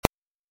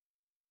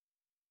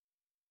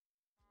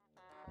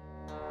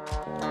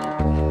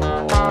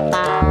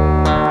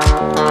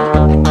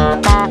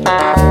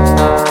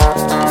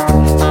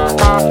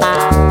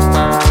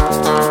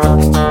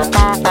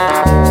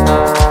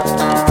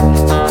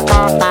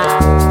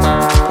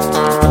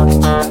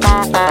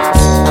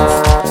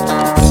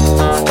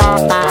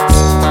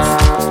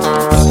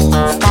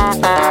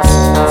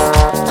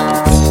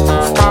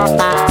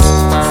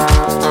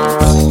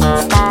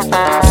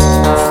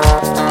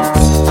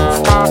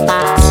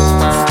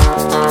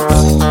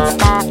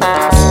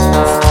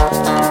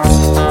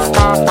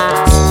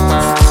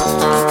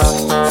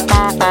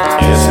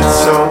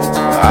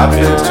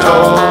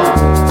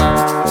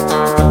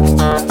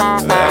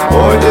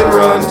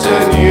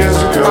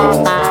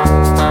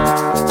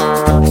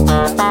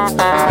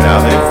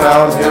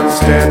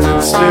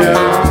standing still,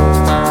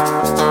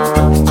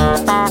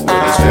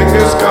 with his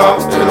fingers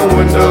caught in a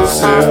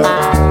windowsill.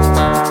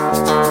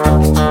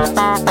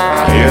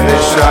 I hear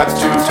they shot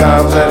 2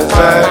 times at his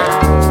back,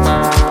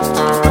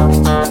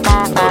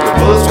 but the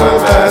bullets went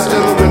past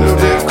and the window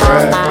did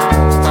crack.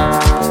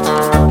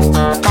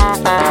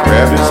 He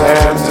grabbed his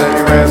hands and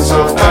he ran so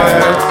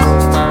fast,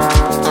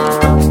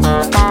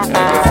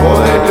 and before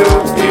they knew,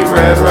 he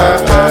ran right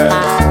past.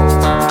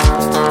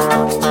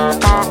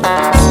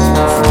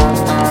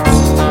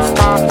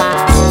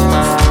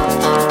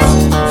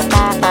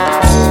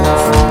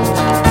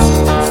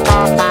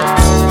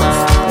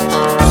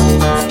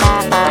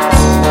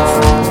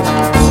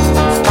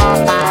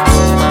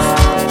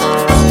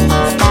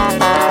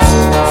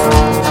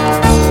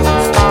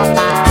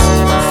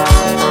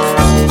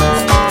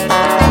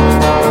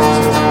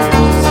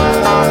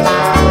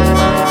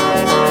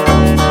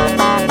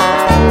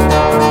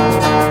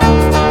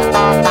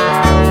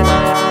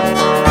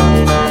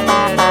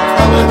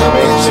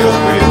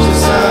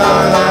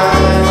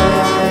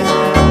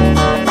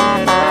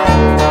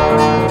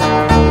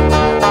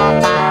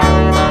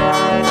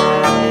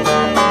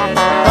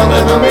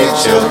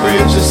 Your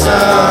preacher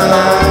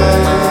side.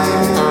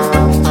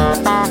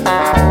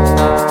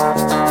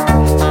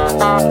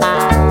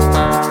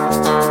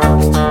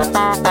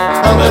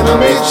 I'll never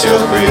meet your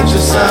preacher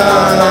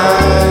side.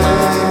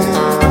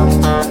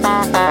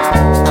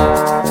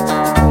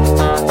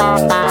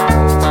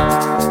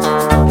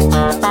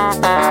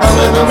 I'll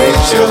never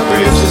meet your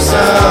preacher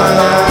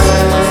side.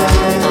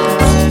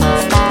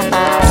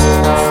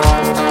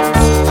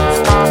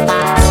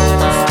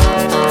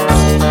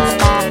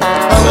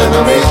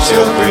 Never meet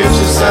your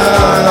preacher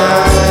side.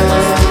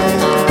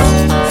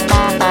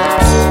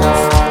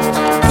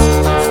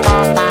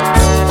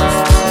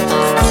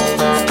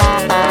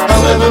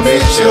 I'll never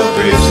meet your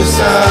preacher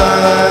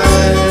side.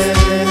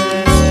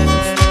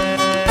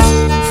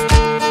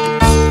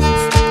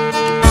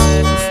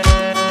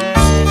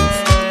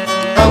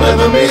 I'll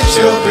never meet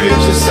your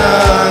preacher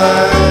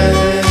side.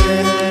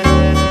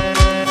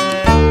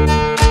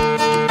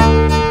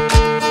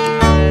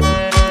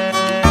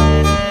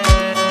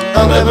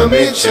 I'll never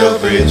meet your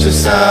preacher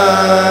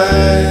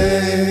side.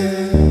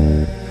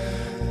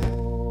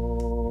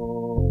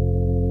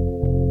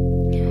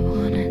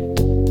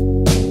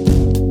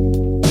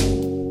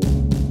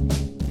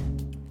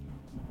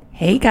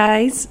 Hey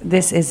guys,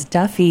 this is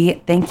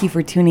Duffy. Thank you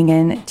for tuning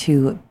in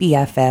to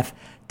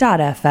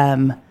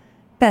BFF.FM,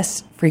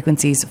 best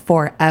frequencies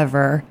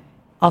forever,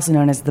 also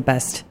known as the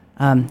best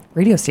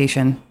radio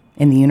station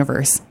in the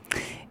universe.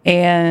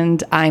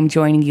 And I'm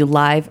joining you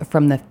live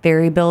from the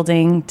Ferry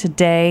Building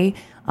today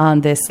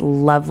on this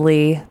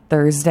lovely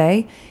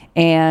Thursday.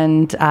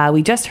 And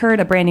we just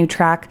heard a brand new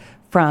track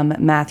from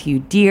Matthew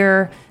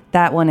Deere.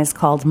 That one is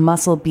called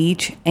Muscle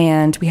Beach.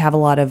 And we have a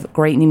lot of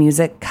great new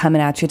music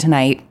coming at you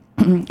tonight.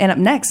 And up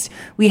next,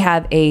 we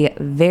have a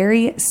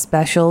very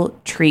special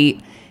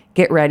treat.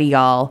 Get ready,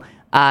 y'all.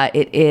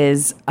 It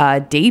is a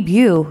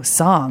debut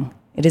song.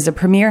 It is a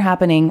premiere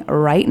happening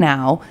right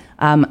now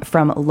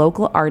from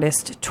local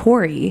artist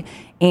Torrey.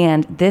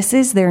 And this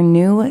is their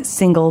new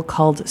single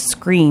called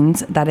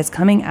Screens that is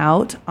coming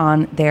out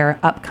on their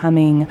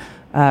upcoming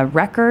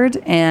record.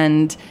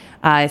 And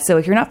so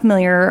if you're not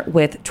familiar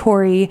with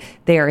Torrey,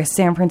 they are a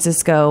San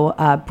Francisco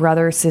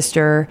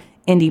brother-sister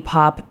indie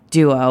pop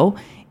duo.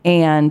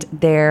 And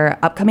their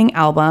upcoming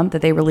album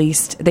that they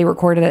released, they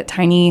recorded at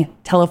Tiny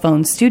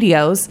Telephone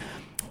Studios.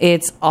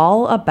 It's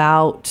all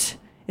about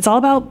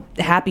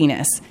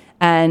happiness.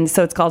 And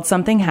so it's called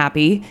Something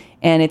Happy,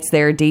 and it's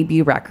their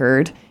debut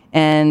record.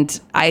 And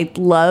I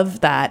love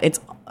that.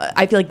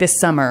 I feel like this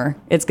summer,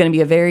 it's going to be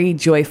a very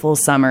joyful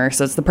summer.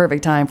 So it's the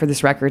perfect time for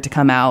this record to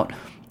come out.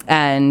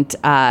 And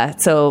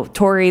so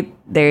Torrey,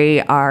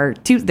 they're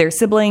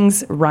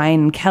siblings,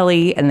 Ryan and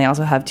Kelly, and they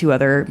also have 2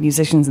 other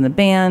musicians in the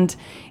band.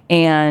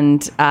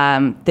 And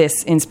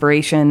this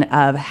inspiration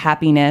of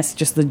happiness,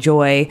 just the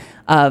joy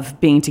of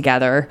being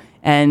together.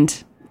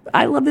 And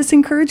I love this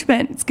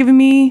encouragement. It's giving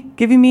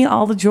me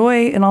all the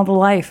joy and all the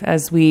life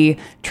as we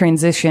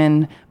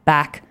transition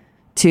back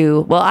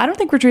to, well, I don't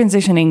think we're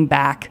transitioning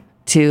back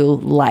to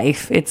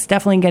life. It's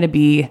definitely going to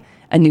be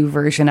a new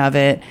version of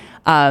it.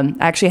 I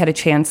actually had a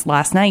chance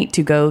last night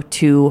to go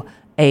to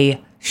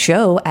a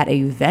show at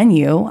a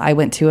venue. I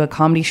went to a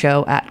comedy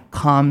show at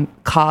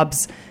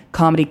Cobb's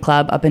Comedy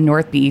Club up in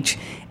North Beach,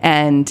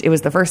 and it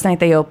was the first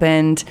night they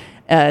opened,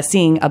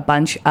 seeing a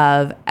bunch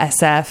of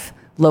SF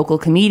local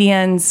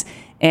comedians,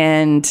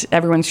 and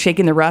everyone's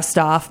shaking the rust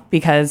off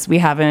because they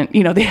haven't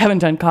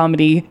done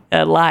comedy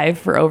live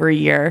for over a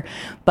year.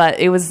 But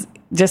it was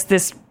just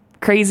this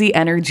crazy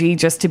energy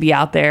just to be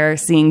out there,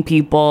 seeing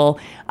people,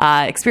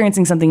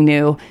 experiencing something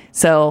new.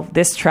 So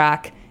this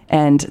track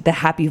and the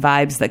happy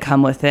vibes that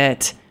come with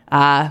it,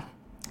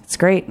 it's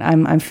great.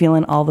 I'm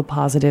feeling all the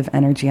positive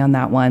energy on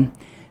that one.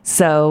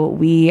 So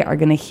we are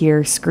going to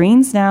hear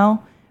Screens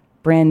now,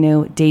 brand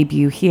new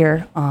debut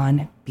here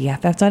on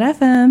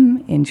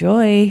BFF.FM.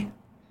 Enjoy.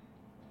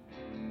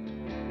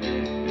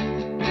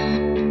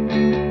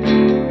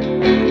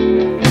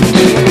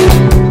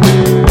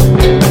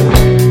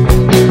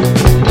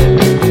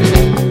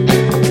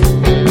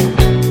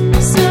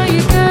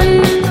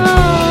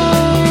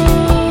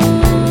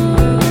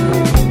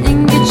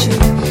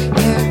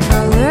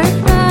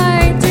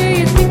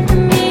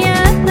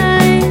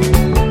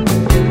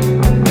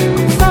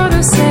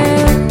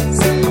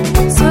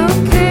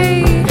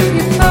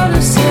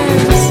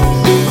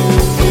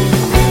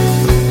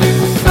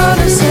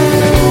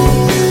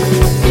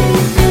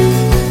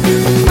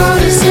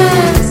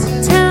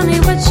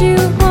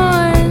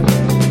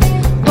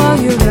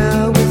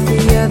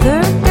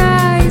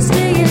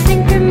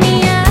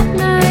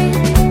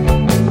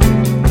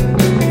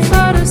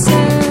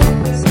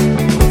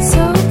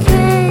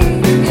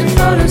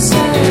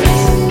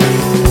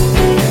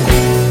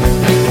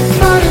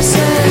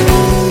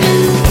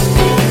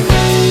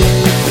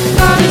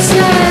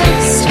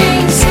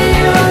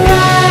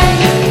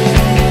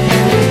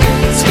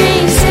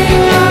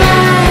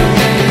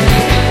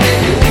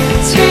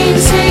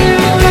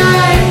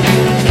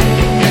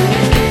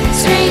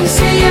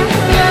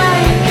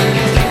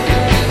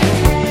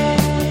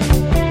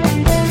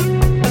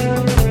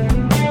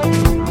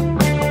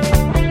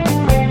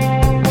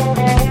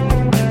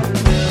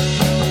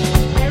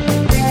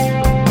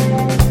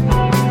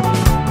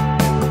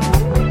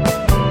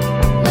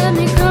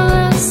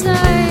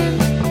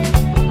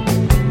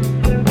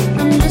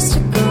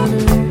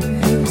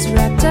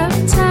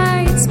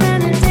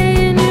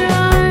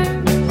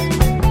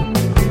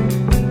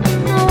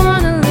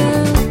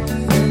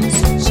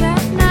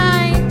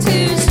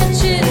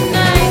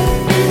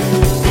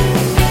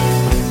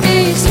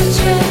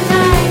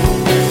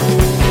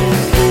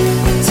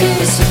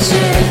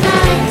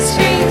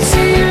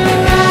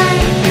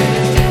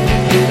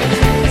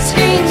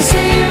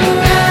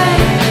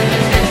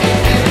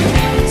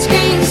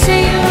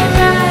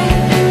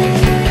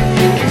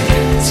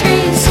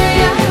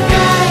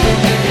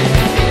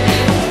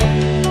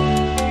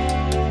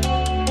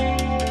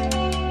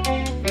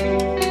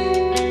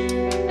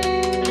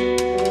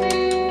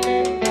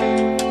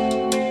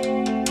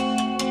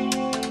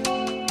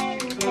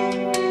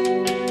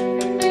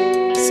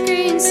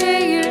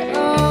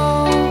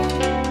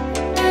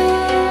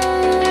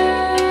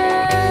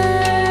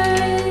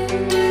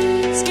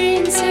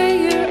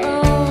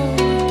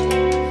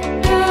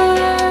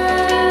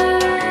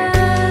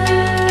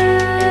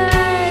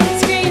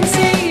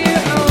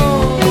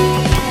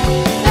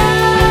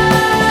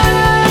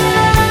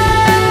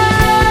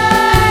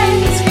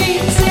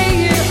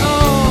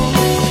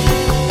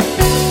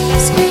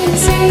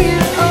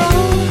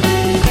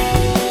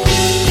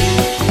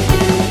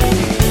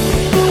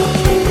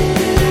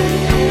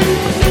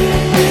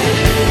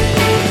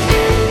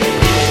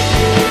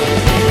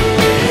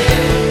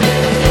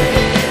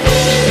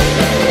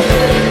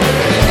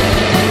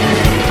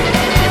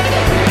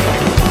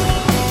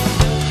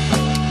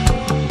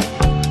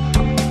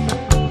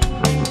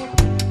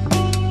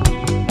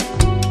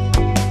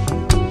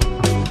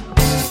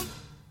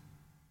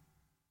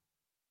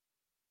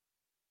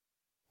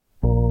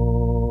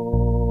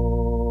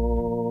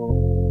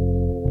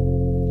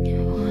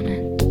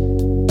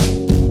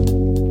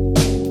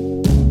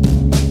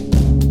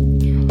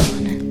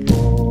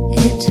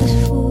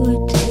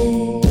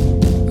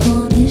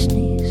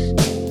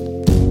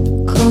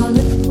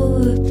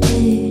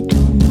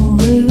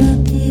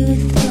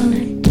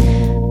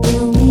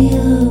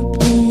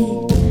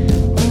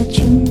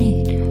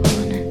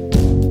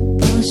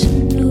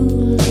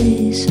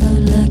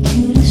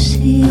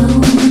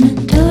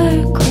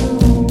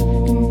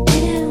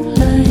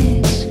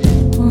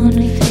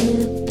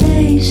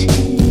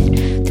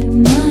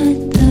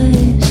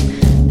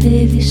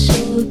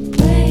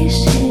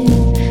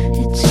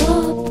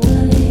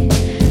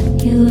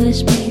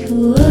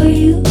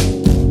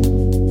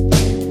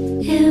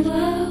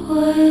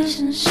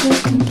 wasn't so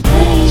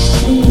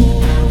complacent,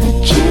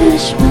 I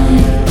just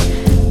might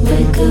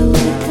wake up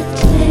with the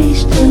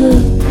taste of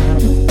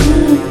a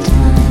good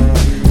time.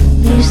 At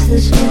least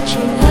that's what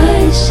your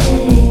eyes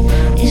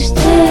say. Is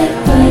that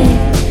right?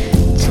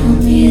 Tell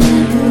me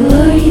that, who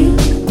are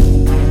you?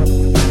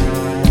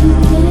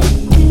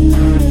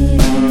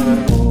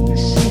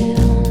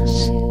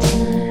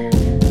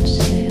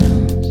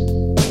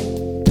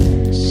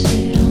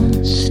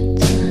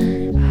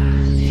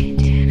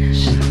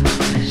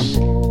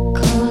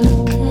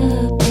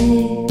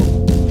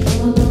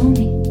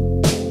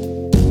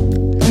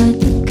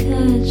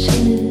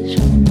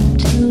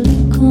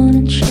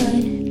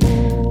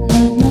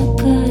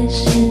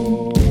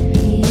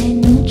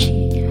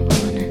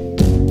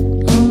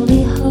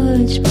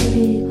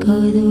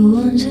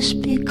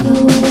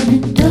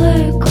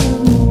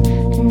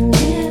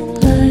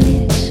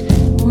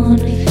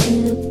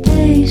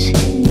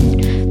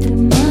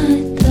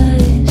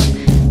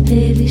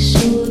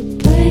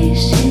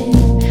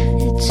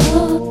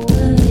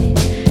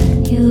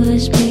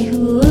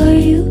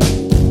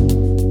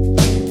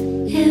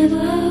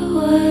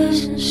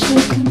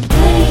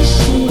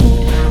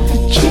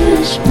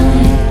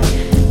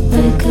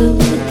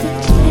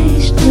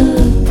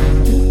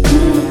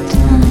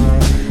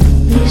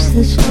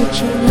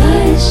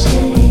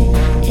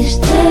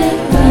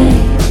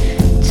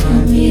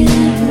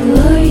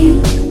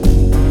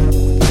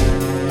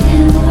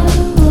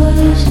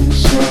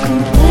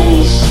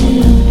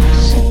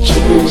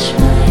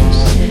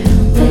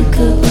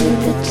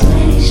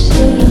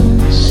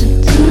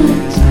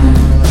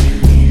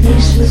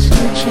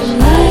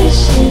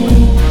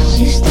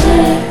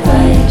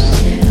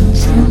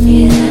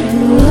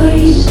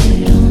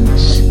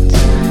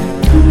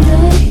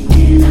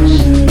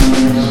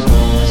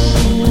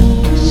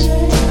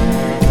 Say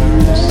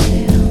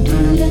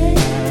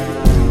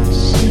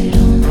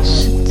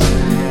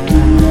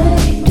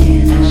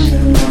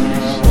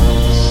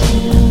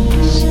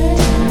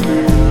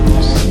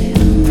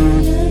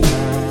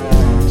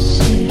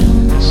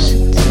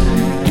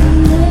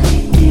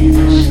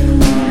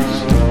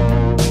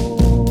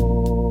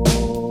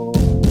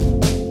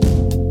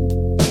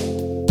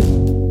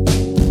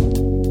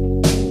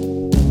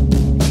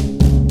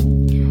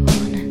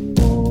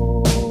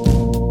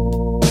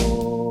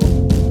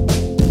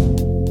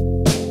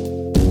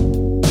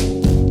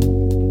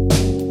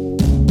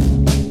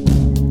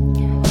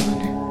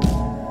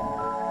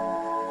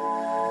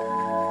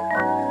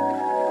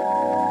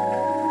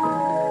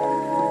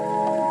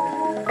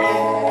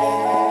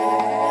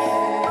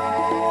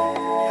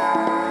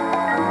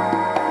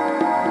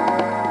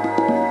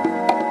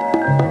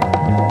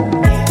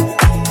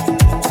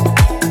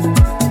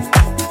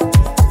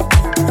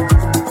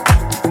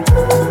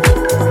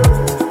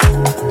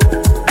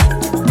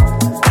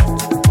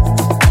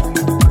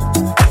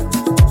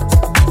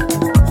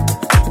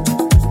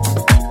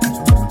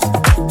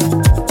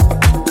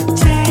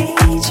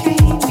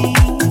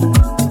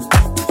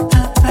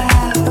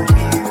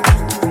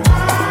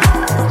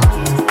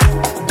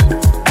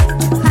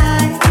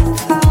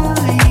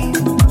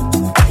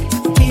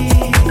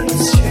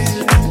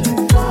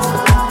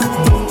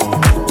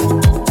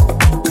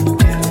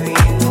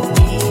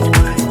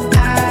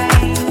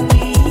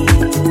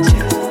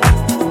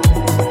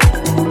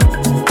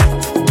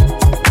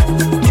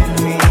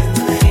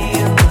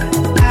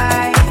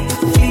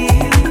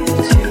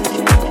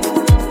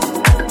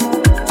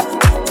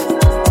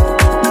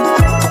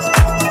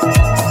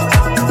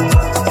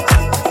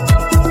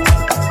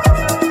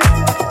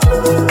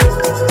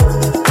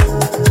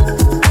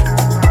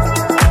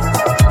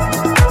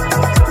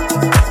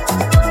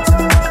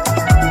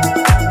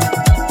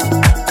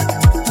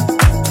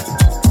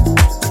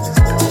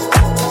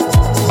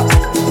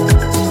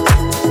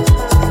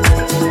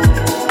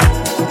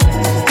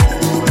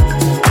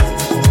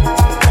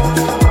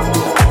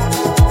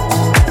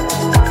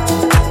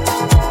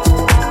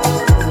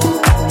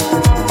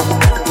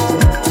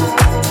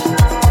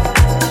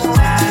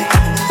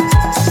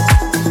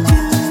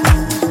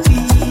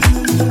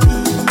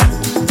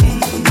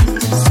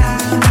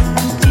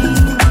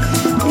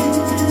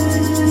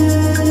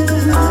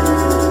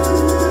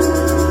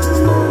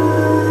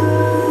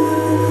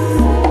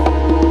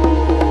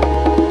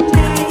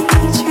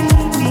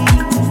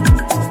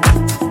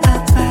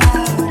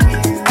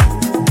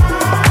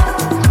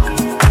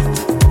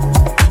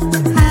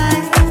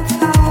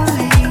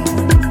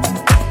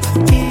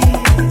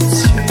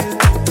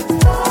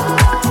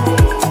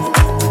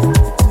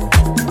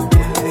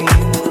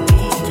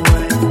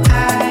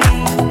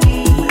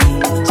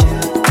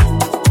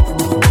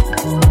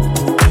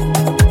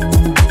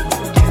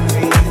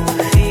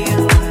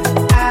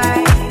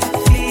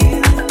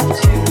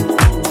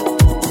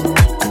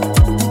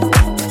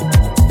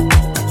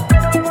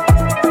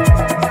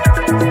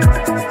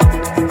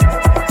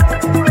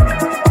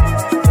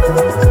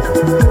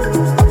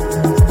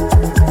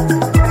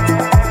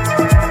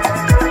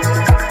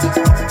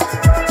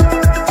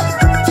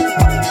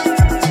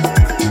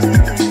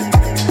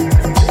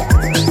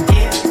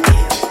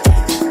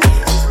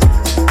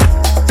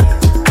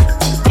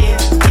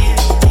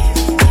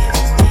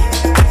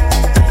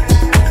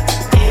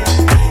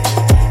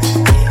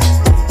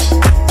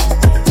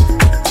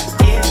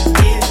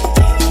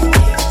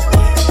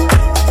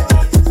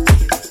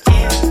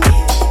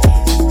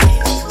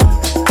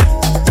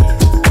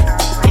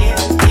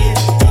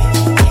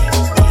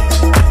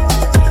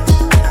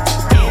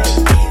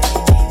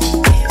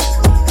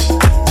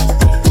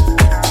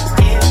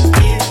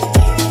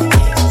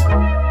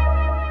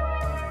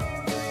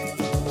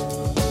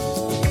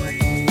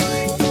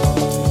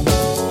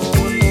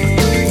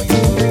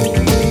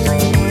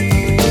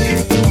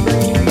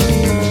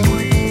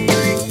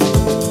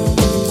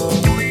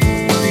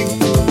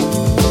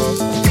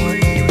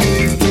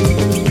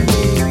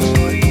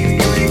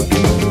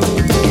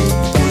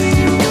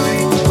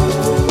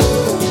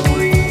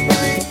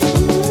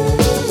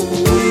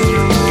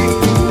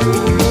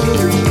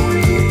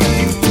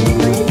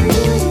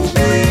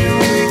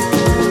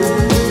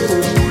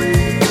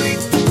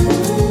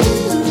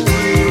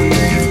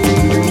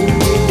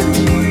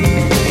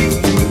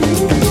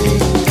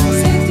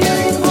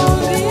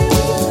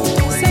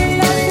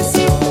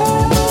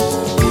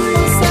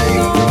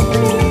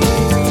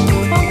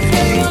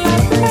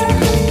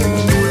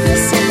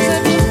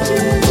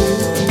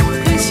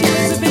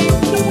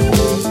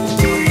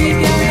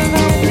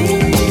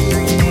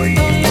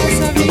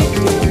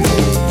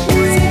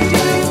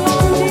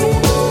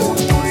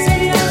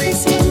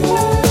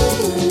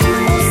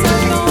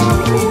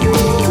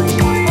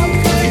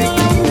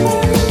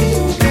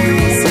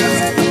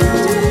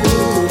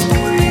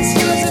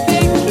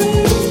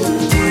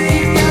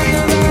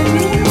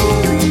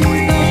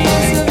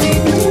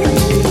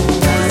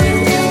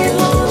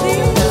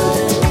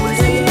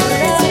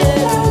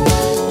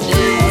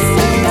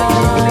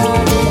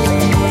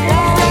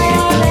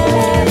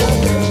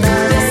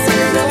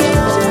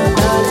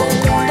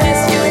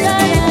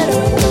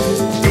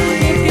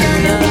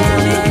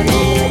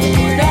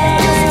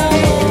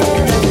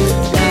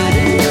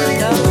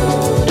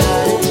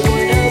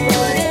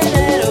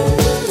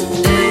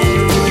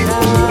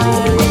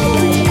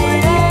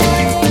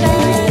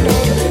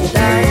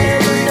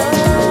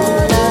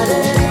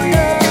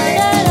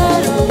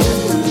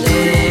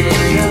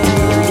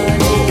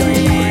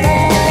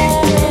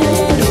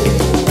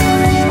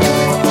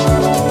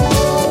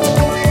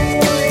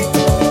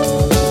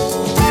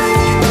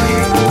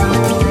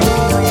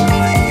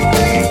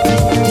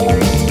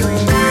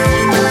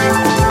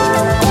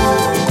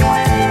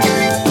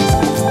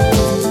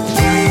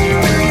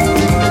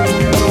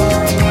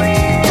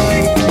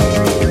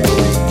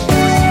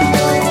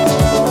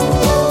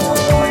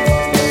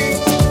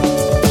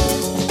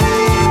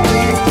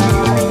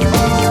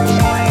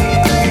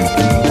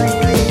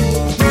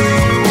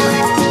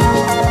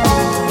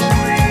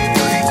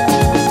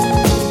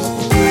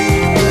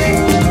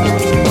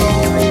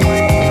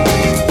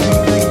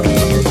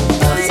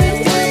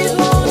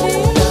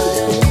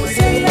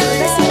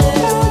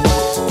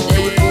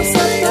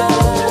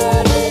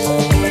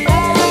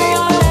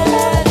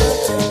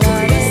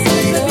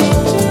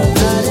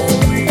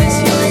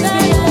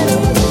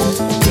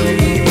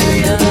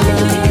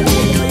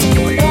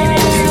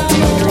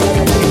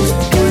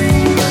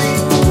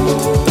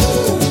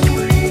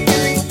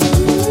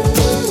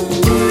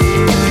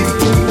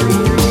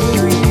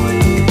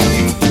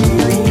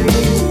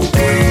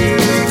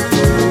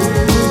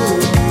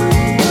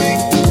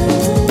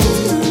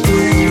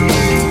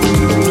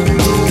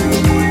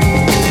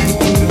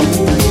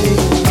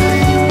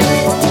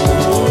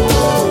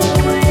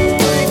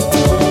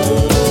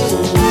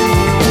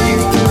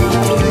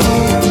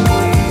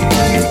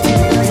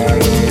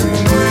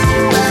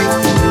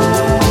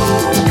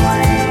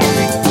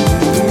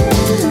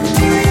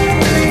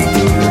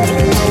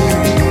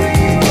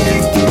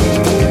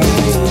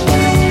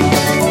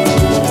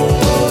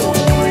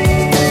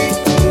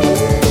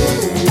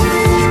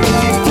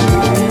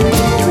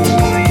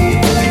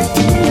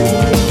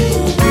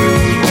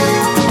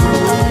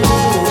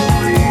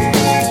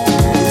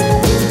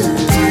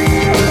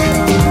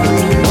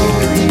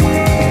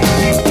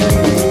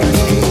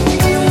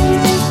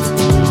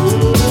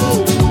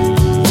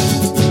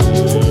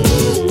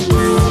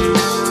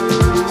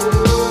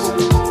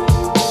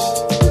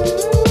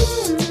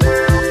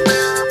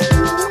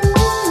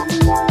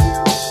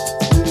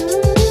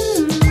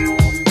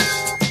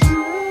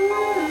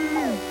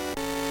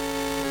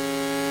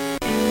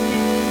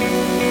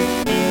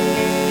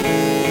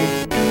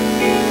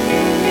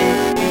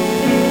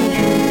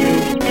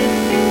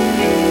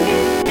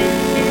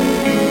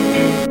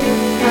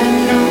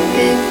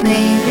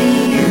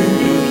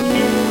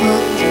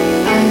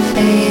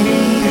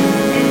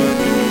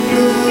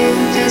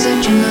as a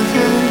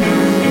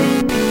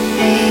juvenile,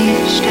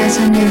 aged as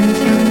an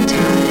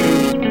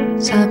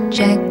infantile,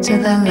 subject to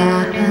the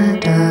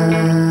ladder.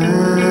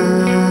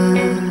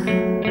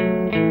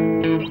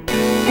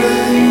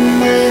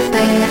 Ruined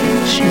by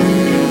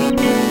affection,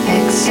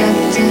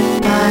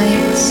 accepted by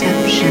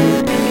exception,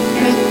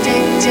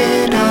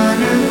 predicted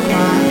on a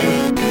clock,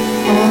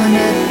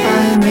 honored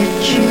by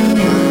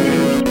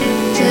ritual,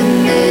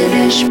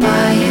 diminished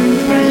by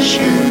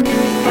impression,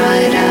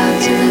 right out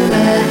to the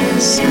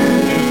lesson,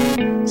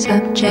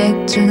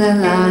 subject to the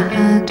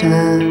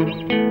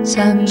ladder,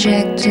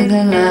 subject to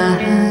the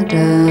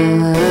ladder.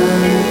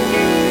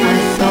 My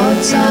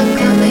thoughts are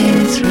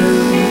coming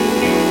through,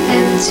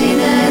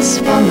 emptiness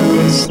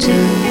follows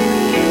too.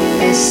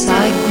 This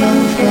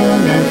cyclone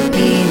full of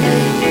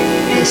healing,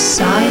 the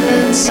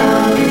silence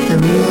of the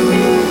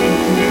room.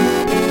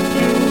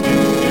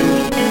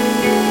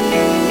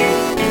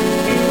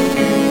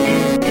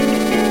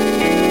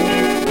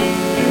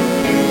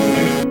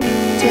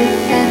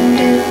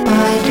 Defended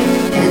by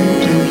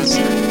defendants,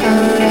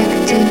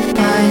 corrected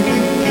by the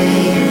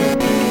pain,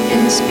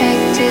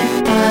 inspected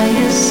by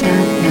a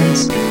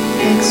sadness,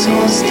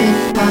 exhausted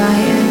by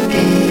a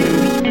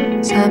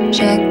game,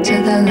 subject to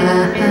the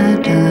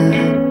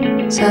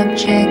ladder,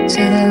 subject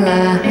to the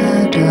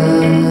ladder.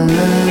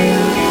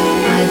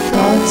 My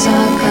thoughts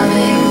are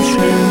coming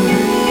through,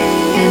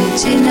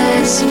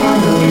 emptiness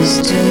follows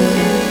too.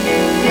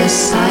 The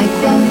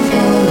cyclone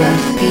full of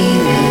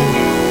feeling,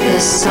 the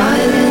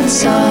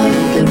silence of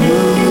the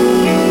room.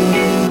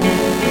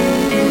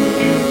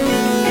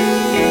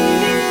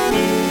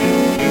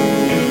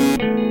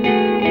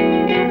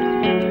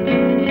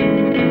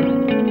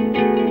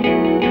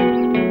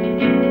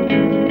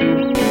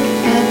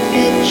 A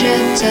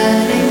picture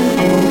turning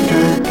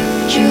over,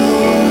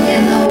 jewel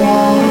in the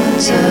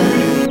water,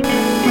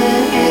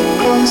 where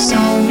echoes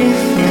on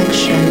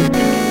reflection,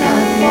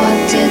 not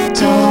what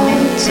it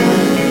alter.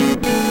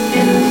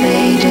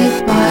 Invaded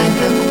by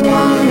the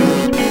quarrel,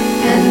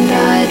 and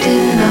I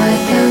deny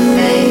the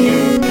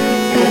lane.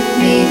 Let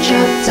me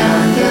chop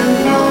down the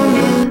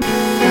laurel,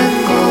 the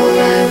goal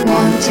I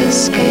want to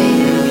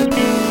scale.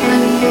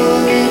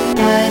 Unroll it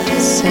by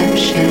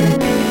deception,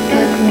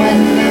 but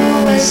when the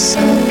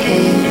whistle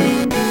came,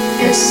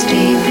 the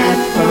steam had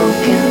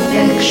broken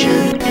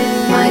fiction,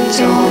 my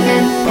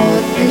torment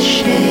brought the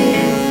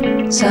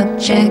shame.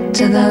 Subject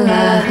to the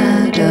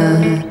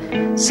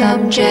ladder,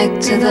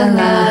 subject to the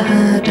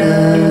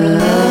ladder.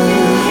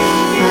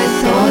 My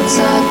thoughts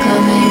are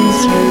coming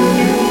through,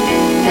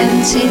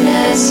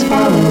 emptiness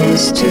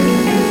follows too.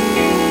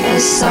 A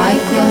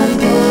cyclone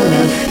full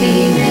of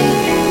feeling,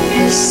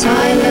 the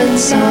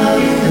silence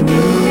of the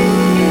room.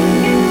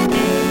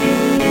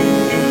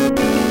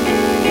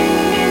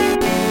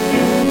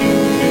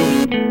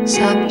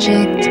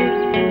 Subject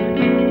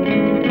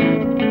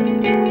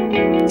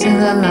to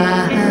the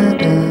ladder.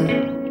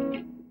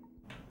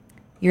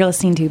 You're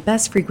listening to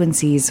Best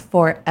Frequencies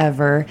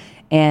Forever,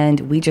 and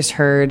we just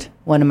heard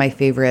one of my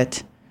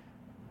favorite,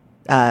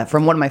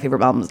 from one of my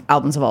favorite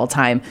albums of all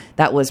time.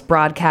 That was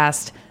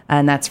Broadcast,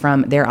 and that's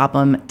from their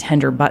album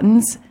Tender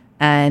Buttons,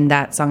 and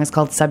that song is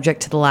called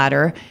Subject to the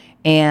Ladder.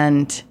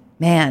 And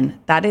man,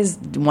 that is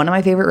one of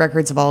my favorite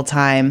records of all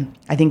time.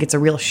 I think it's a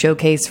real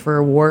showcase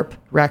for Warp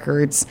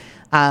Records.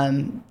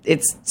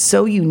 It's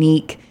so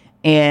unique,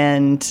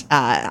 and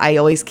I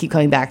always keep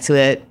coming back to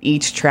it.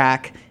 Each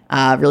track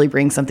really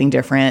brings something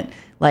different.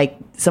 Like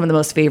some of the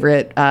most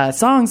favorite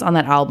songs on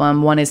that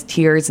album, one is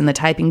Tears in the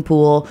Typing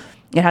Pool.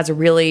 It has a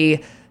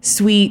really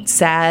sweet,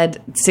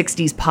 sad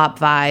 60s pop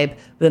vibe.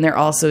 But then there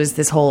also is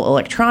this whole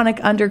electronic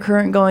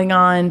undercurrent going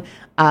on,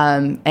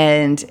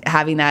 and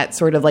having that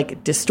sort of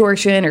like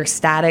distortion or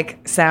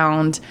static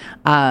sound.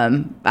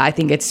 I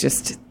think it's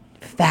just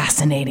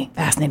fascinating.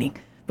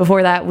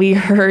 Before that, we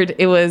heard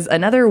it was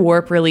another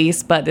Warp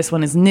release, but this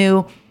one is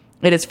new.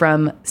 It is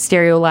from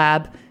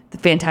Stereolab, the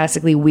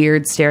fantastically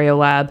weird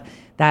Stereolab.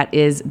 That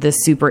is the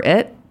Super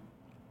It.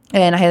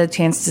 And I had a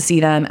chance to see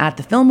them at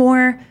the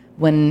Fillmore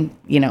when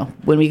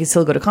we could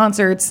still go to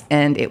concerts.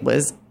 And it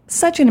was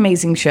such an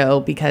amazing show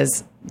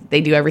because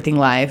they do everything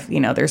live.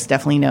 There's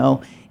definitely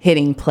no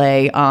hitting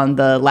play on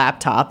the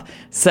laptop.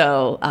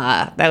 So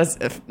that was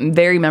a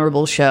very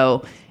memorable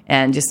show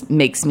and just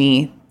makes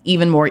me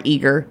even more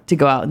eager to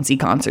go out and see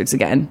concerts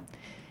again.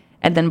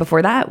 And then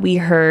before that, we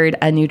heard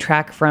a new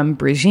track from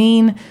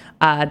Brigitte.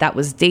 That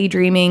was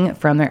Daydreaming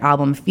from their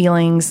album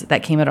Feelings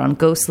that came out on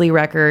Ghostly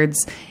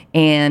Records.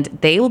 And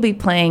they will be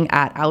playing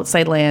at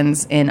Outside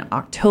Lands in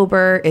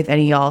October. If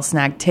any of y'all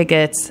snagged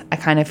tickets, I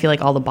kind of feel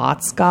like all the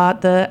bots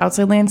got the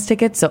Outside Lands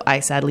tickets, so I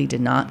sadly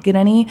did not get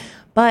any.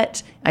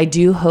 But I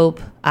do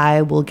hope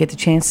I will get the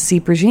chance to see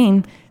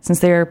Brigitte since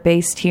they're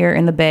based here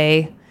in the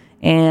Bay.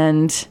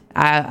 And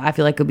I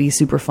feel like it'll be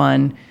super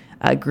fun,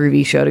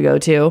 groovy show to go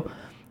to.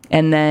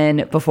 And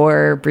then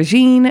before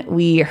Brigitte,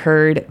 we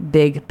heard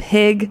Big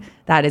Pig.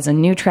 That is a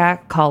new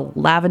track called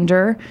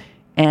Lavender.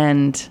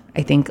 And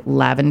I think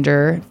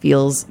lavender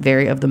feels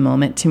very of the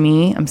moment to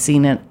me. I'm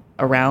seeing it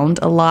around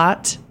a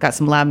lot. Got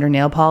some lavender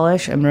nail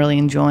polish I'm really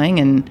enjoying,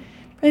 and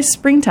It's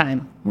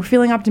springtime. We're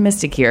feeling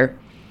optimistic here.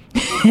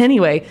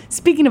 Anyway,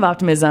 speaking of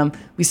optimism,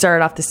 we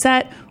started off the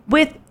set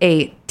with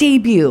a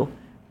debut,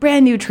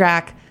 brand new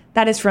track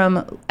that is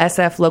from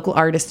SF local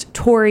artist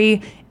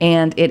Torrey,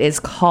 and it is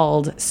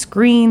called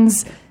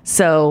Screens.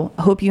 So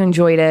I hope you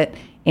enjoyed it.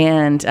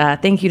 And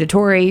thank you to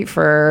Torrey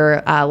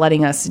for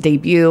letting us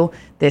debut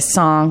this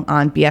song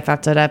on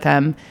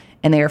BFF.FM.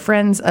 And they are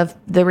friends of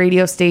the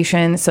radio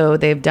station, so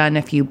they've done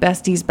a few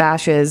besties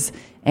bashes,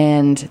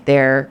 and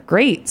they're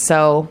great.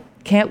 So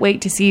can't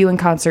wait to see you in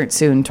concert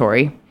soon,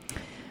 Torrey.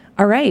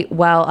 All right,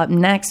 well, up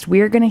next,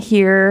 we're going to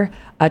hear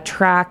a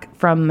track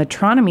from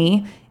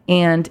Metronomy,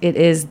 and it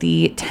is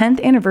the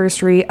 10th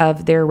anniversary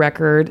of their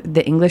record,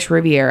 The English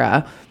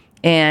Riviera.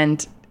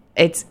 And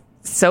it's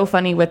so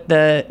funny with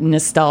the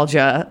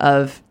nostalgia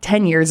of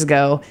 10 years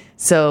ago.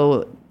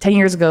 So 10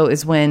 years ago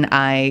is when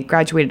I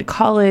graduated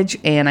college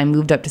and I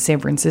moved up to San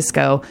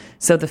Francisco.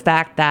 So the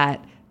fact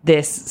that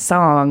this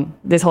song,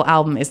 this whole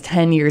album is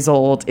 10 years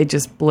old, it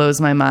just blows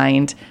my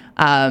mind.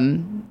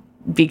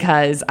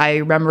 Because I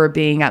remember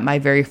being at my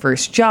very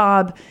first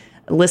job,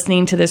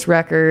 listening to this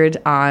record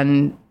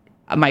on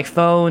my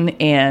phone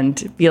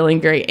and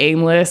feeling very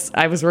aimless.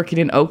 I was working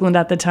in Oakland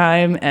at the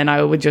time, and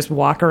I would just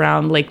walk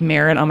around Lake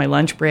Merritt on my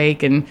lunch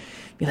break and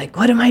be like,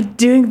 what am I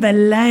doing with my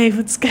life?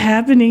 What's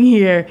happening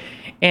here?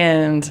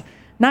 And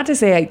not to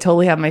say I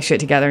totally have my shit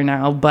together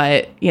now,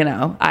 but, you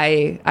know,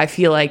 I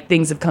feel like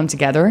things have come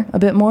together a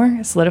bit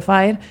more,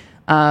 solidified.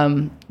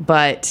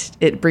 But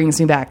it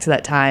brings me back to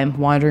that time,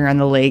 wandering around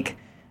the lake,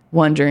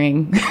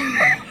 wondering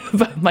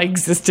about my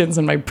existence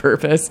and my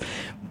purpose.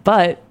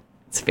 But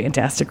it's a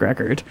fantastic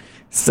record.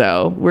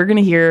 So we're going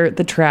to hear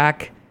the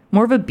track,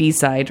 more of a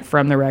B-side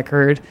from the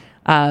record.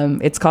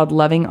 It's called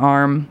Loving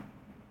Arm.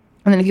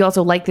 And then if you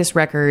also like this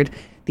record,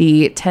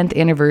 the 10th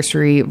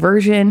anniversary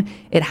version,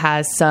 it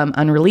has some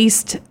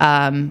unreleased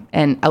and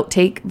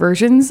outtake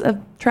versions of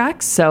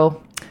tracks.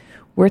 So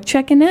worth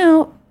checking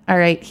out. All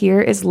right,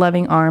 here is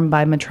Loving Arm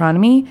by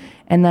Metronomy.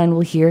 And then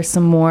we'll hear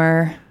some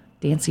more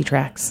dancey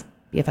tracks.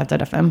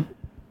 BFF.FM.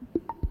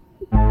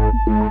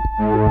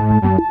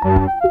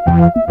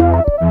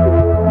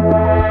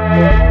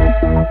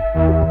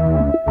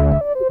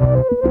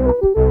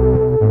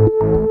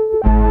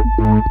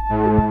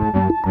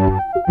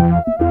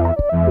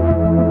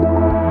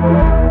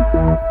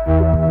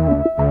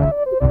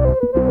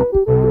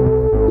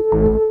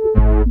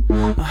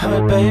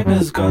 Her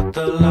baby's got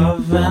the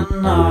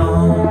loving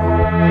arm.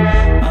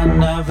 I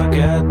never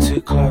get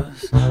too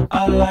close.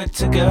 I like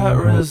to get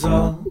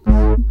results.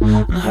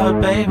 And her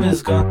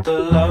baby's got the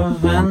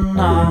loving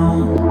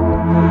arm.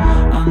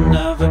 I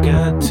never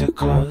get too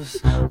close.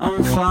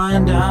 I'm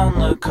flying down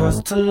the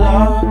coast to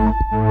love.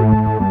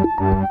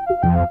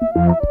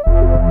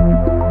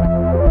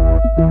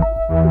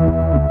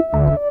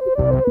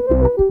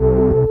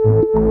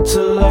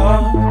 To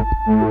love.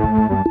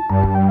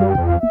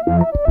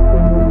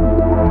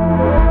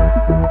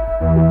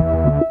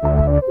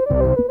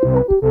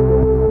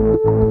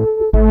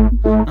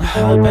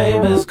 Her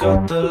baby's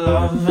got the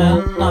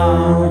loving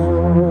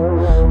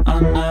arm. I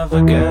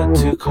never get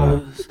too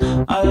close.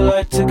 I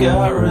like to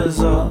get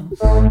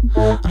results. And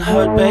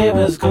her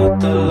baby's got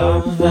the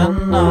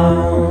loving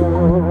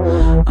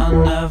arm. I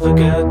never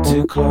get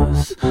too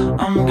close.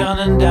 I'm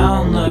gunning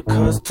down the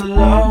coast to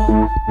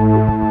love.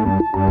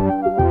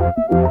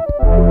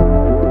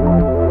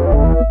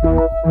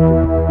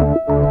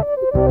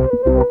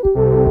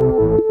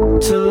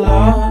 To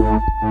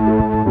love.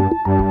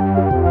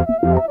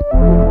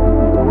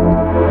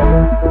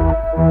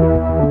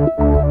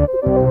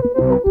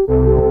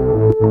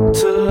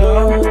 To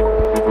love.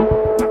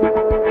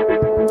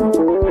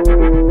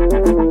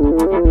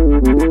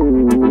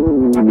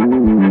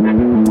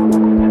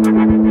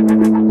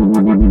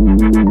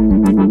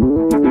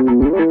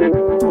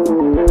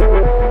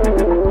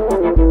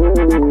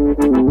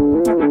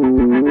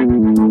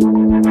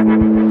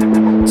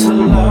 To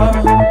love.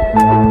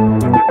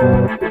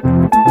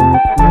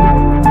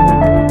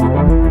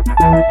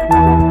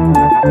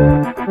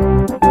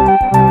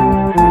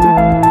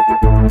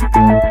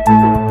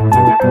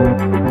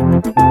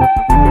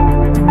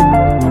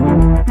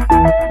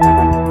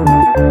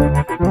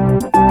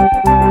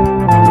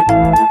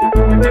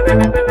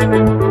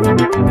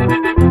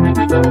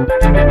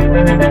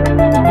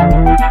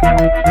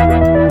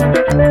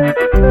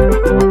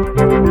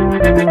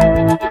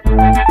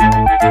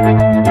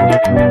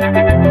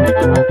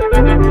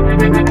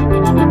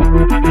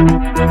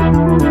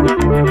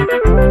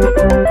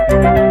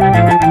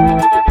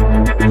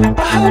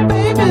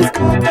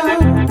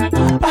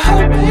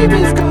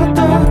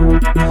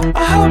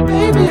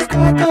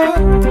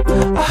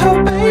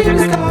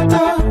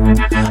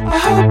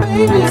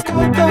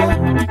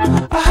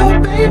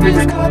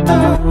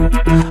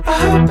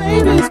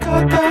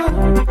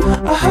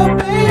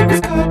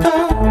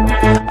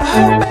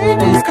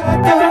 Baby's got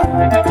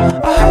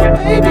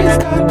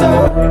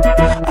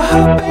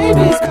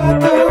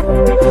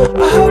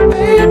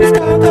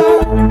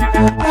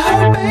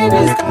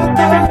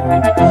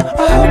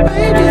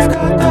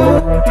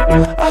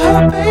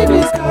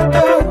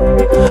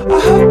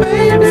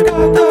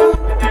mirada.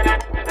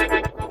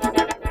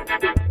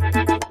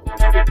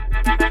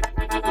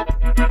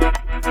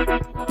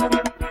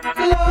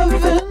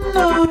 Loving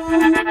now.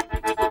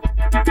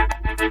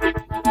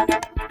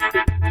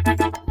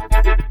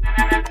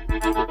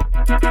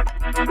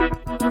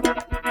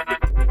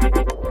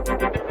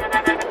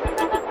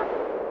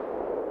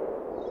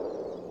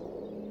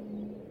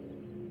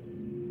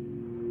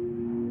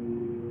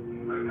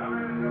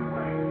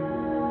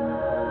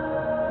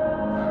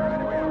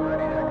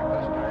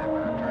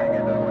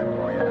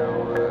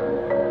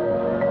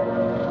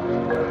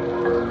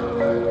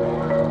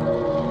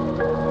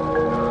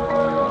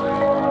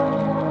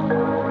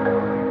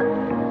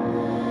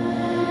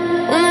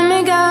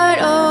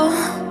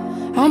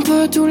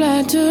 Tous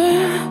les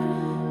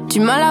deux,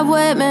 du mal à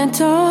avouer mes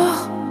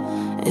torts.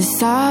 Et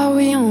ça,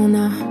 oui, on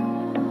a.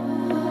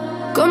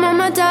 Comme un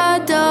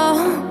matador,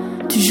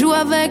 tu joues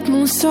avec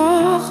mon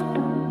sort.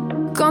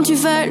 Quand tu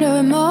fais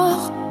le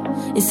mort,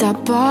 et ça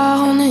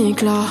part en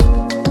éclats.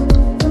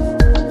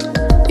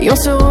 Et on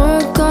se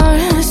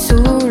recolle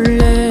sous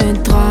les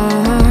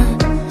draps.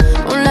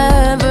 On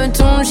lève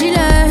ton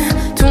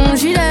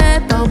gilet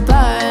par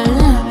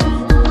balle.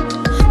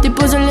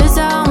 Dépose les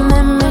armes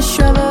et mes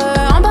cheveux.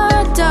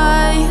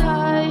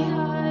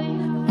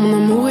 Mon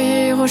amour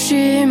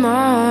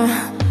Hiroshima.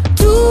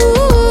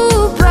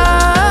 Tout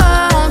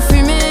part en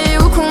fumée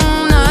où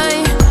qu'on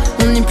aille.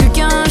 On n'est plus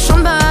qu'un champ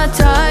de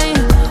bataille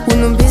où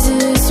nos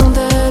baisers sont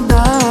des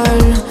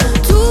balles.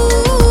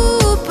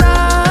 Tout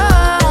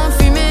part en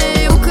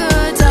fumée où que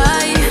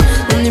t'ailles.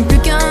 On n'est plus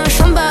qu'un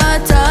champ de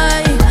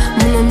bataille.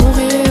 Mon amour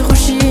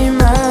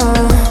Hiroshima.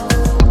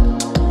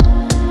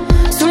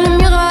 Sous le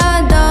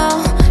mirador,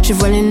 je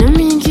vois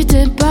l'ennemi qui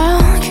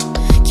débarque,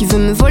 qui veut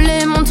me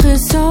voler mon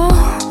trésor.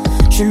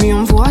 Je lui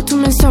envoie tous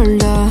mes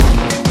soldats.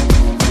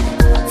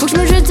 Faut que je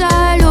me jette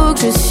à l'eau,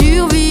 que je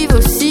survive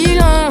au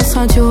silence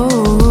radio.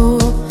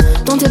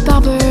 Dans tes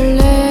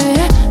barbelés,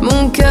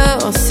 mon cœur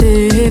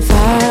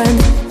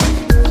s'évade.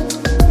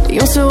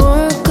 Et on se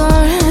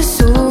recolle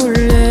sous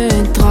les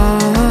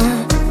draps.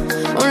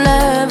 On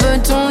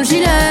lève ton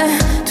gilet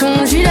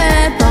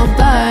par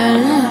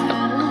balle.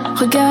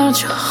 Regarde,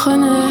 je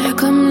renais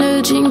comme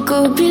le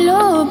ginkgo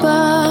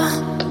biloba.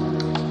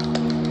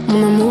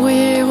 Mon amour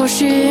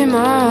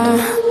Hiroshima.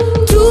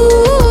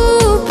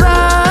 Tout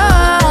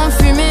part en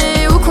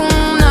fumée où qu'on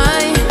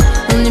aille.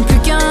 On n'est plus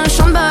qu'un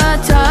champ de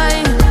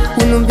bataille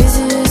où nos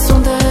baisers sont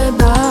des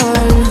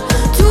balles.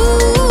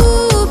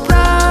 Tout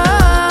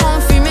part en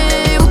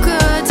fumée où que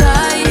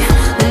t'ailles.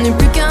 On n'est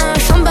plus qu'un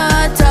champ de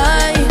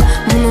bataille.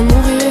 Mon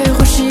amour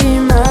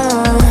Hiroshima.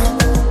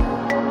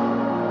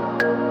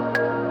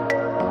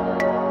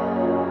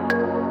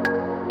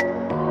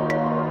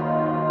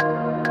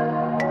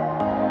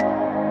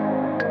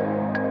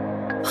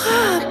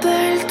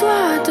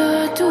 Rappelle-toi de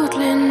toute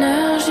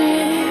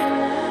l'énergie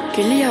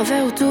qu'il y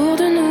avait autour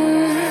de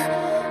nous,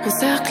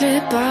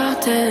 encerclés par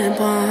tes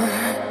bras.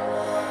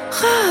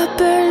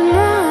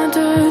 Rappelle-moi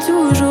de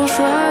toujours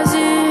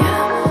choisir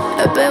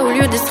la paix au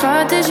lieu des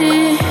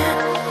stratégies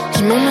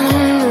qui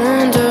m'emmèneront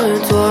loin de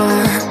toi.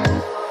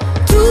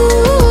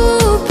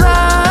 Tout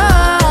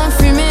part en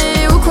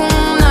fumée où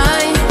qu'on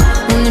aille.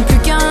 On n'est plus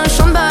qu'un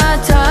champ de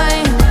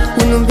bataille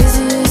où nos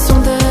baisers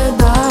sont des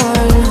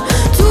balles.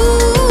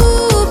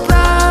 Tout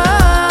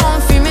part en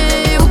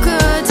fumée où que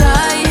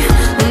t'ailles.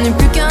 On n'est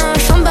plus qu'un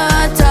champ de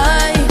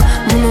bataille.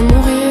 Mon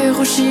amour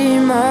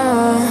Hiroshima.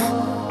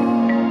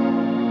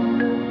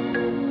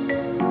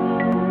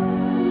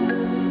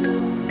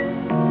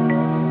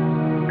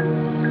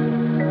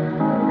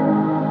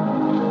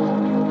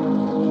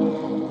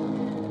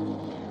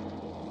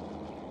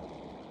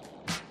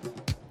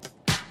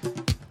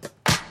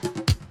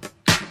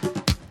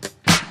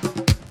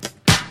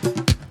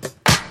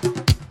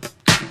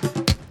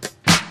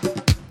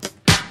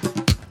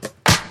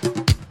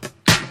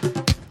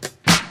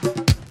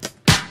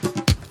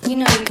 You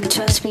know you can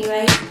trust me,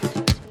 right?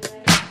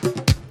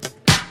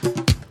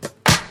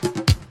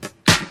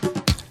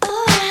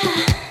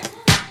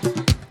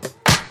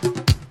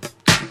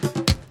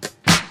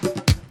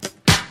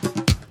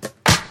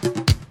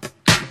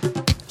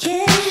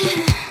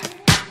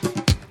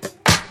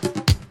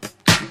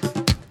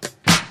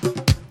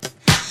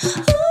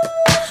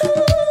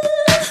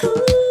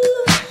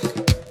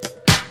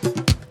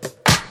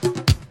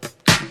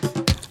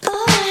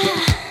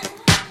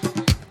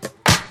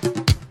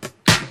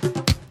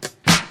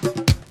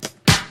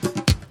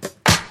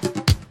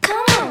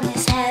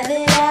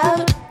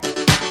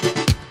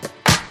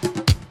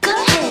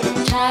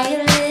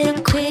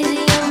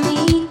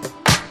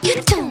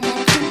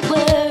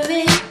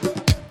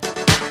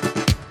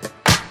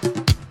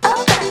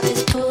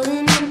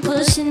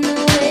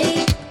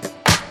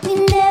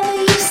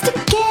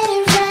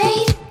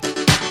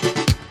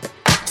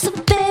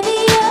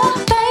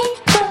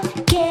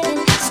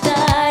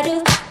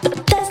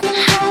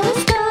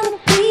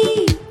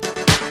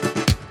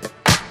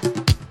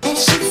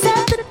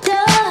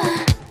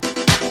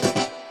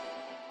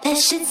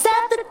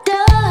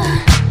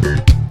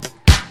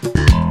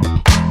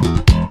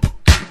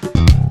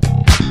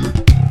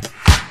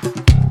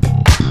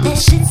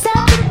 shit's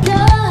out the door.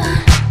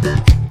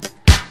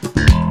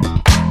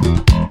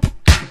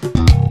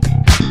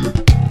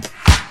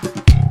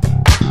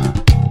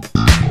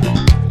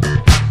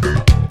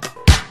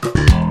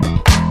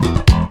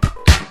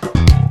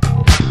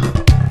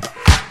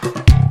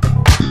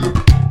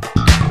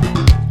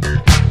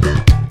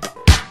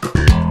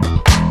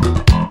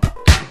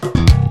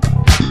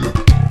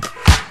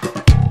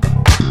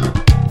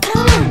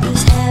 Come on,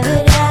 just have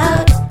it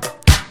out.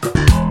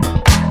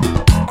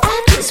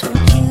 I just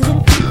want you to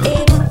be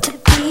able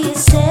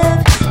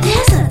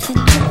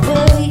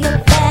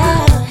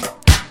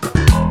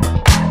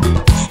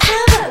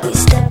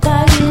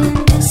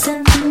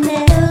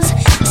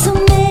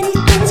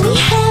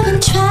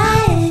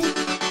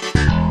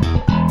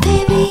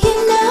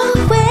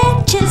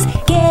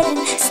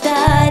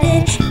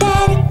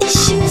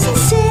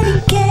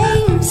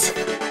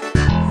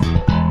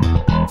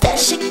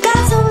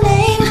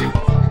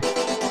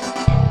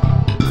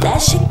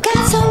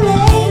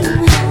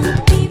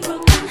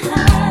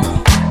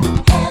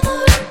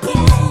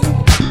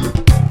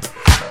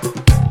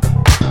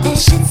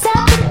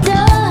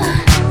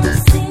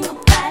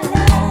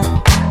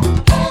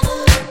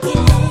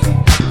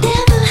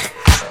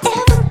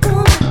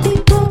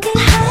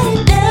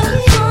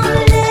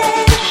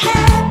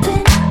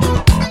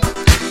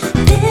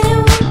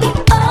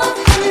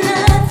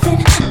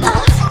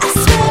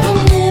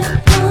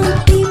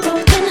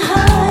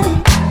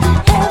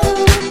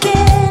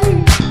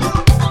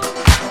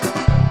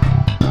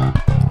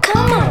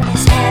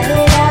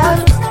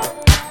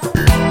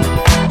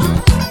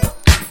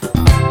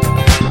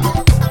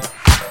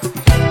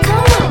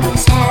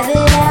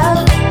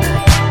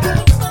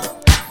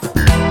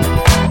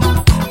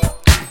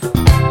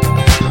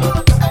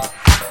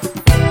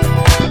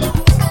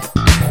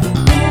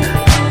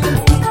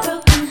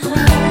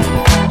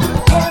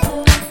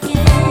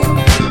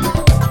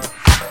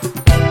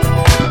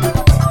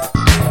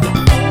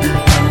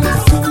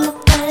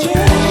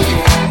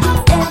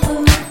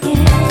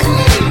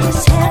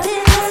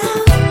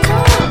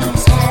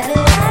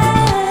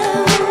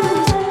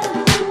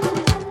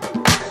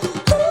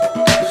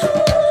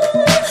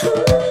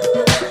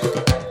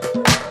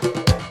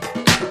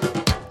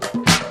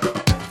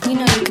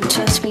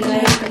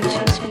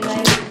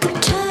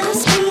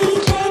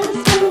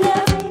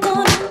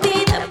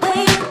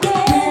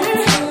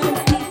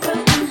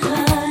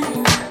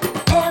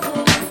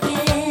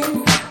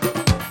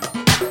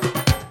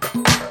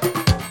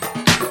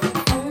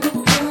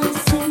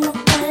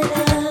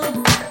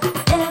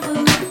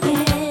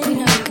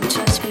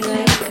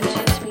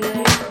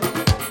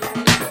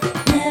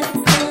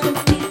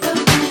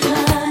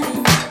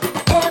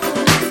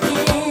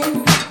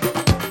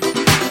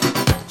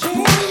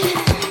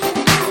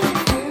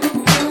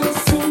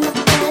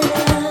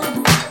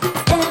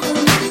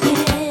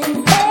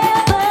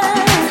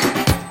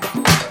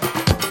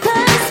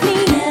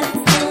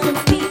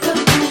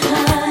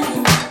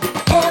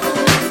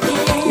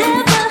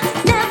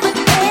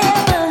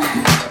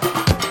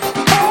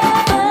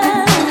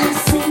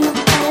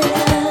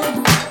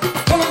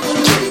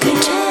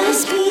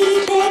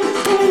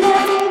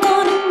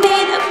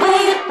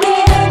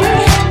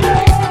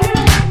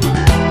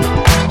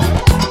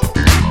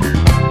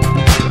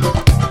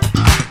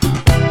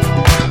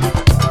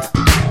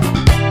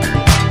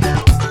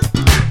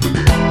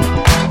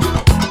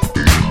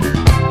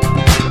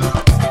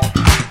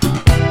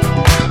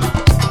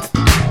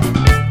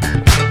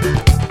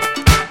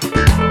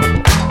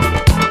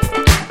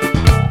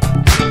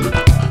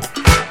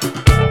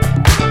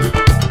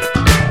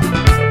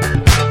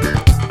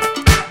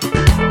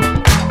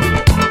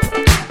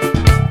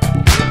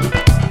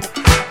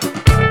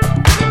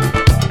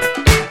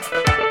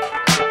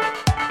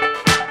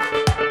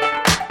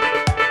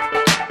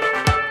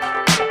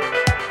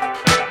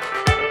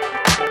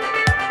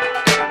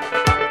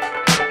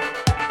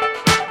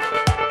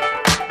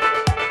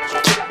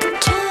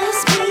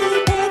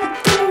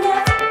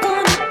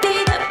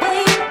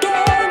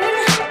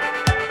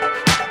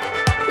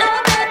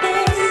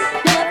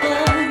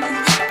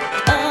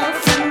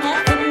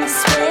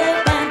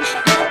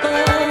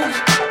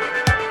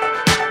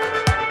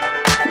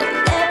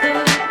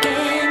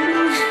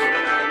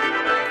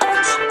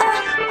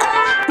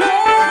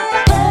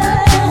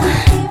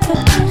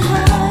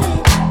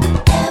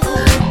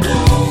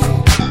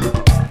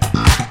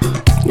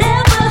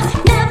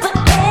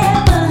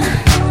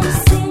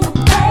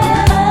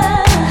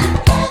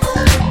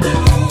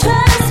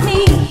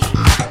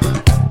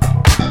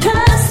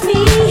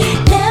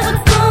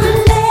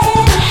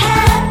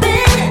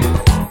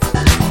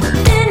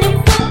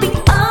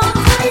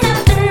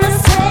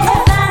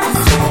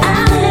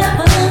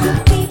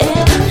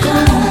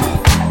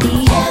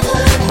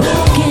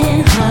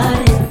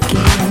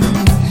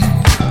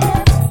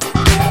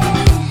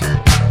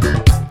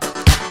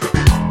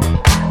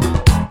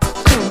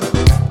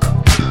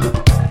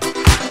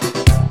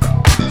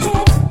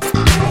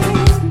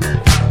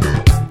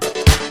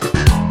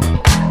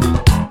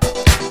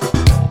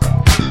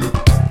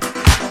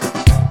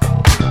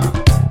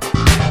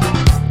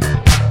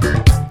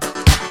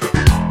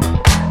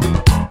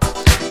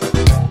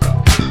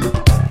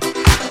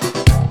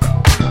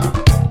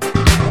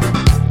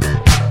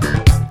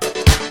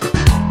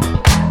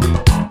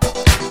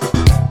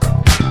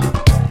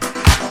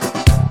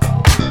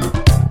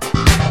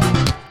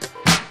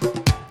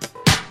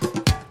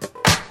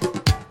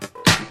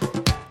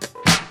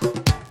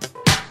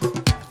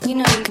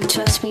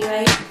trust me,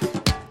 right?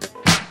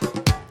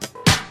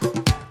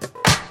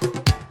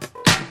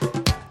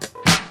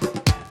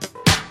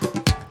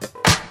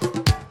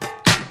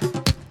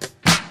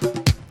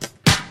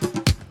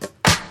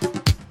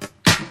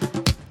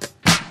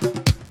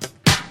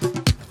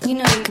 You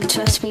know you can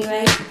trust me,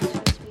 right?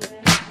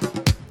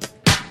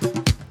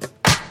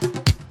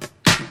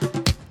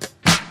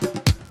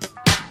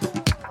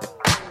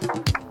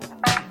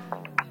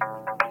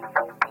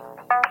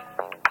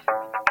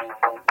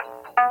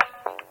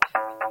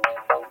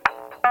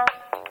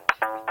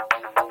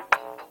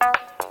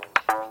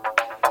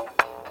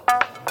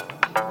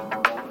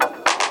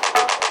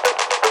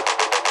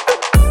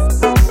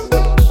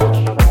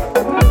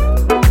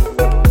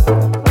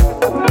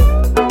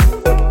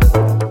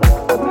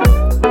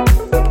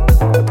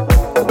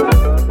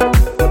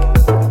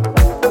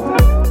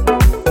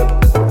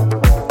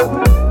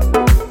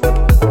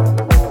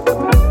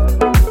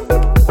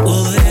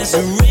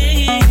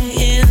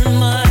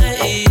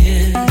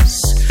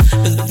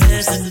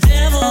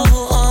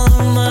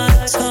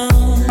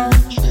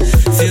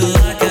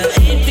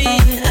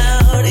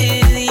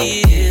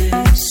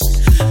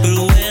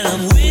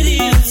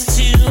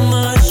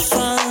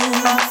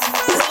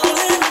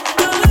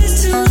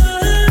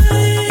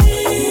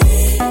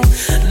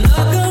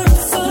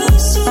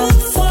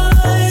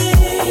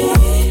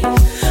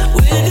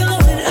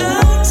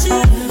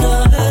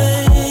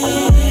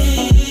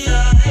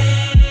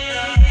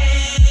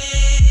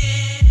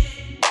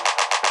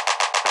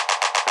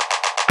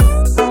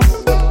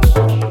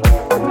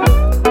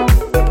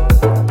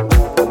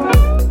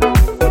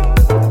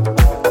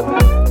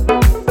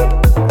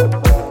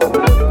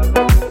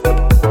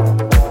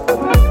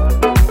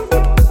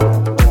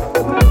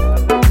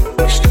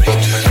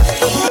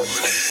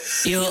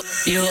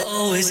 You're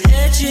always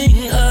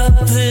edging up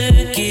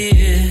the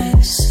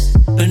gears,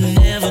 but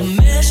never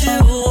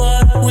measure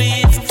what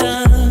we've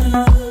done.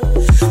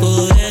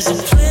 Well, there's a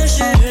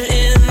pleasure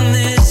in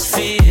this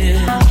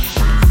fear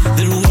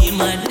that we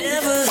might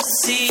never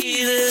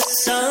see the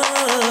sun.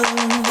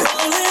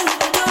 Rolling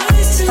the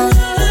dice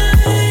tonight,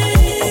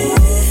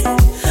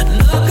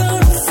 not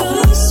gonna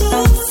fuss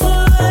or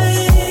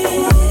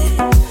fight.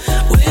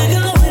 We're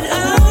going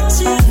out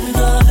tonight.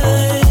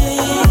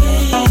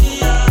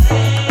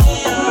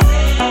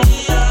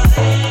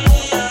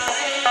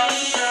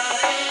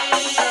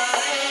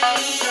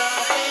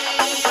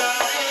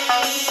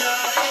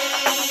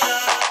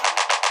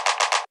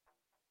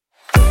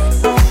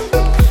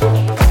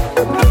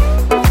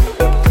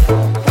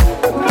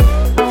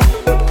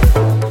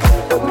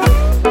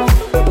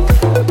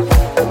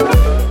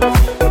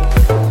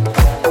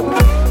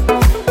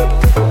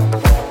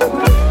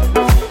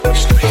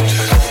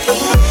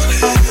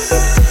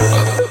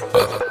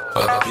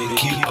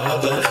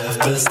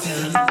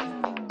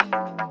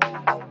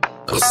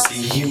 I'll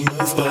see you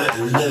move by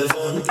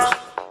 11.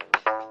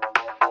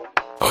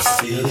 I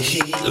feel the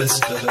heat, let's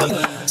cut the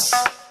lights.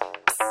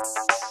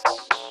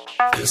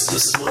 It's the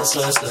small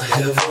slice of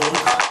heaven.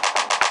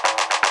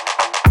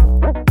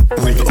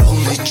 We've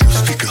only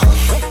just begun.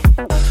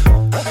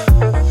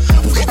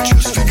 We've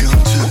just begun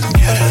to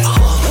get it on.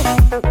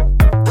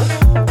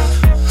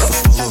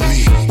 Follow me,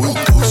 we'll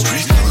go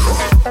straight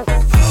through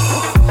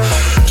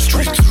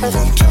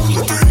until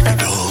the break of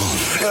dawn.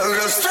 I'll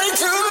go straight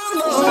to the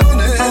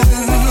morning.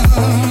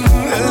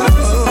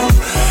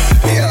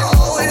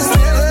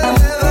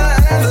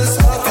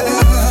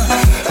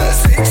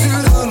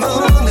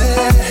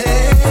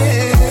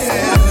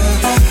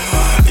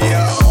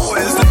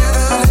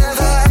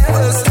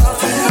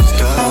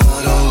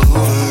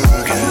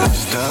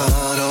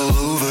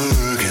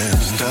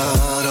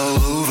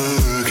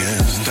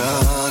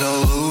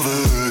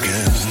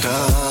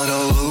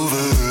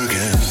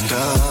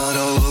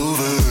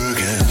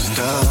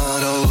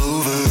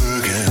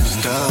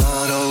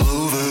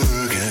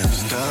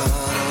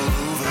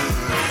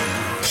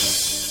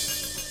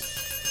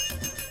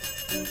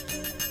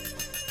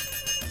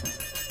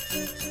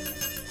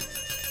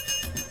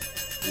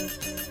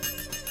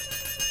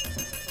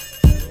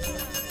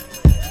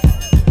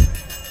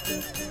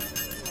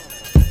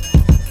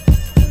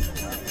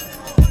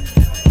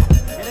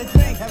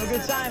 Have a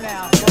good time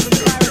now. Welcome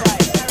to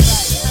paradise.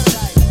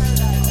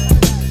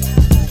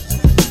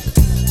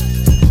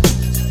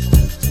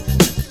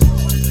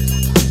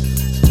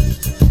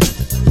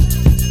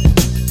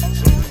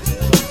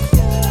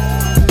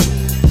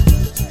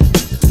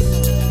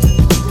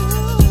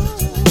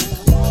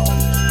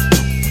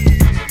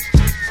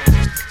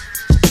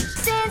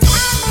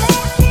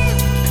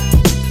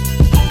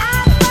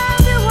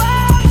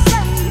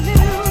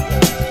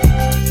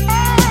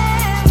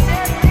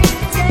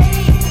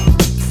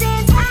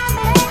 Since I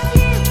met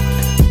you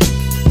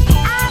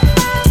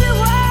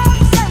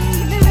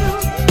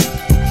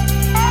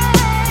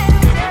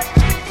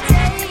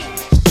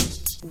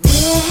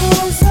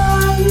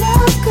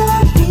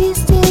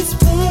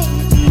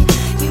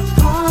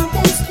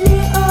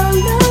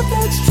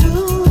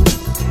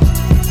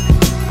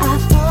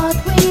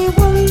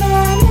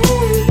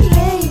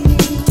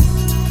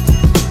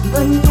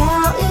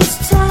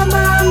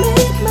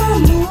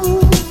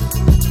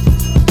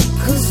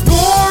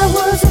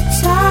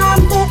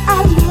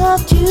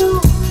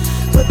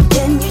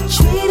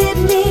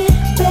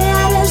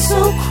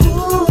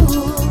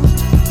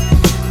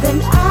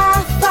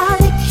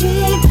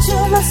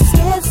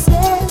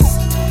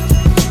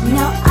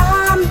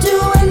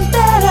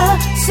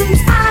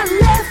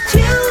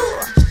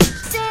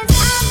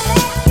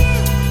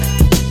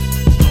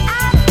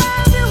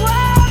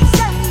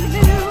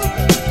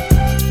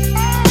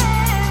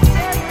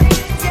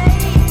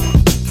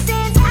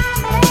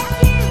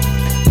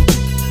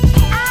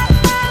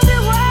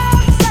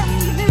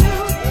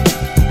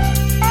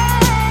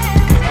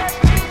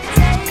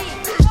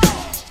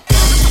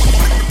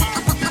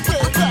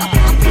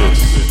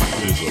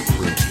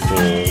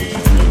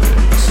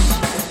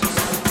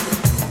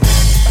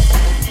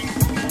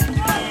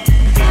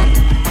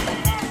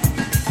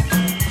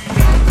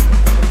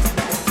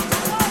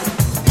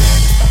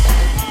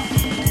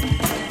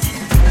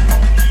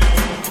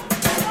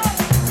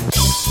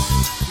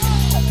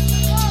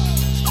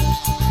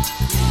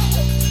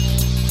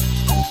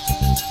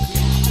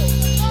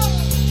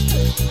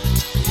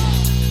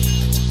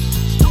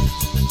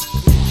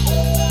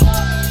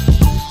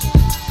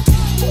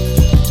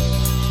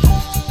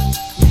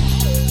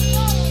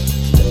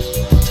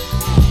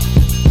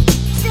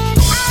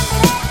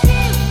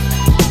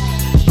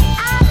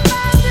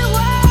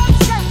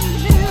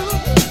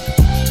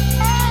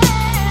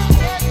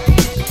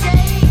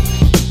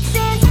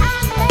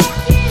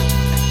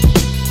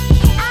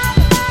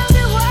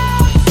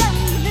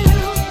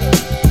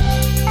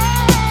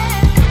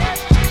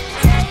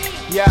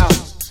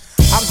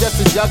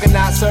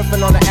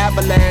surfing on an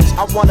avalanche.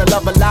 I wanna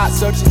love a lot,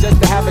 searching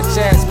just to have a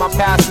chance. My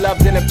past love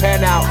didn't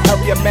pan out.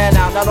 Hurry a man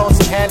out, not on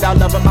some handout.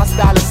 Loving my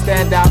style is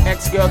stand out.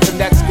 Ex-girl to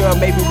next girl,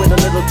 maybe with a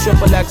little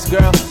triple X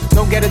girl.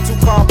 Don't get it too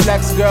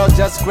complex, girl,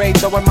 just great,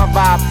 throwing my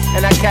vibe.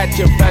 And I catch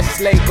your fresh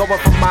slate, going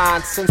for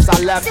mine since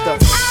I left her.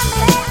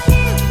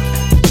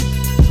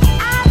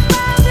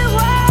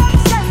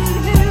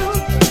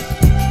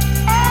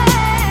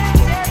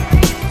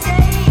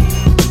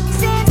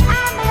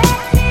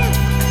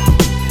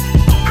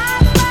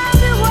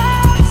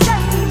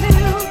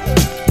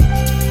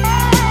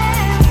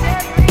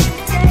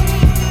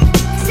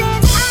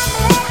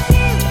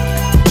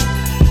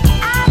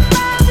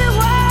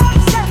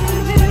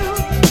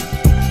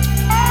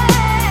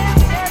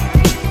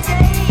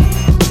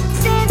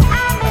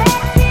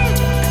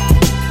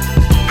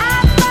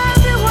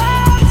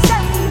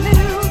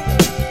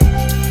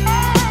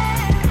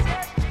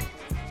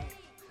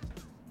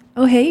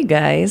 Oh, hey, you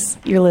guys.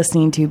 You're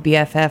listening to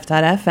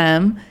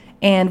BFF.FM,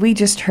 and we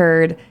just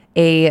heard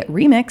a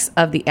remix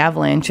of The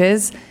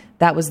Avalanches.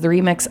 That was the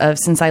remix of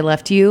Since I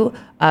Left You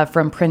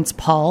from Prince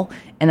Paul,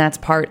 and that's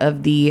part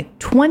of the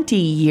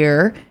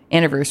 20-year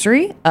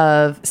anniversary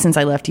of Since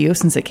I Left You,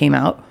 since it came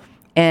out.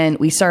 And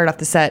we started off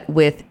the set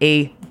with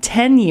a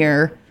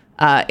 10-year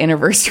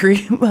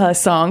anniversary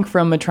song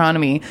from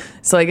Metronomy.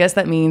 So I guess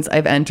that means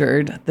I've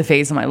entered the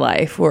phase of my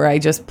life where I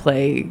just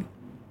play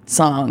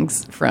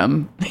songs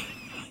from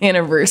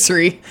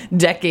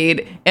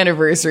decade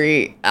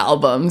anniversary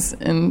albums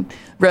and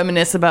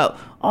reminisce about,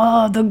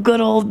 the good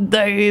old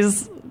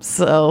days.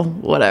 So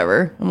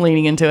whatever, I'm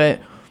leaning into it.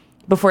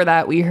 Before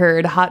that, we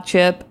heard Hot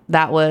Chip.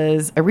 That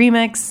was a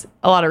remix,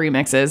 a lot of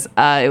remixes.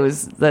 It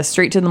was the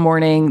Straight to the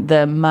Morning,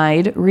 the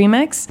Mide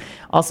remix,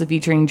 also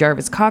featuring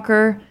Jarvis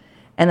Cocker.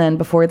 And then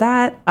before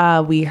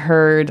that, we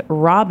heard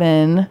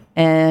Robin,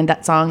 and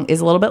that song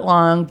is a little bit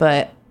long,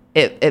 but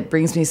it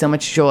brings me so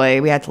much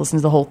joy. We had to listen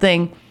to the whole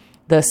thing.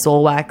 The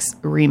Soul Wax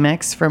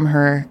remix from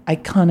her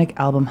iconic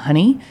album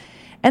Honey.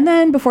 And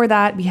then before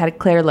that, we had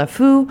Claire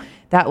LaFou.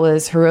 That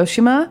was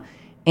Hiroshima,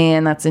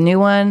 and that's a new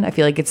one. I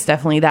feel like it's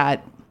definitely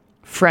that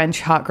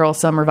French hot girl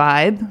summer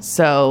vibe.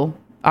 So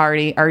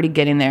already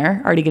getting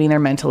there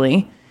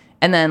mentally.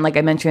 And then, like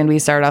I mentioned, we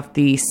started off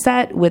the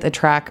set with a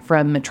track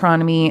from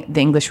Metronomy,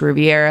 the English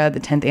Riviera, the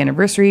 10th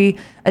anniversary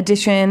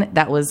edition.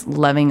 That was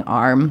Loving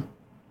Arm.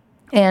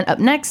 And up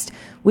next,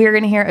 we are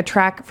going to hear a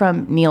track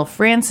from Neil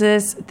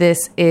Francis.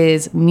 This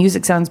is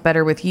Music Sounds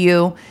Better With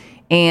You.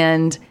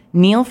 And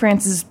Neil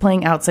Francis is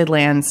playing Outside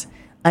Lands.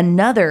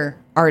 Another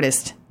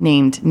artist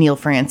named Neil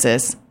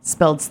Francis,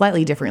 spelled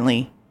slightly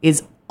differently,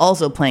 is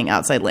also playing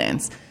Outside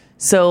Lands.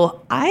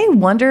 So I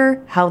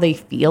wonder how they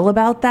feel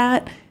about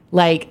that.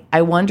 Like,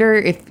 I wonder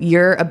if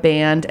you're a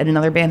band and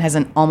another band has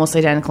an almost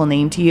identical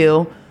name to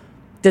you.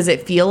 Does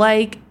it feel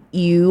like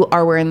you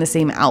are wearing the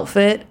same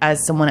outfit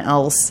as someone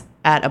else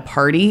at a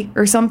party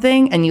or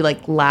something, and you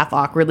like laugh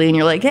awkwardly and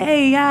you're like,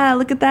 hey, yeah,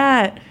 look at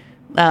that.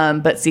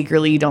 But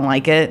secretly you don't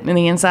like it in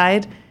the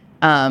inside.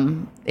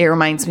 It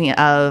reminds me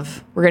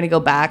of, we're going to go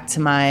back to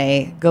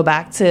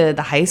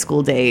the high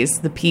school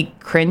days, the peak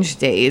cringe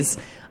days.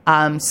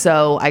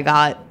 So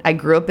I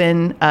grew up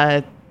in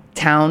a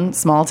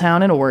small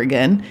town in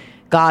Oregon,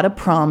 got a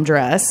prom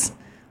dress,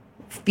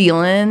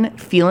 feeling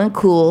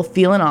cool,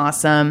 feeling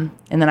awesome.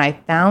 And then I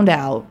found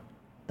out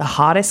the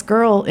hottest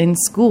girl in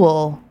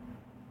school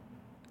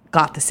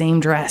got the same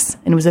dress,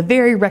 and it was a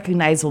very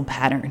recognizable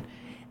pattern.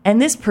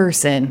 And this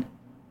person,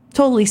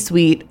 totally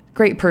sweet,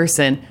 great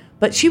person,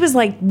 but she was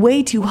like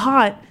way too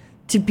hot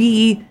to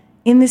be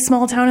in this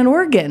small town in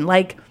Oregon.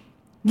 Like,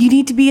 you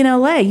need to be in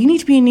LA, you need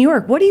to be in New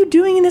York. What are you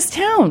doing in this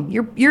town?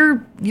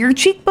 Your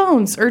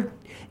cheekbones or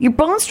your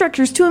bone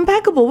structure is too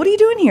impeccable. What are you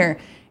doing here?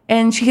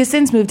 And she has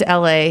since moved to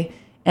LA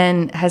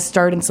and has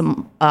starred in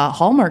some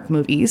Hallmark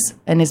movies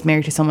and is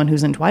married to someone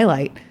who's in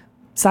Twilight.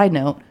 Side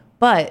note.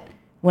 But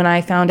when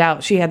I found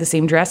out she had the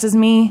same dress as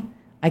me,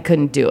 I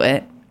couldn't do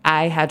it.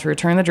 I had to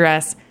return the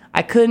dress.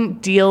 I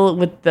couldn't deal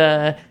with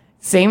the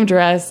same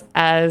dress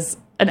as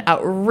an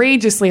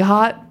outrageously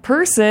hot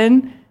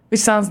person,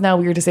 which sounds now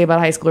weird to say about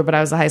a high schooler, but I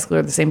was a high schooler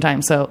at the same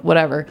time, so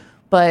whatever.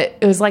 But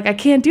it was like, I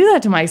can't do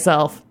that to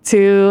myself,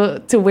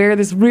 to wear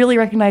this really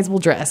recognizable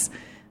dress.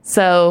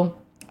 So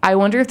I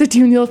wonder if the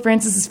two Neil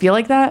Francises feel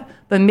like that,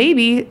 but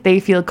maybe they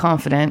feel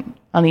confident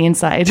on the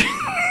inside.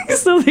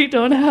 So they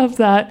don't have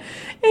that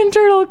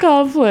internal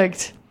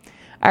conflict.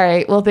 All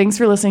right. Well, thanks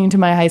for listening to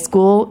my high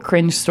school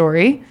cringe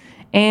story.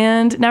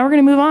 And now we're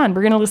going to move on.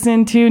 We're going to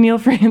listen to Neil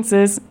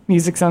Francis.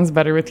 Music Sounds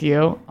Better With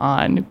You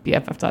on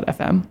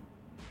BFF.FM.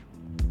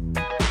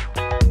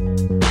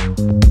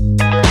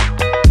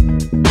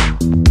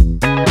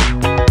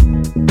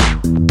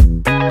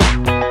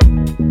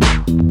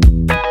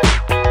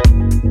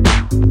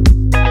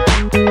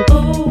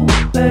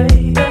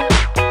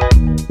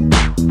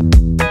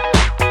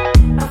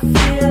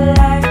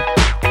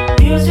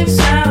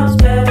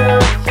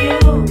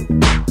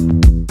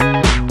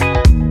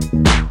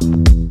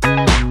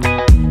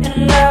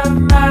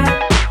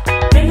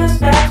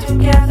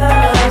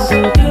 Together,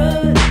 so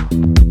good.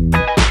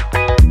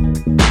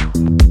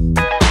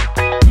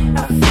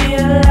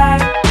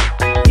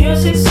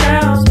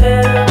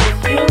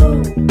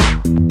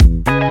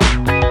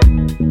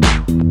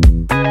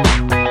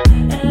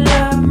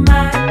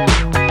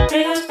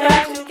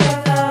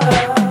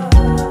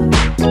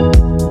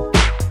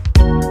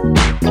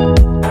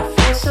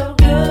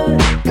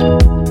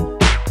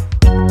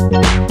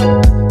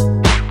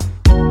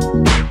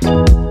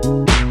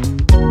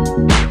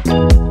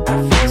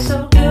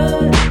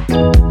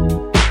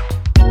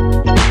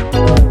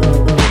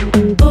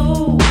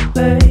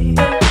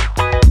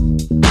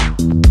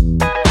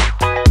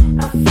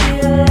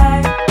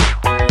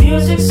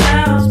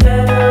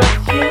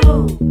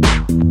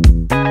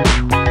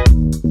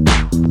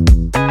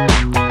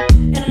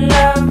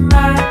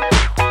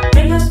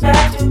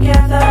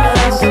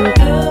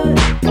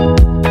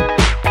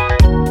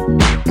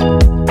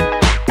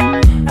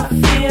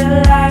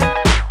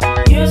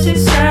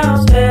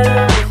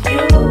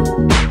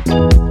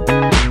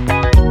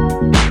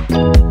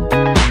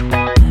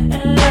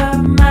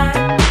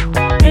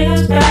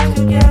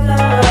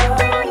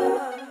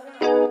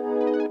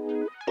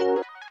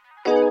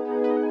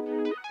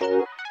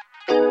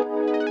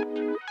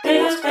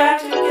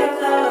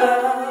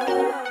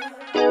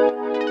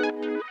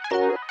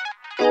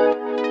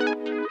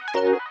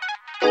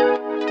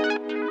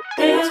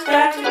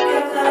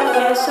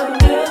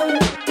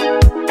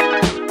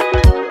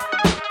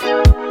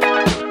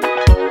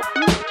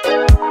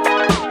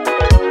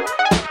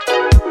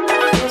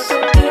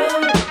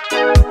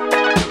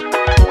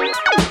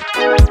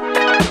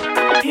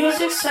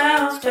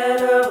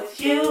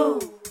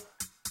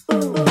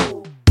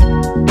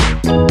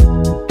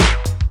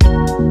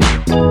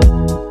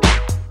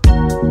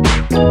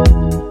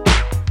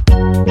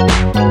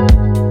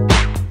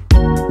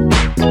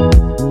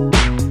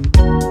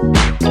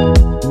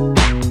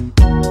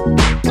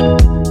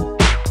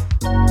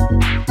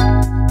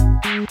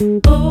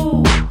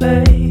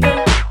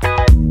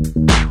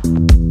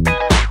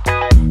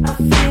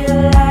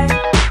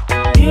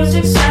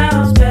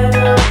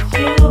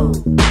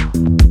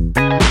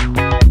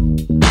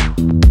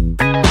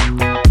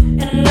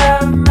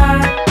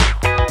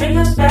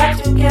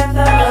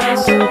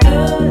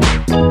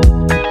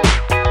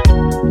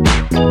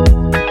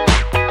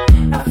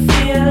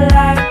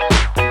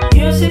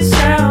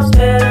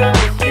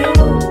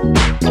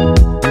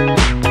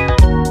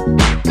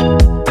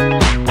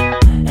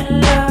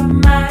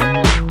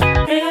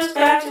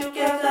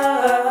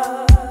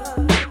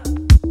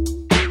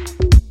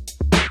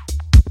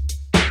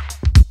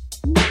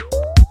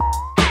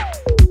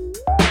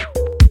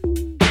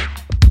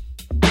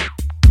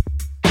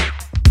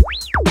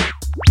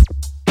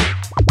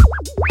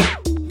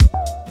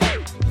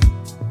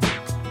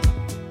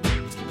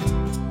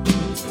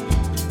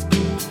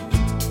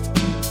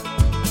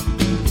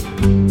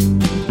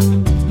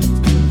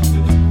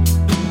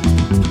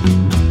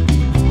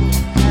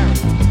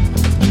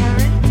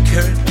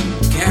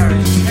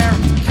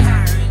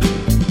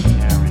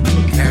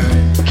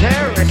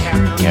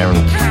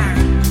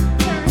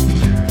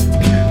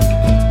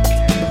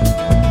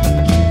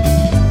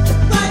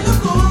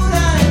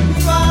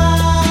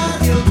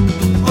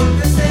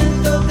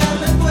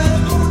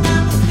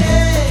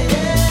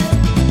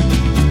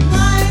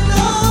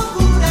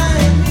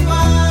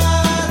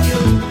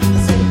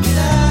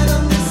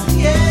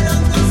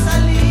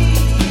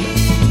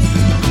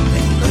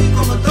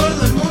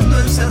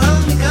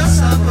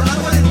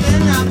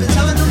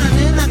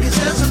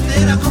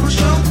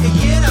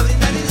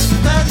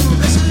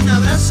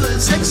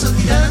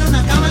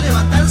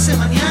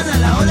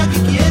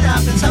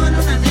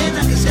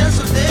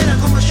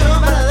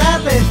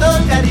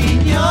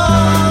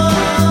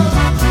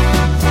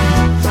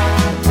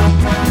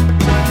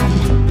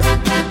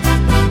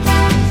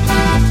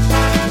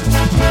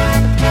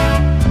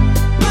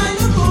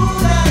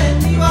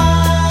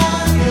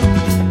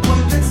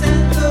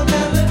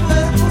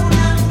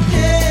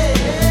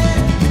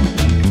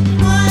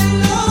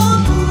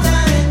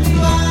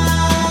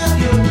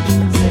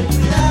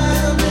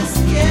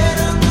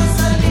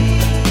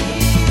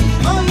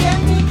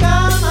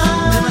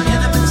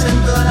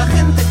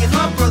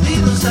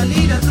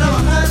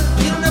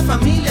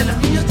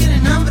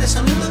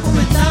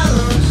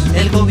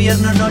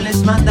 gobierno no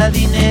les manda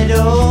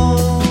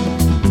dinero.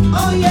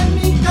 Hoy en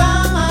mi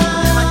cama,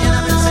 de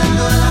mañana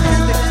pensando en la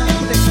gente.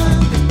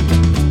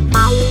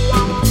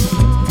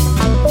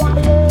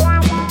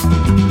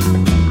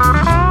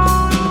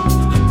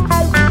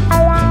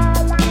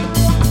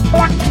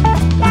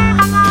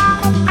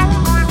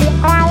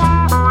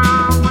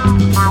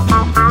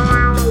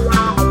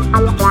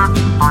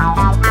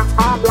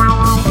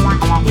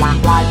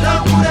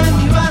 Locura en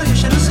mi barrio,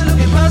 ya no sé lo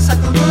que pasa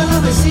con todas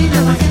las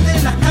vecinas, la gente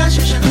en las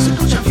calles, ya no se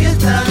escuchan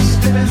fiestas.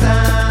 Estoy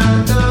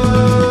pensando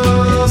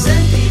el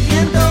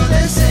sentimiento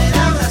de ser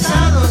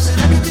abrazado.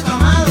 ¿Será que estoy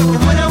tomado?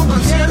 Como era un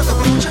concierto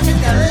con mucha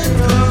gente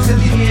adentro.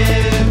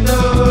 Sentimiento.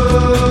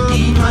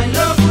 Y no hay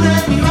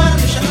locura en mi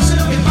barrio, ya no sé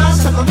lo que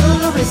pasa con todos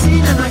los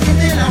vecinos, no hay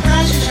gente en las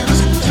calles, ya no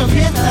se escuchan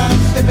fiestas.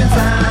 Estoy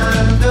pensando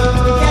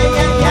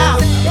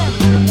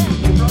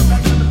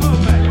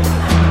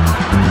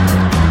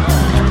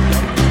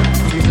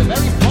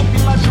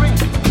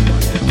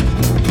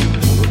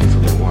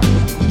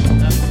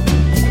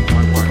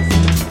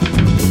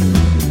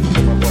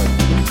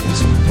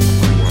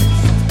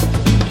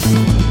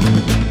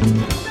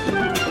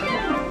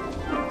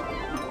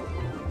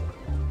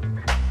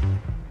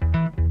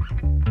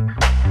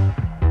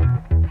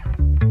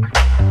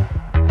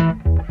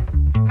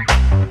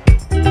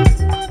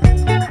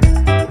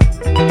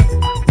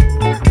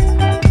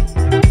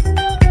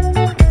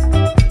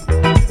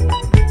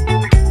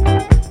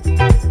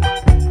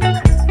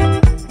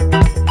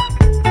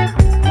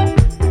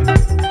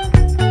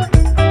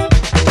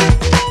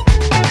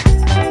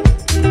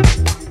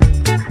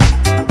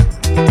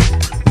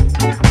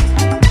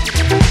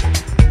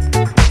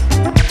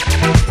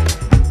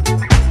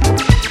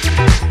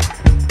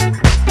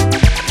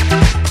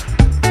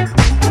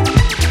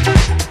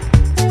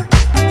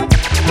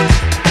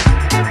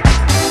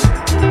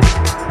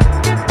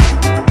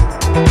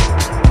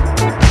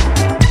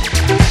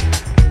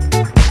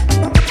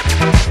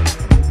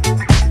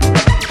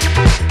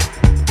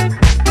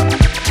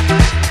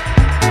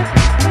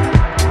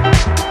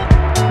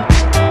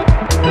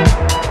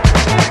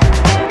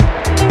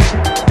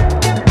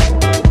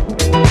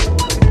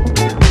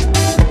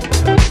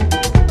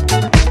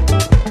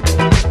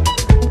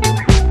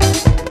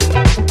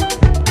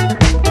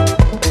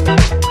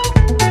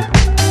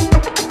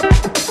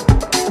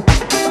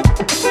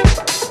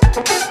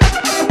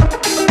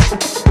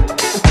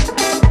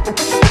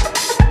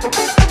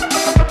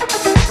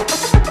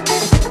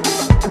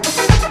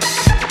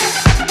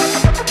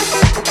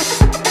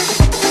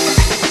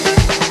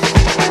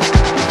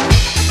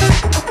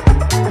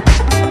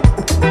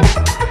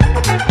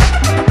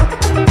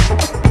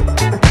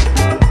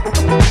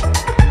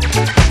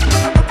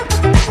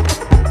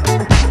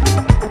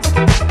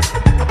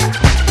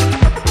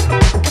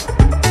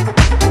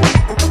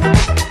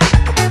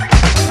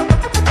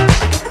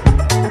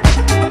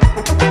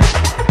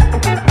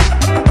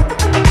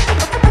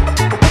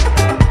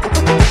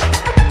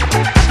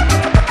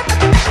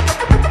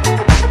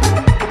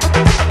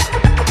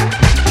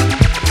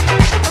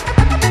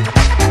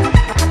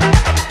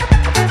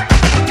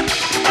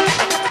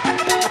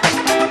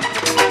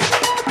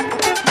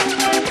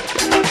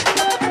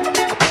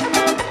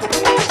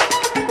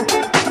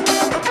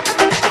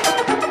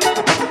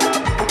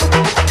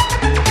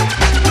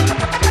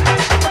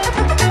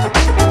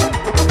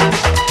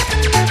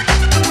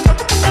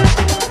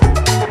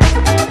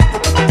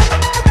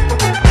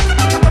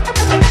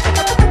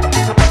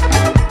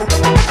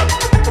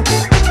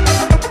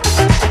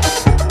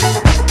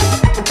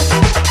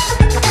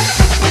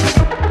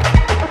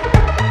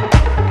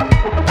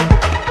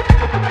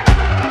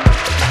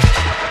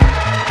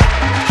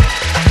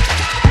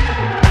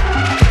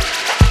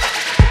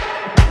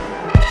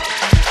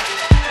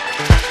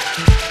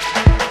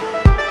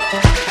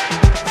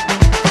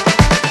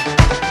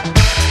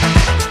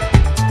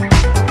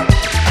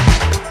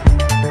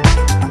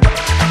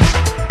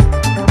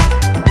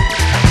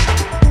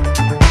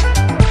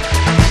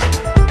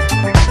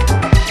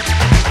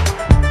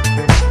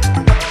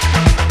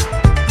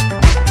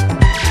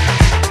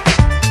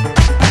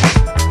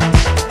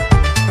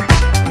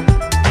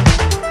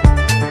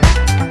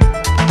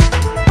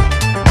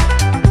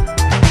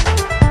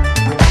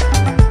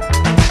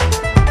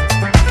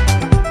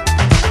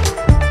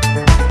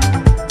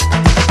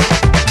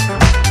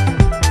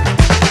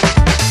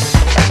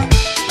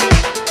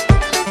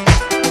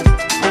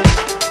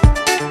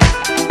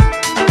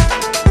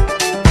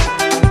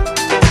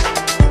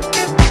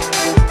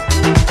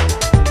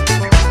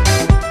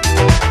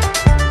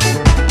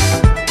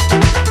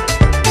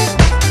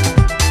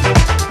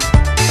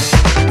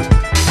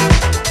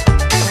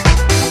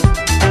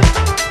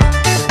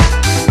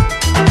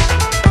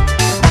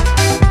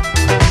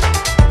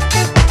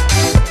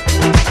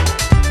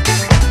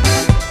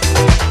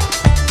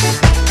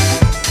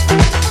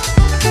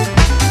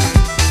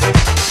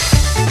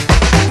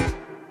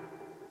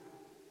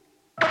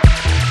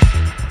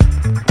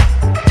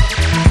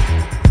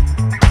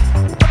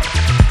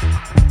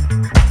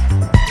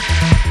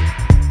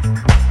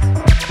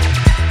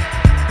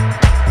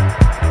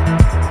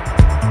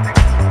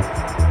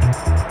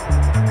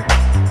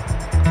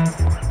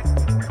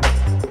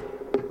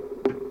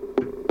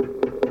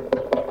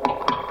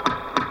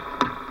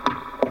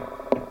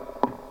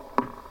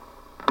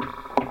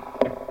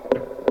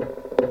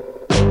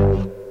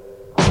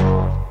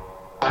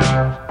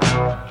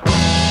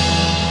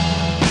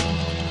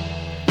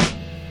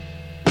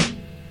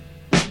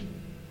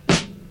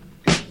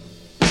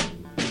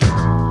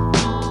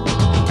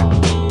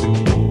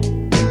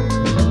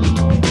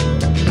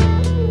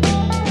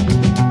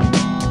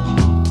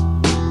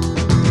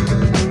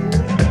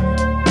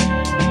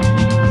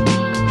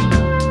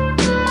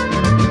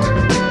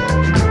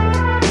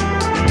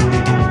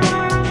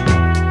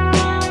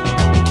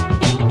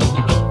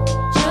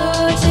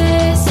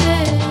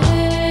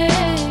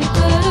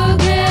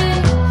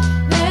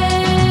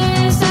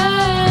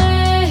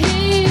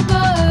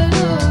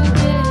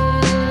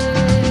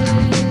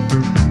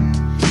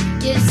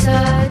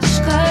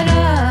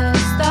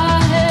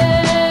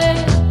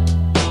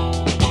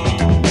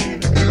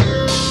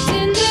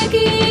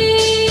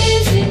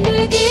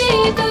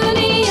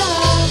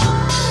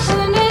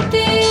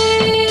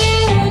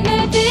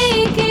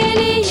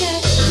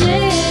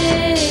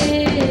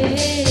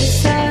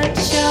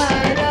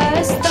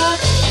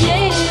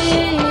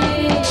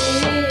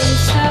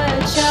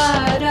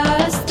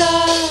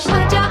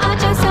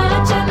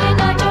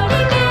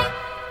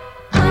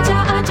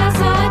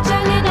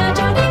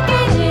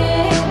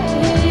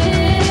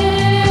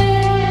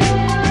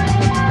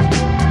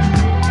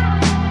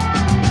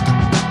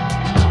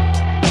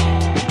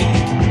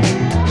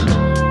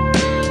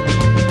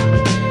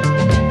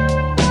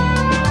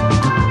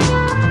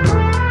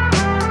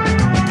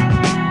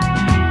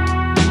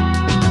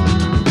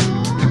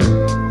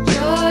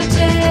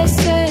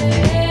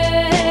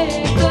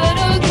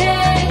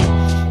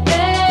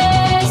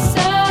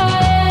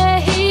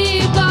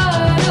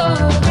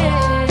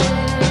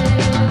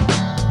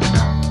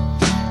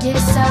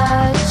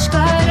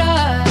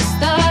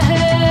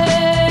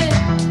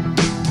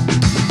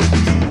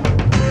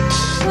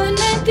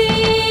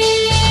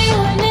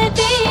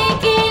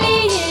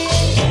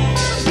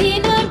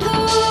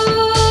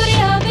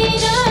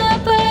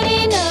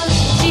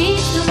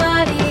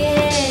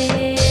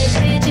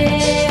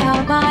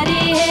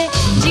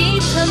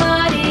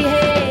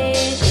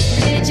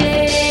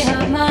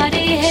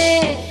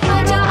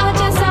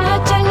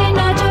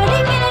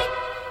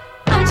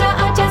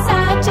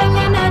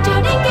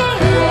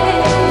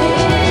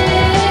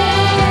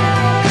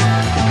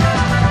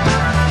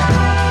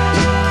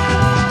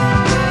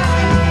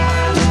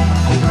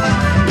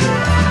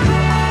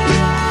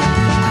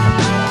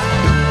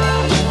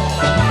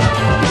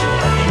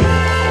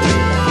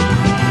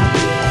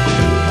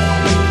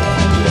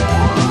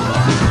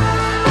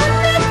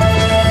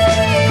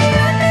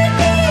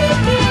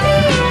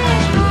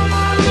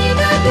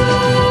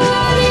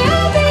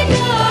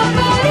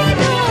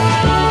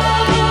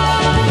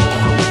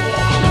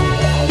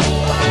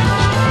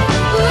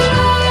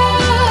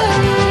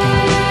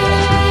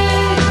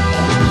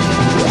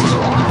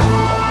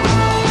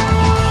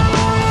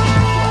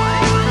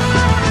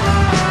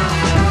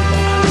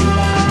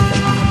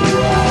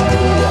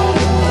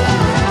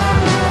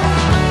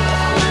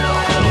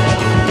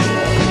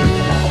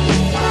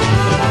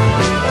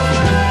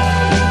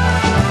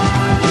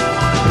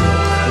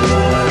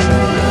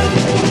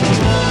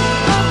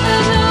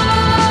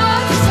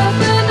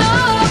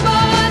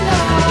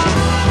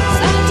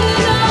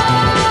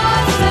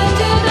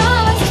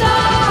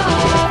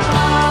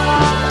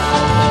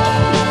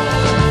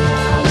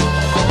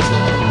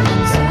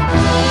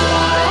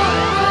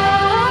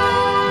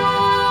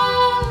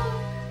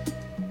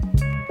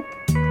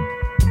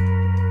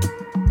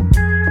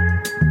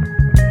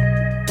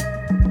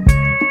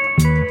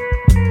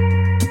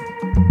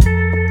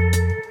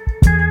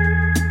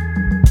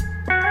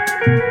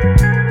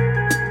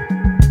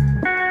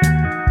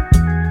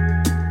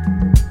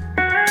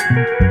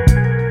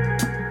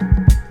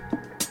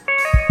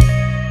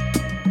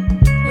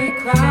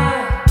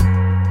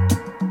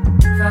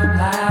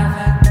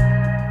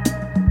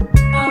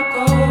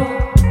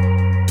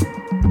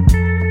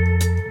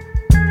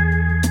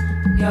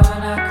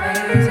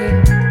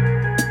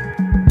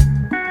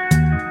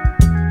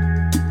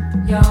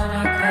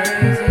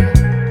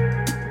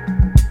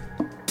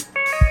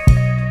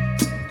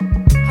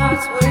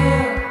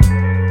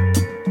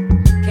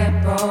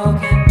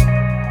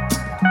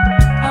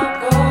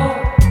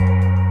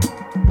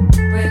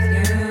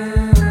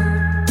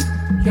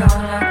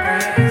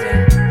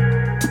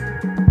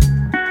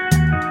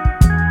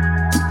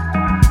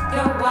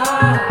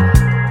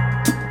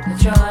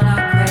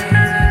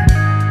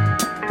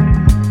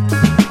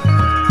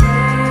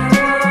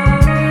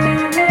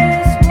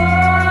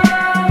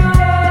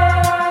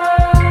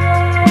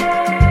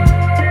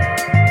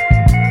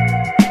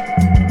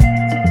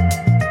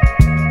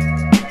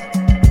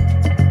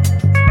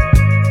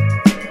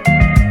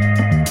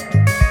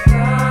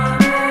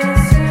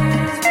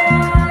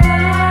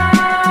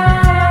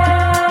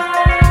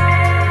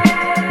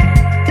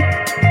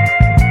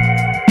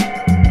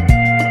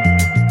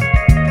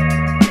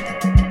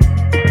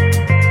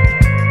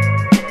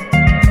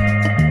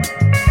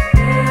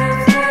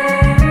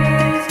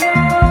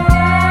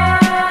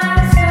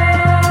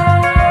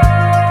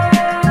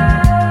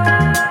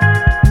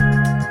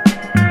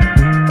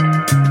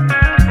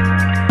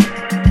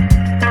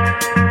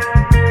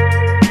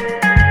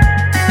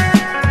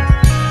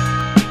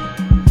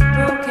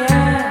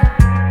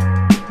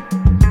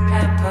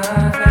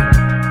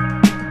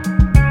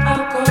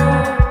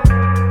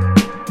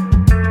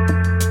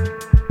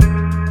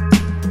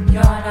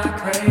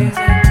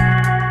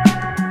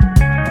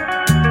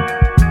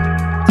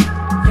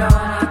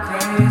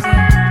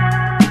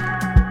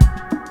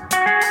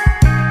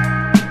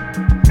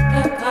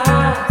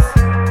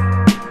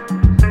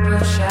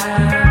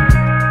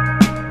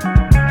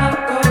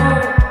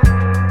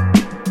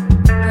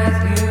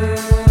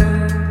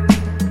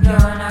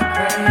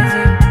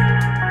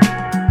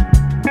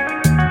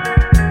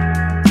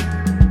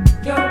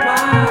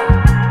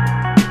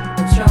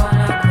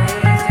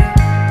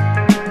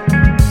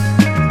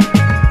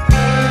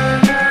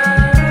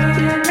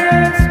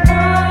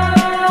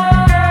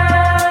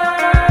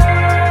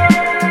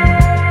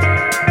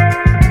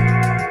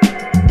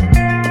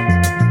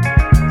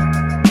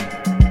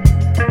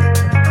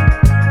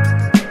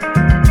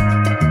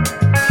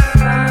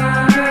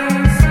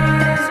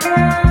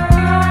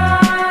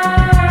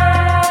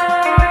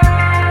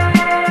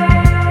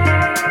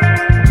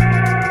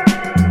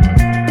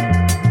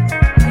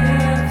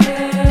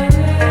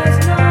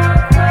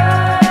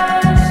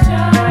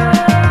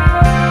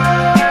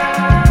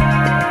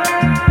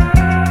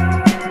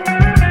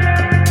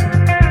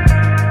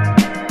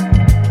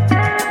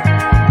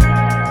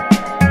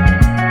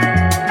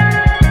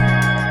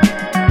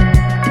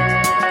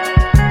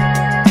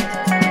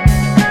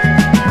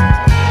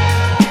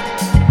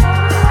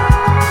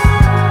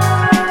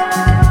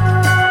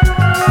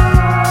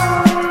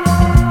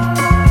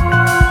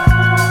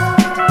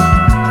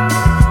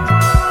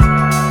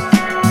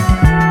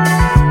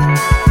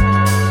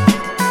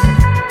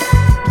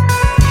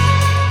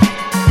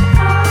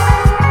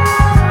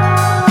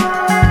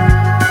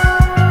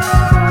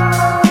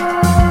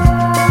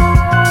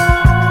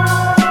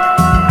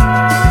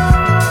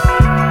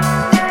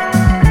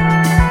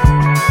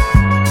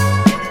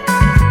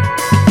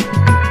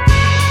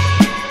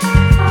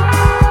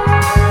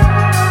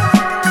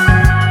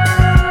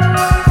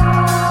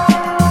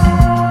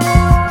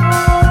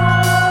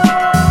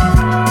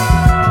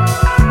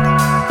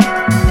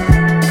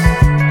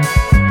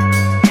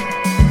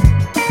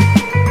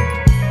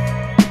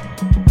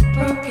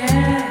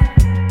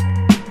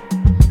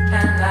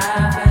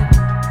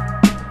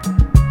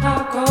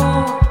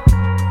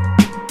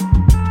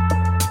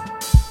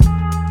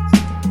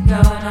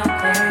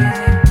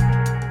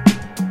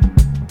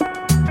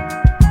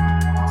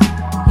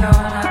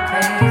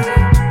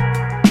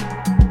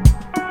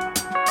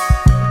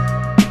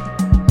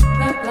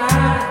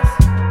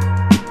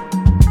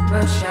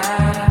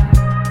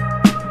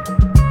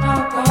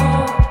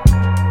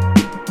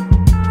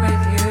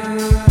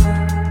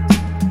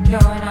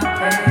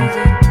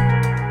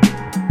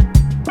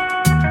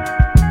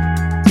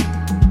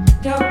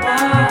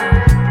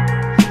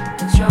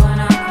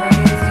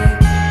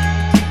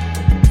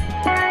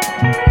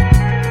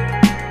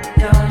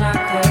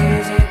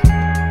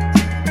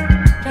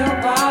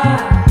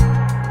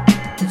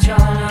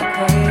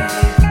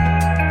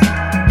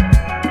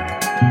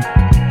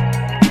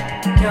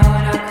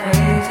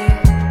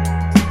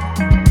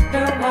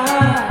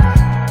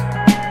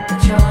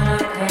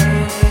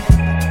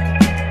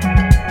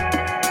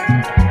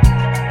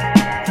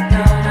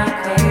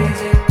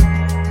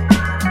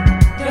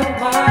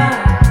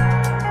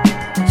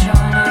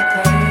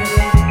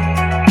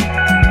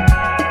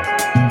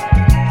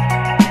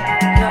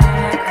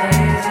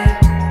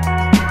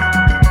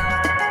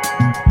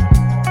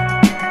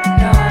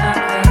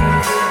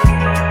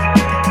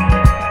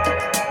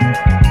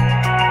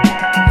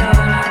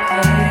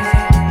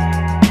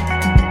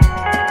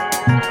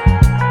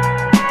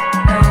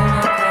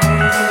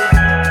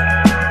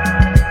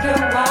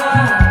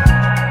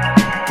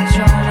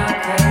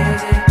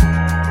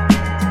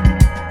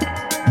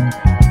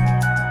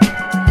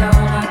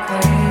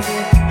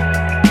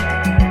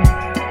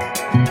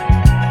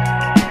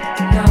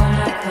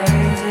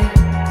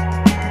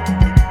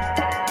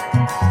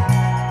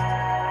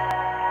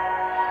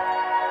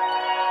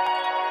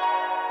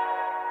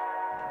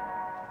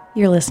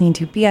You're listening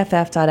to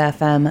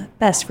BFF.FM,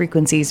 Best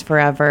Frequencies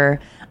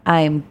Forever.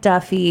 I'm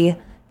Duffy.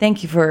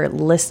 Thank you for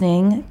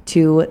listening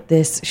to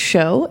this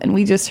show. And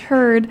we just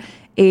heard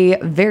a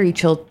very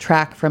chill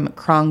track from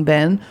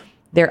Khruangbin.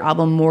 Their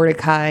album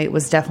Mordecai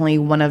was definitely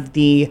one of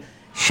the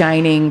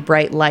shining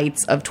bright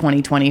lights of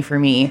 2020 for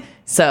me.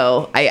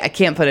 So I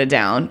can't put it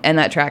down. And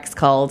that track's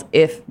called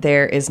If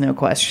There Is No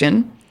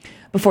Question.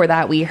 Before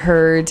that, we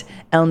heard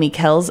El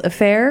Mikel's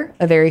Affair,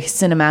 a very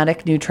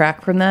cinematic new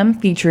track from them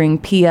featuring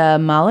Pia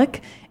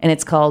Malik, and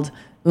it's called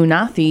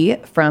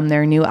Unathi from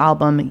their new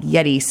album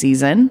Yeti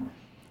Season.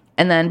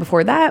 And then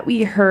before that,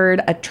 we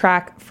heard a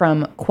track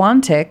from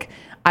Quantic.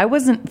 I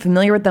wasn't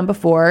familiar with them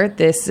before.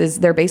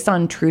 They're based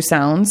on True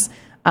Sounds.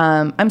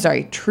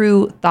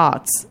 True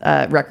Thoughts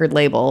record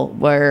label,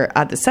 where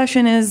The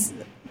Session is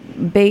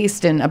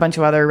based and a bunch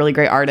of other really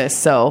great artists.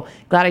 So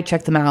glad I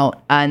checked them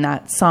out. And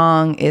that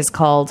song is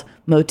called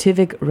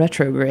Motivic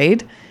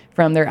Retrograde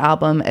from their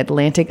album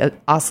Atlantic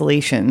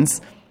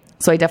Oscillations.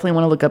 So I definitely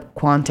want to look up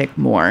Quantic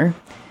more.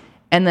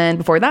 And then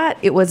before that,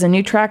 it was a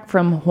new track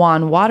from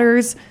Juan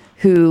Waters,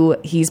 who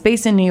he's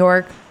based in New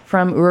York,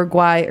 from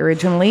Uruguay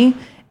originally.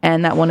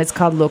 And that one is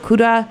called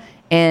Locura.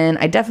 And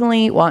I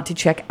definitely want to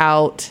check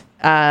out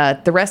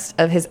the rest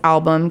of his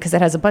album because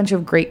it has a bunch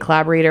of great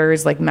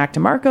collaborators like Mac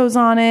DeMarco's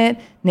on it,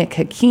 Nick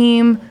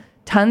Hakim,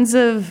 tons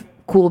of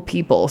cool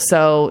people.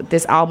 So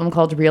this album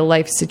called Real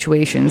Life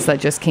Situations that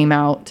just came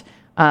out,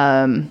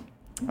 I'm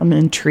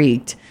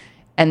intrigued.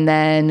 And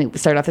then we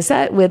start off the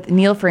set with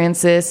Neil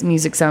Francis,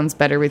 Music Sounds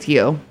Better With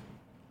You.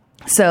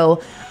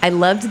 So I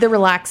loved the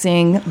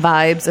relaxing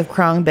vibes of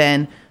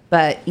Khruangbin,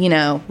 but,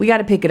 we got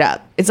to pick it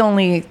up. It's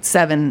only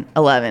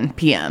 7:11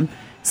 p.m.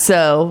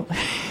 So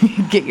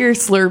get your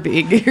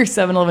Slurpee, get your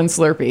 7-Eleven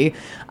Slurpee.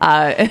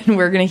 And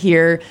we're going to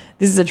hear,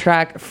 this is a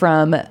track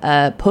from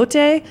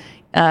Pote,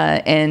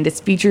 and it's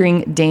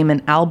featuring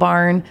Damon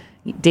Albarn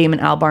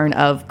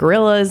of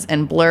Gorillaz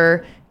and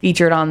Blur,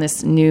 featured on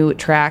this new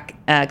track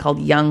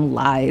called Young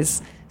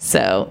Lies.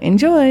 So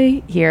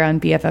enjoy here on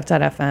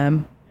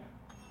BFF.FM.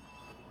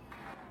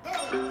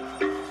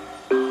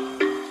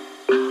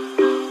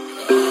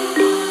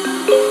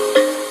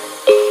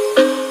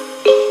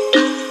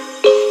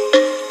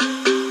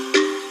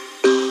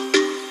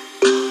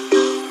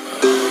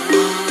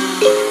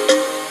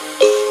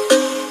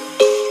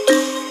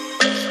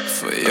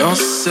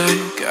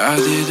 Sake, I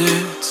did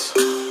it.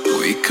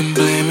 We can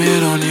blame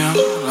it on your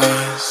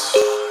lies.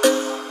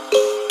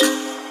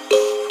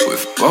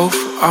 With both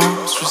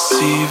arms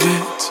receive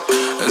it,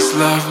 as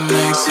love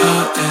makes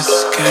her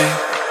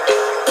escape.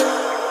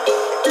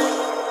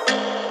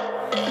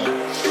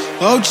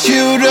 Oh,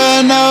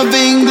 children of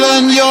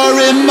England, your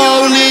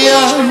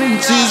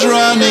emollient is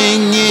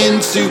running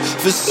into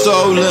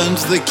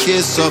Versolent. The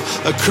kiss of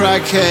a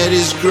crackhead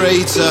is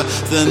greater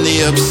than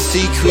the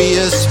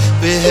obsequious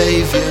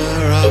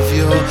behavior of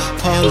your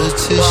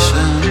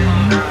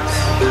politicians.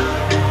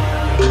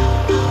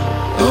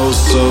 Oh,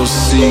 so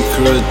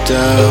secret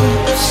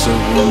doubts of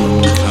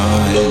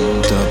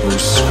womankind, double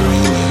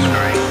screaming.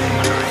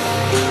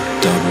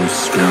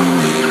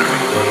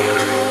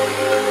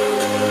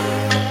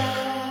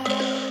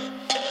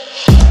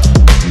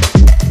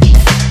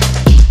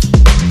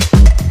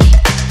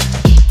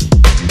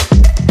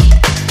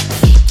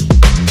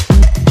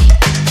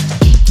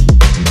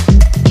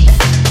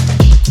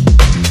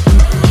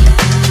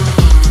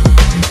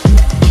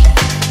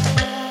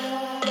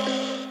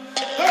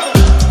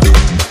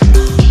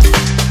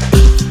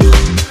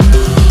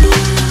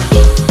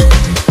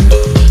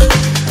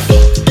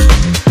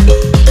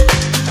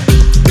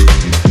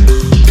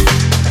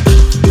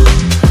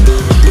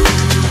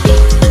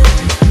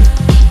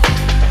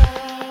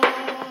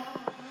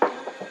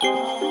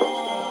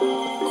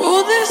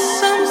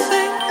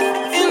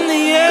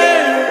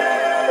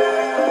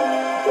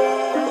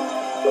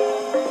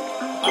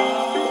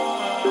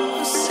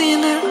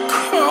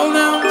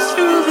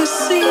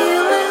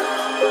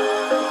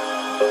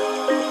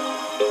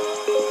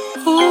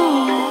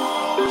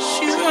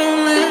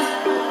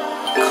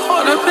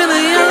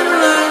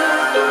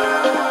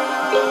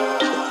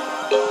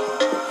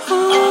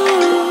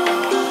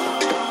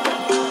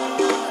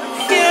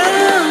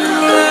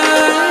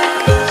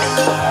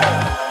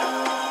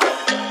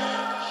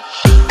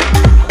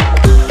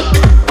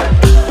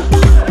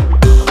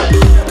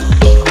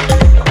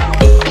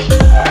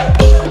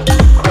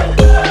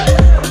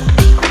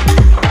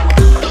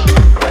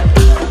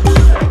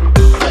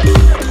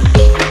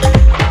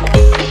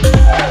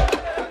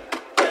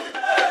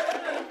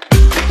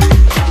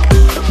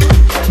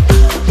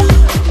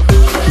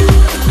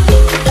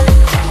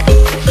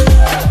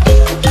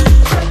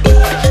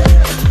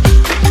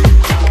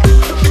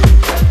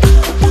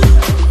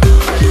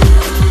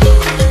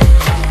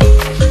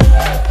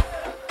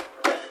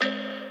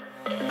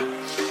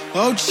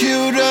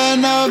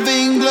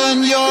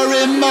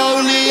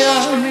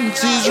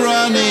 is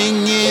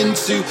running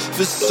into.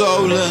 For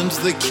Solent,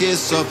 the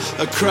kiss of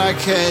a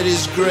crackhead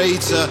is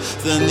greater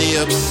than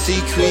the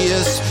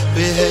obsequious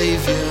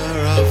behavior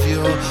of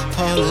your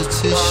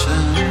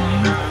politicians.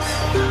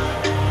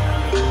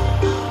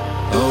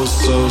 Oh,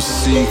 so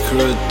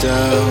secret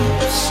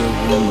doubts of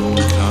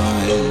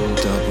womankind,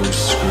 double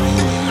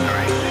screaming,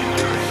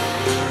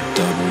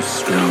 double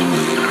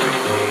screaming.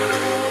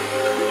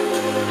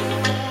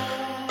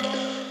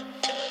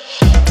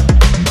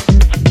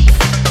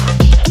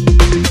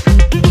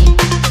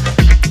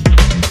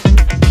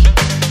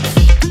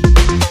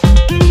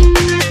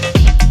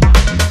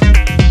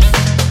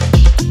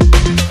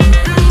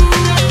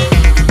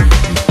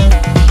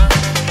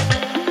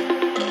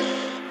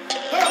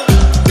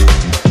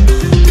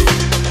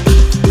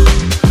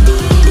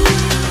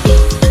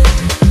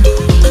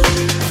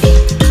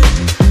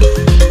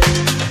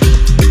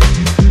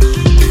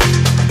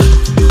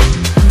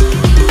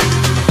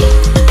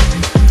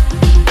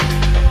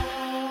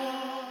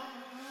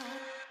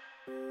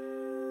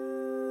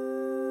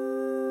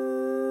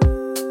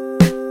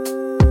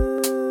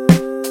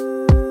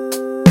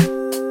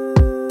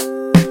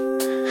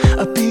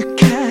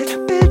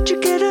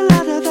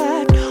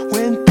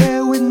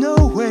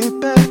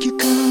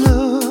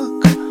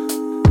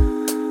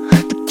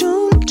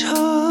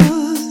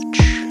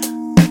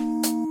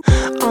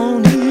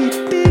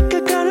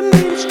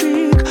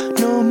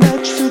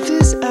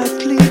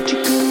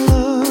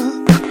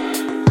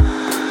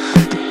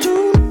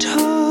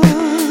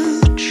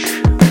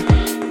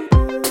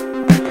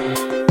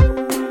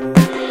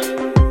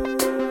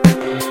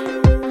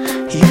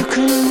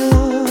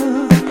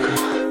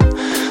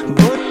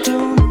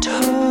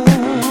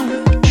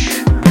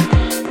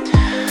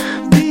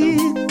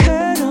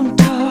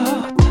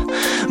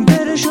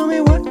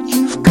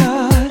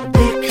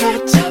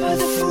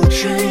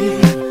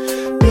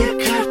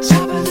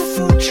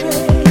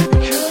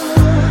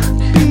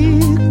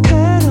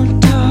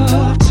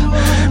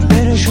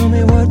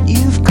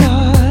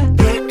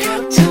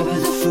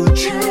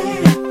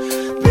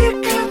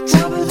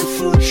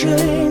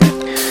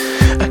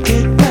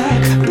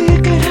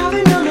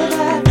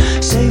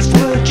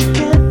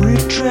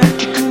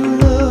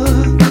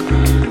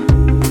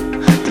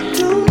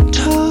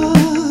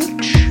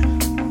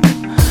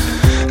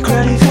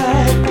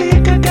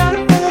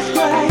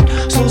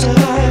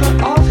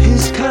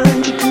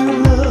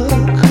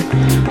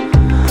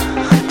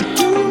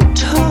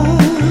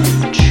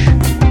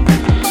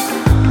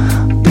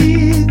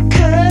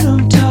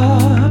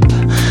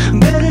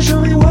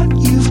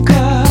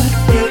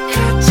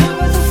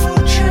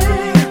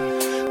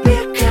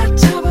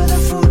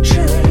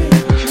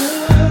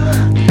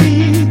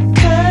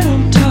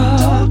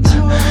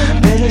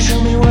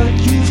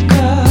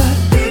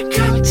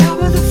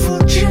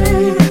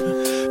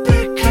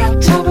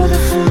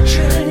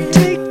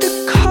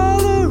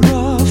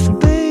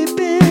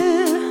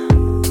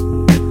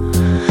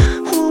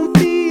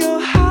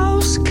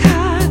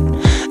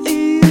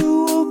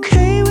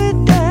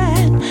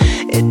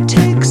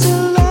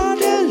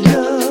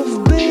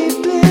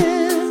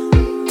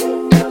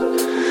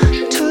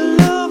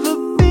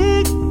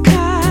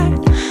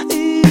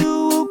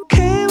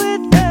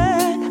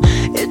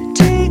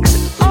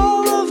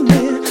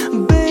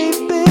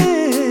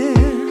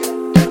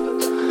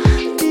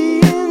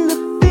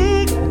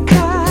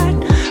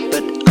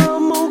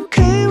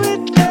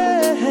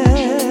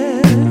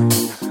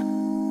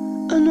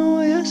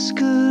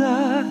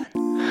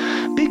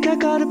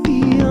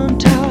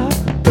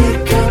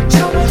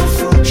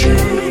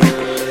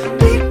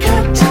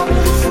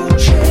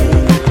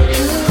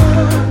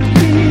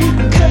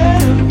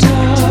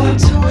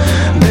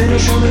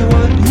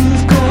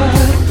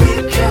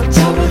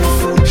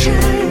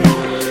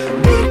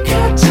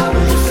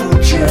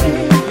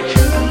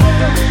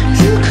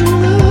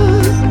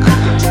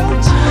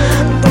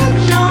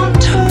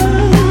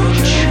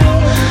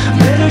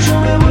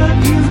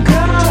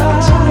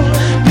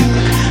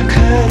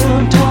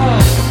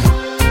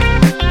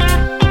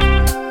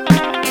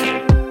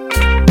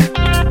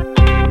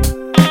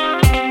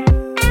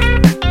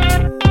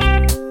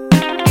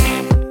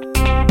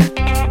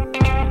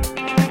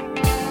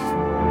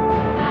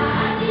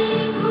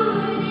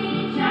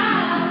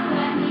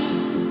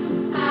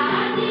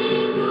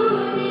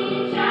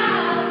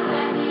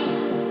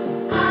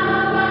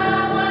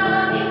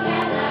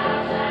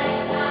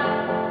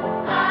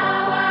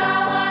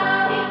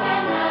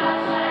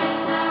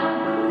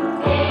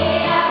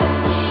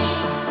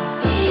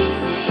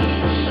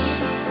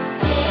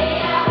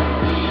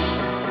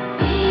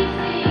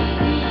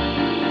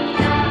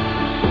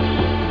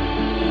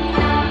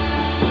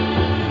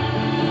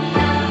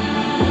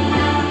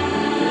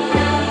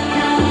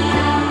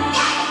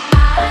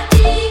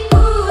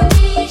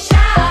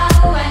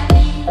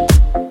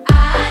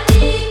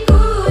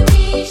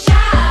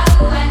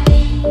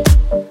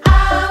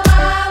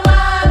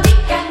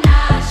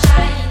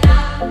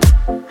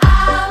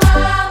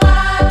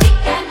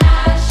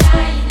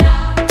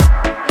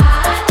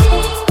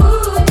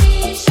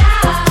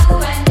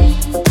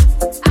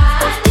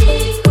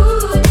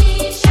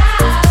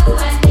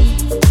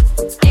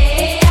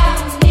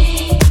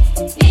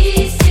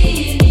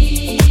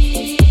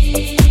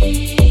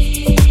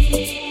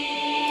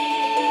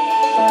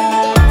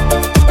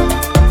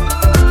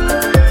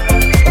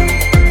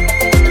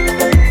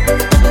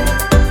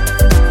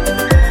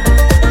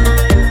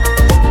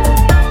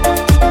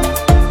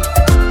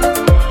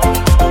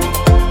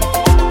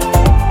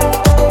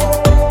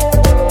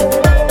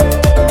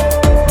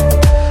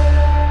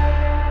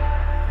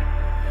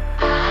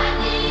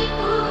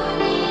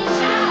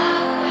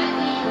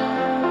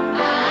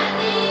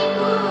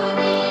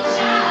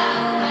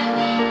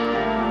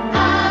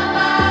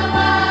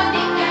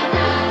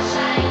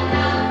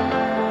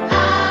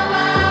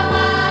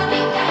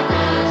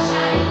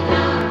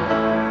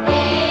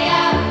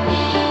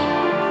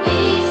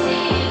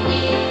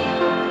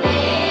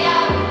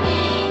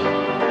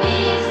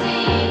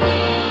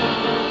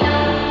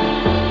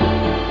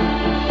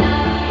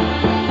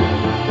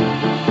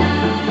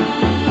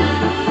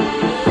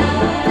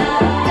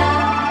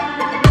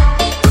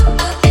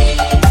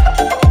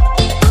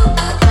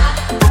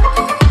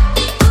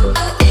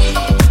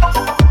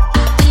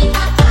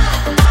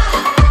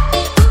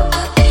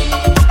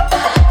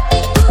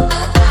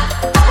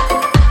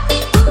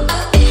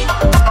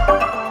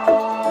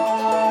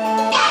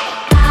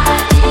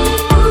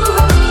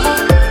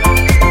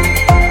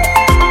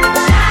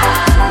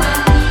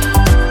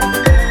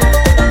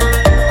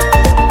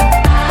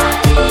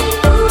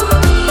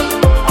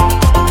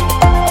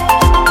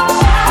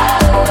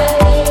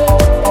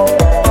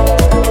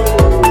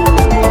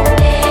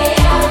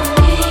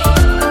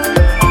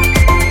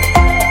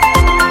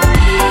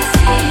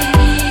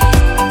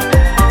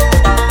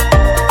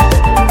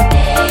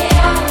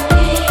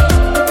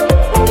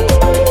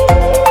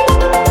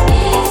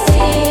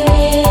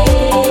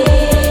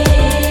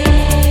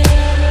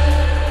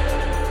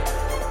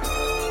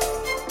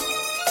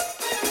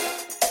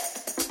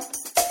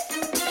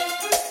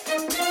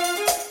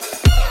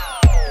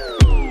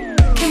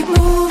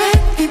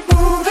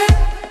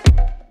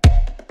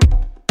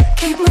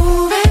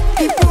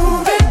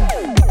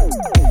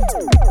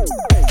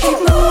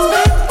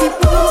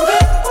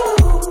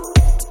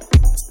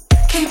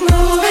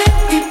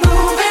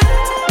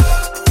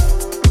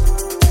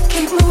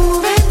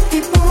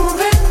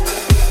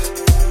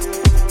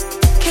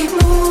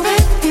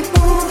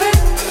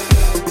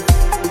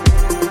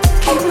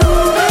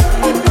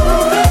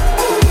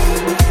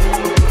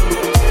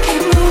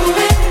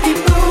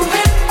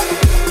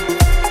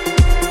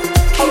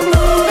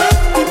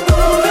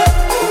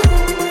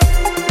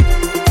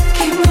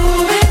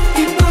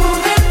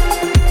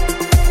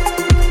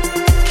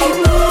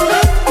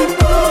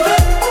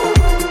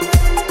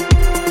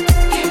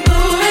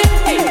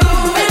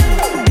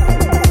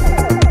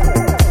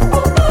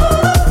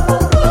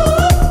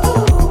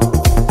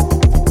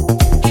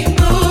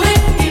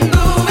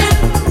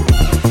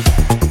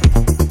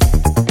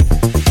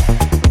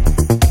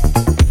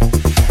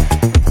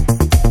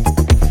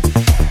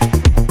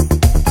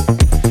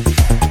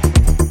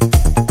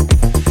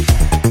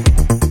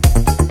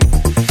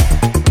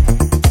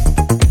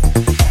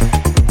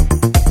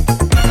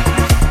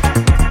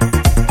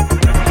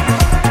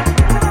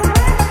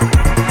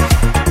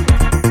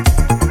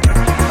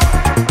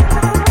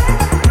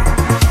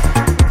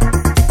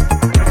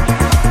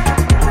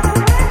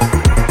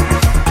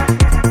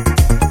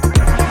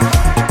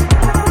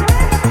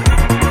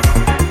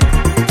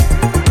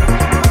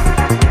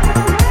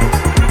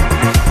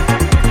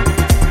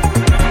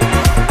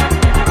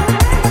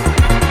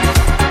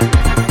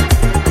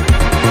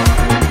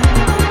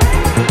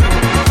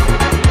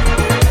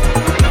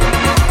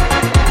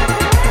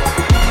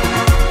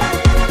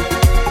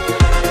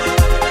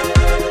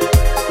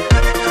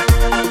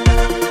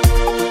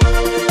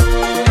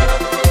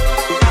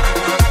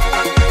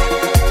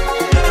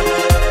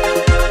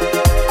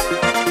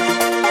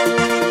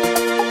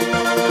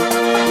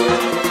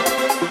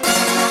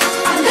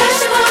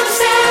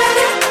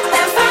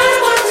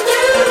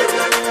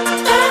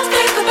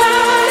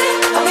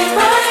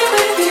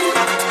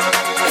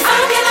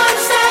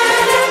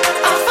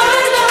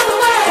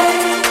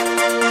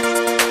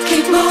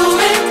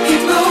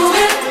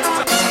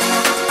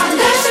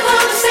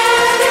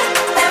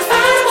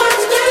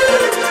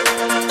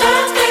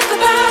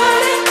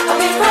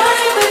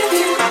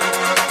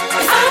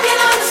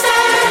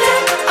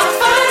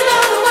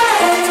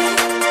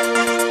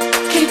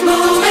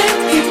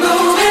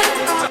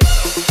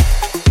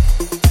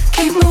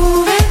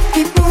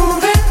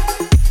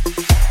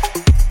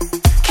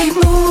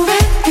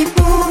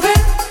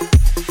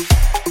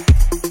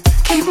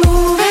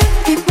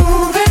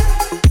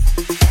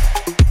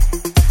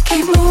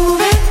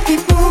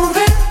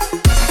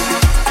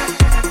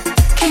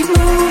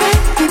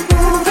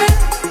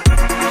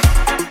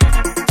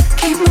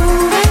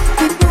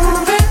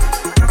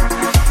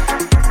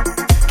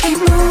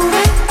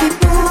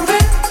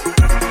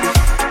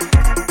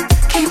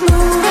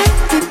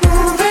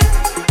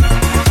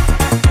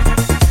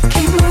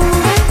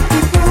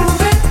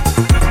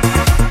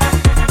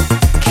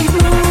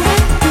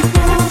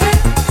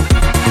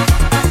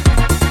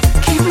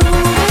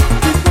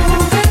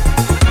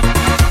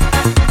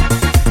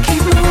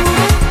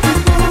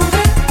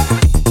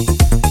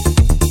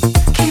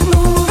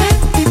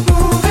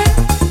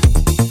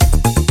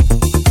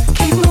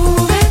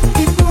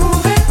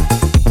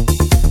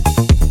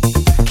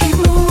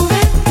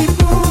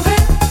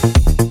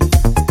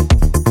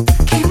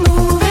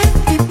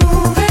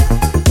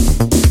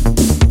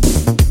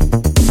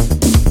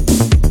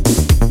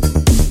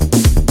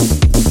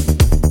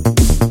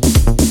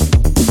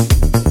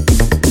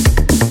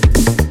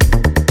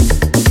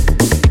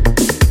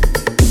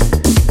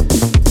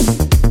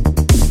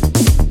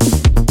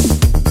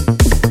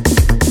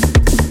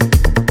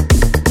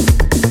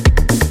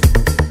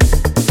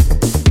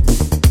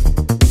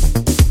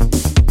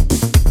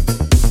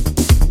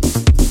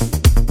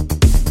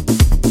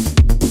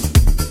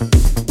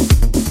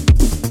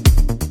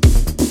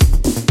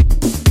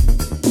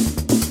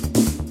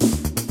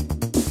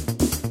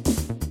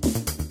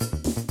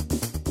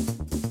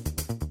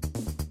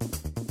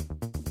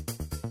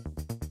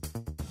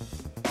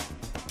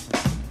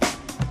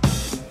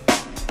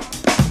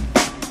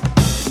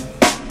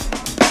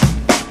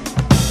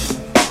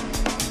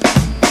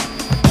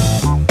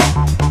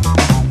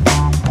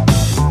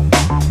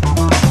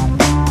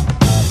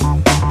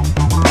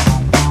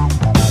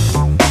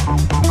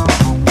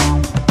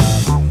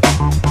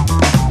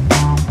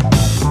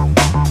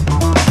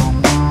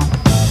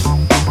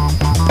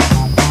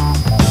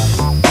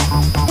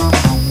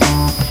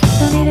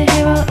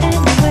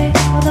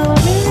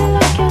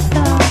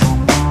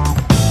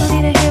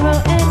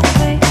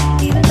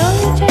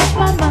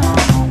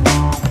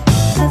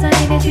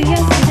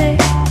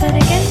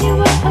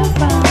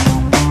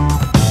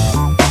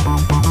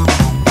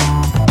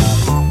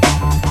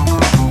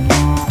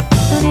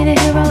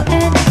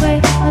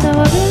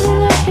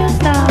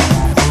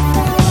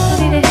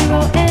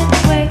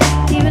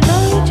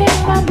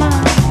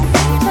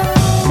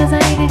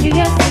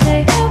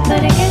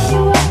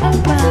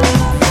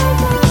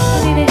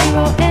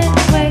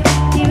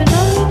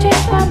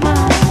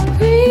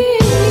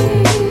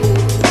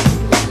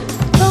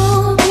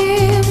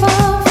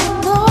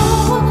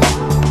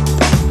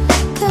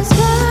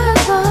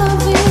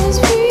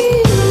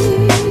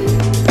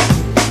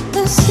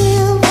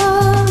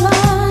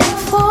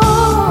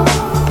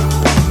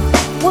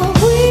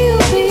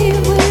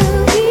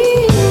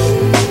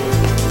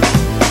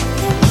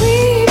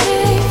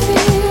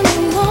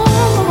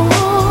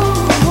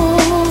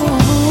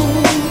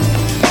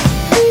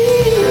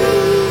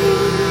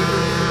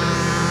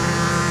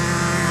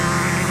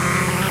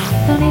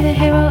 Don't need a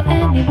hero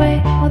anyway,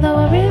 although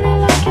I really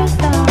like your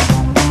style.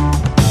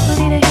 Don't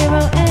need a hero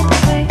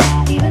anyway,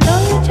 even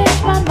though you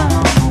changed my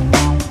mind.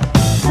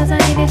 'Cause I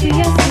needed you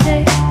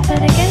yesterday,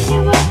 but again you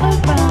were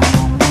around.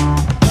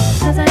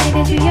 'Cause I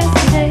needed you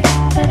yesterday,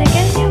 but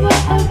again you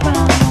were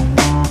around.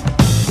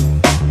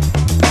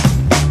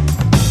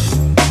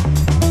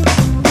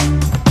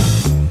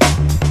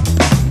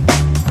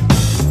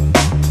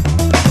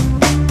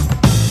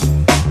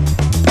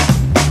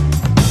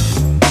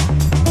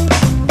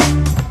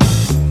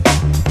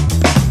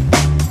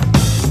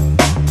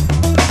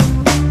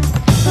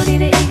 Don't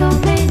need an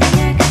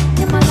egomaniac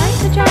in my life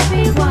to drive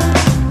me wild.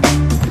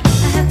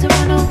 I have to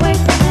run away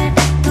from that,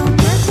 don't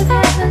mess with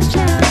Athens,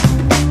 child.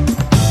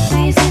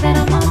 When you see that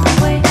I'm on my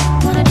way,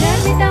 wanna drag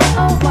me down,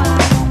 oh why?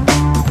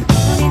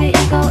 Don't need an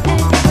ego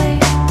anyway,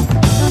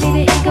 don't need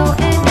an ego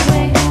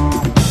anyway.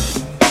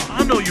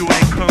 I know you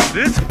ain't come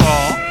this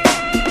far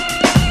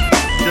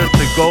just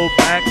to go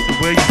back to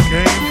where you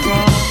came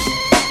from.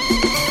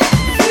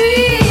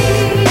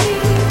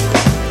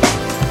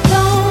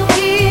 Don't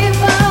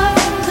give up,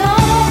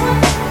 don't.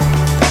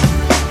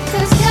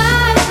 'Cause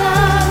God's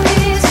love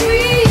is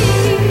free.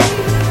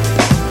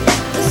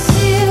 The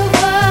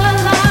silver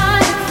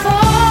lining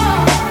for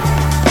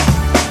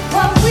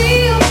what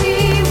will be,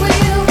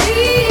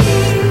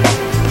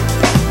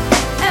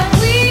 and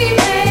we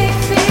may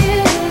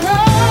feel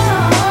alone.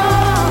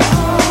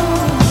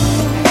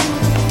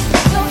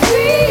 Don't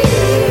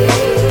breathe,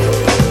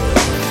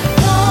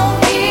 don't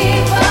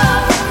give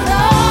up,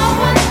 no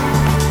one.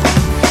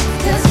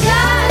 'Cause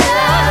God's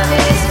love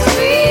is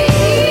free.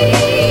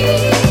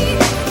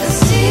 The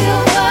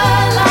silver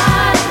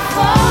lining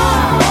for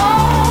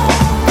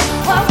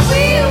what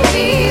will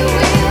be,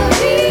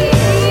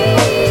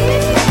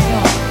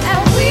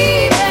 and we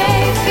may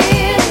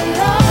feel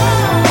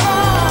alone.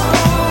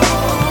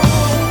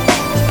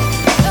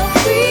 Don't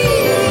breathe.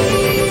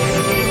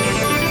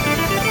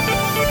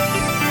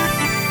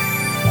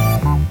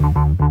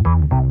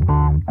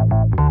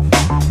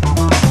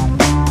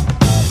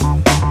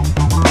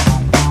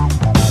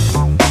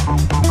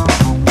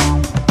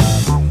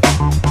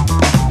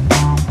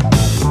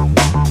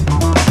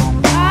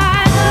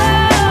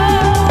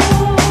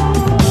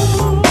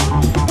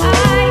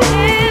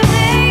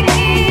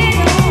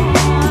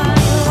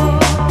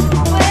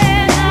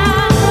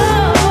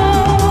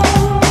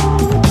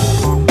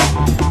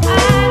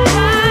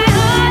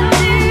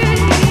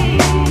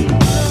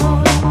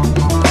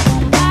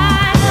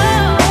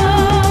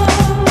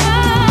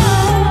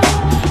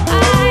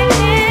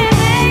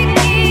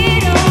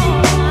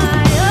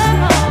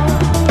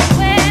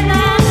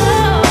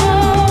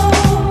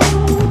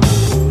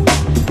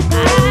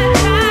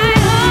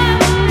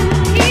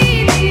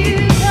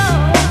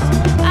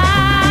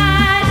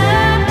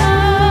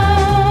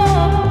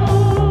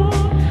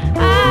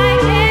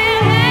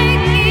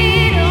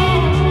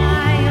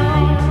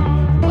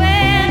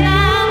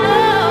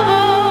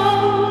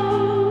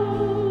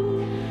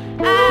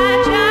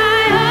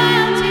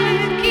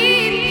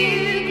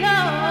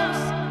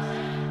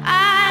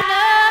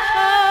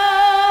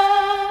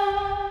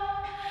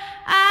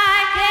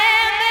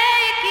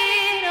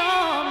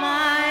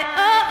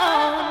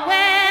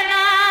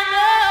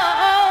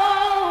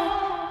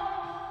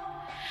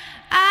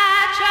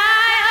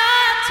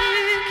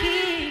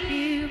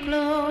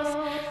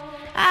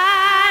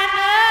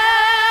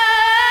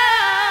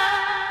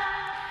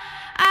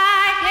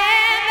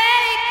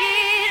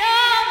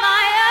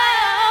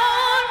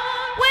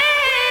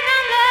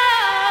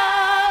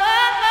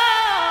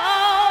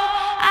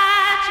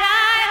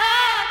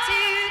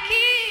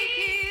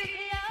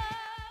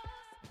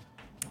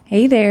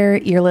 Hey there,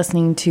 you're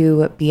listening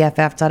to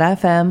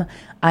BFF.FM.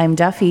 I'm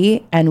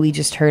Duffy, and we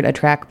just heard a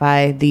track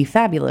by the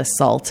fabulous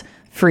Salt,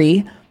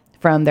 Free,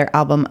 from their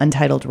album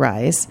Untitled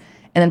Rise.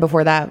 And then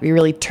before that, we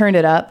really turned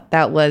it up.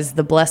 That was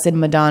the Blessed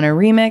Madonna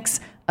remix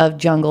of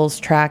Jungle's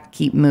track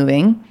Keep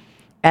Moving.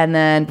 And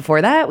then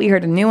before that, we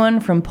heard a new one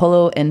from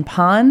Polo and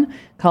Pan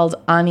called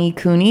Ani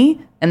Kuni,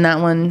 and that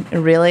one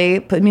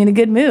really put me in a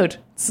good mood.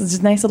 It's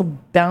just a nice little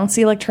bouncy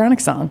electronic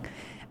song.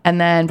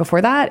 And then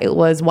before that, it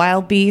was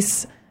Wild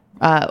Beasts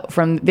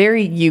from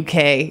very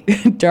UK,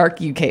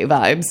 dark UK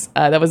vibes.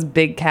 That was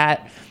Big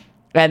Cat.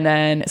 And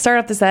then start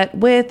off the set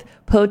with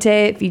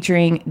Pote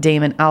featuring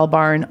Damon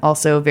Albarn,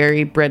 also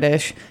very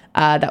British.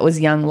 That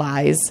was Young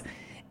Lies.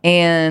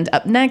 And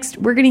up next,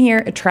 we're going to hear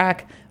a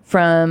track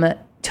from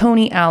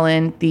Tony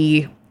Allen,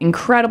 the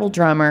incredible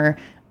drummer.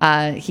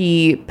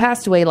 He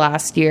passed away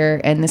last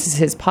year, and this is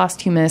his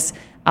posthumous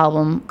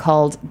album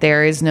called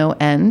There Is No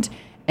End,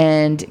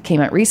 and came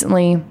out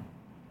recently.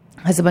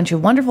 Has a bunch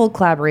of wonderful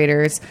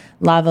collaborators.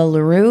 Lava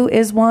LaRue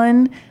is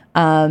one,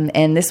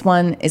 and this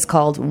one is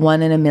called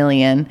One in a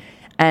Million.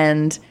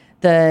 And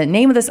the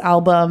name of this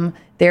album,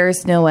 There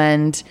Is No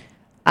End,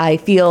 I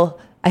feel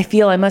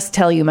I must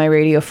tell you, my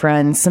radio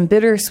friends, some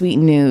bittersweet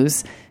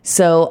news.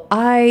 So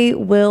I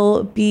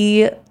will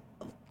be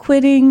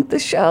quitting the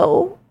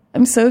show.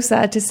 I'm so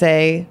sad to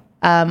say.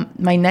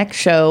 My next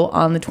show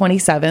on the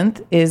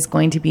 27th is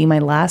going to be my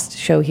last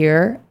show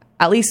here,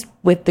 at least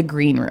with the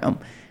Green Room.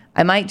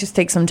 I might just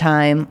take some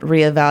time,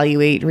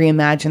 reevaluate,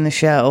 reimagine the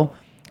show.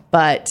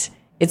 But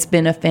it's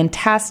been a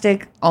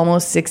fantastic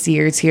almost 6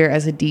 years here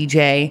as a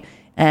DJ,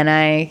 and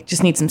I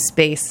just need some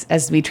space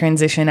as we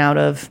transition out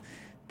of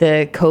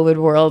the COVID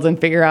world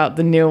and figure out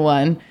the new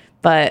one.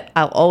 But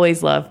I'll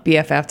always love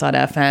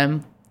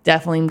BFF.FM.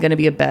 Definitely going to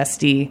be a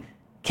bestie.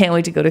 Can't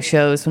wait to go to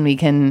shows when we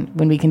can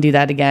do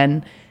that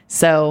again.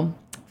 So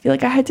I feel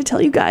like I had to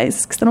tell you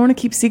guys because I don't want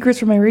to keep secrets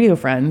from my radio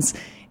friends.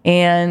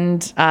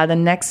 And the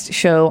next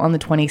show on the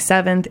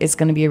 27th is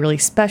going to be a really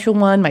special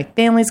one. My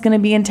family's going to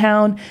be in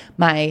town.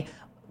 My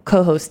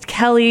co-host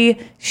Kelly,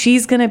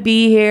 she's going to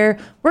be here.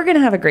 We're going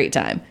to have a great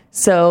time.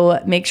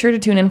 So make sure to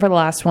tune in for the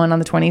last one on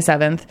the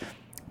 27th.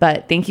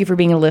 But thank you for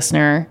being a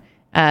listener.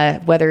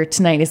 Whether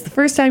tonight is the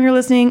first time you're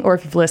listening or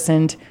if you've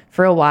listened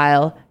for a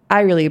while,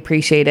 I really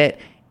appreciate it.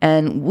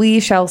 And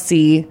we shall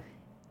see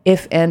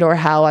if and or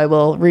how I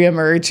will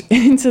reemerge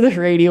into the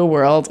radio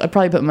world. I'll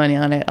probably put money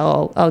on it.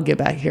 I'll get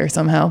back here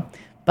somehow.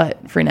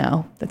 But for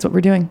now, that's what we're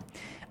doing.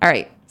 All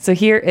right. So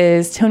here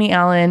is Tony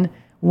Allen,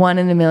 1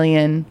 in a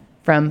Million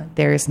from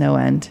There Is No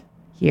End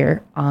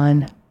here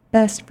on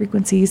Best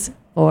Frequencies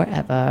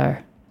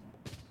Forever.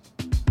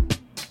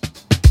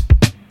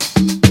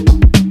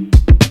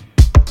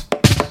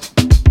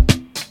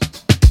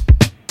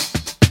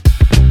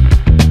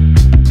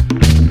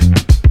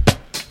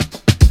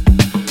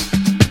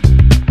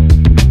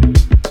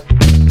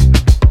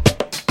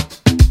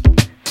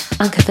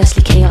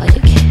 Unconfessedly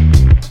chaotic.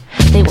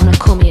 They wanna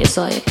call me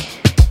exotic.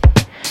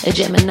 A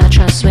Gemini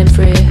trying to swim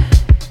through.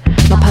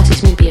 My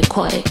pussy's smooth be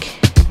aquatic.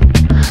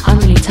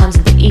 Unruly times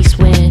in the east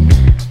wind.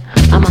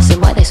 I must say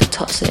why they so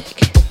toxic.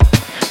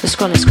 The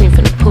scrolling screen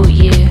from the pool,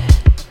 you.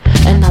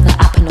 Another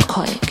app and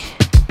narcotic.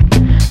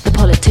 The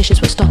politicians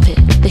will stop it.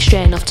 They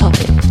straying off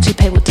topic.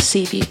 Toupee will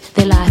deceive you.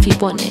 They lie if you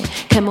want it.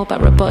 Care more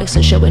about robotics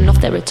and showing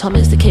off their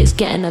atomics. The kids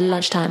getting a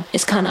lunchtime.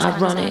 It's kinda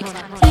ironic.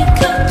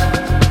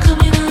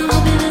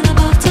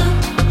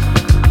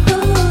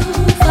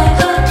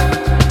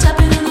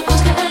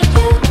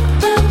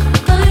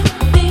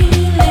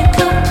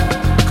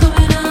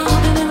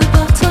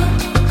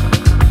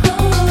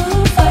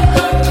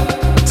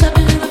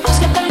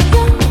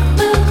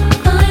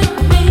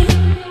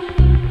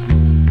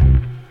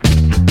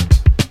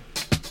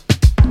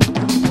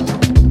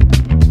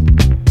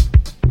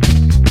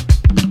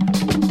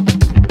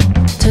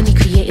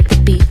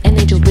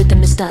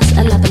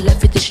 I love a love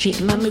through the street.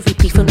 My movie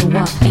beef on the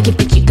wall. And give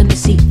the cute them a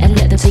seat and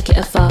let them take it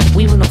afar.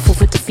 We will not fall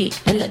for defeat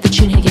and let the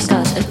tune hit your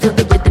scars and feel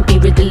the rhythm be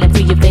riddling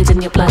through your veins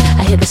and your blood.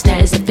 I hear the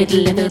snares and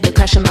fiddling, feel the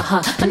crash in my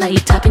heart. And now you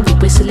tapping, you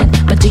whistling,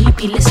 but do you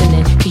be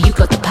listening? Cause you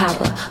got the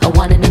power, a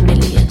 1 in a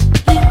million.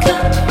 Link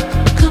up.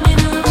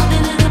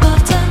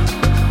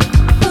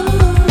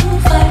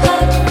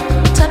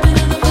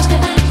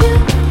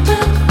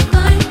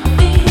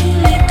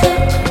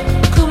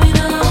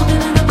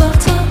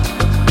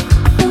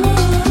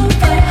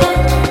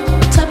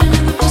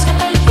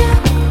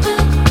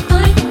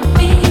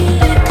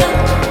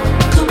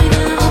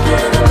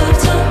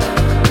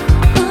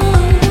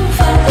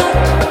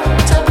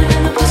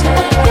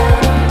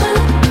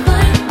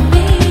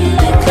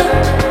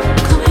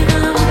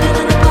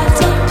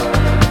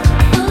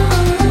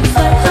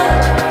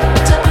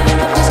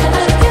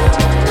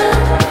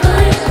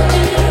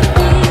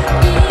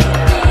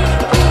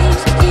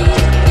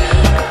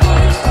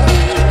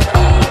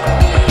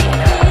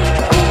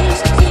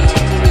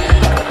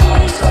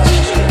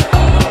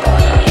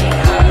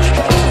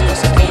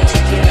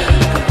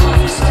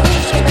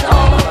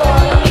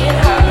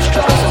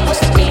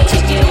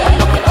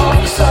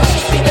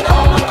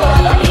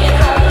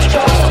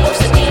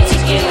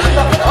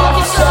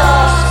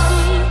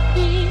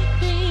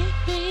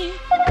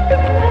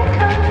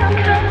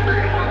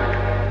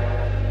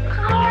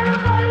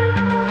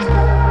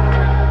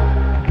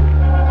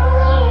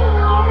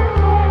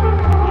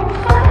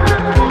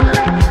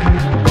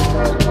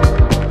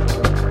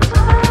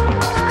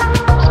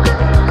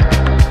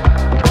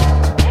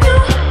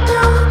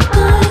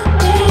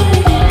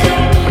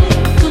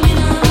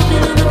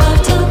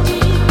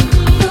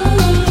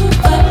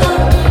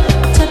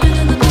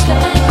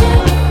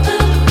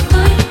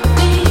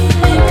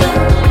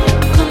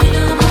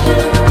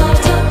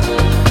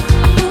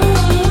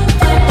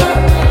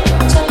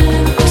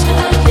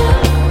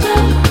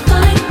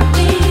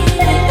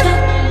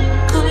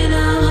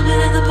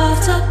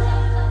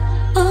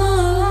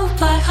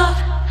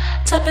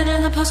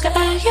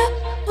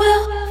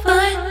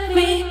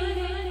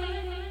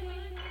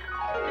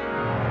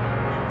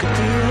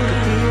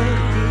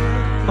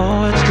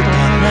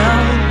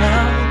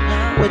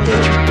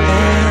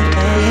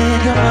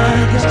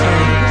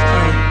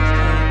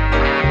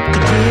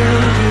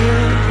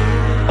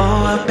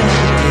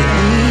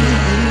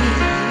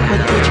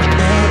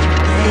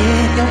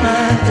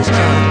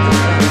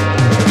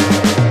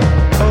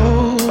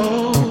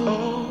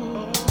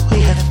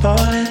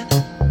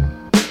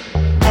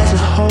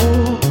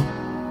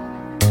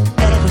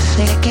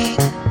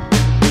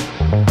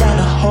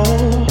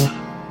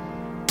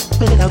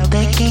 Without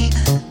thinking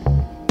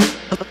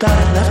about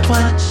our loved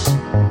ones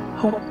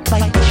who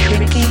might be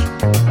breaking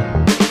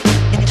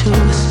into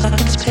a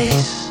sunken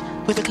space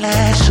with a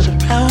glass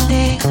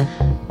surrounding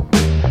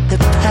the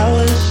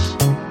powers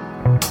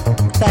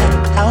that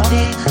are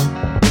clouding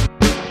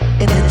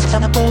in the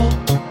temple,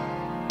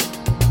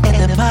 in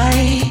the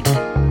mind.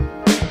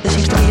 There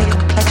seems to be a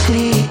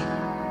complexity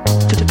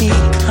to be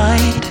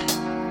kind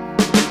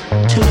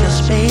to your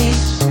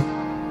space,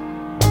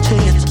 to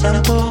your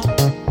temple,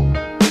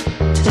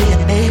 to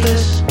your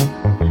neighbors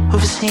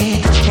who've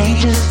seen the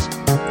changes.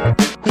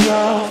 We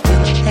all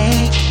feel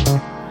change.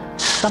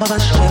 Some of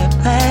us wear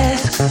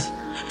masks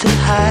to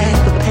hide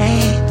the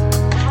pain,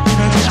 and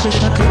I just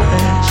wish I could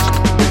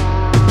ask.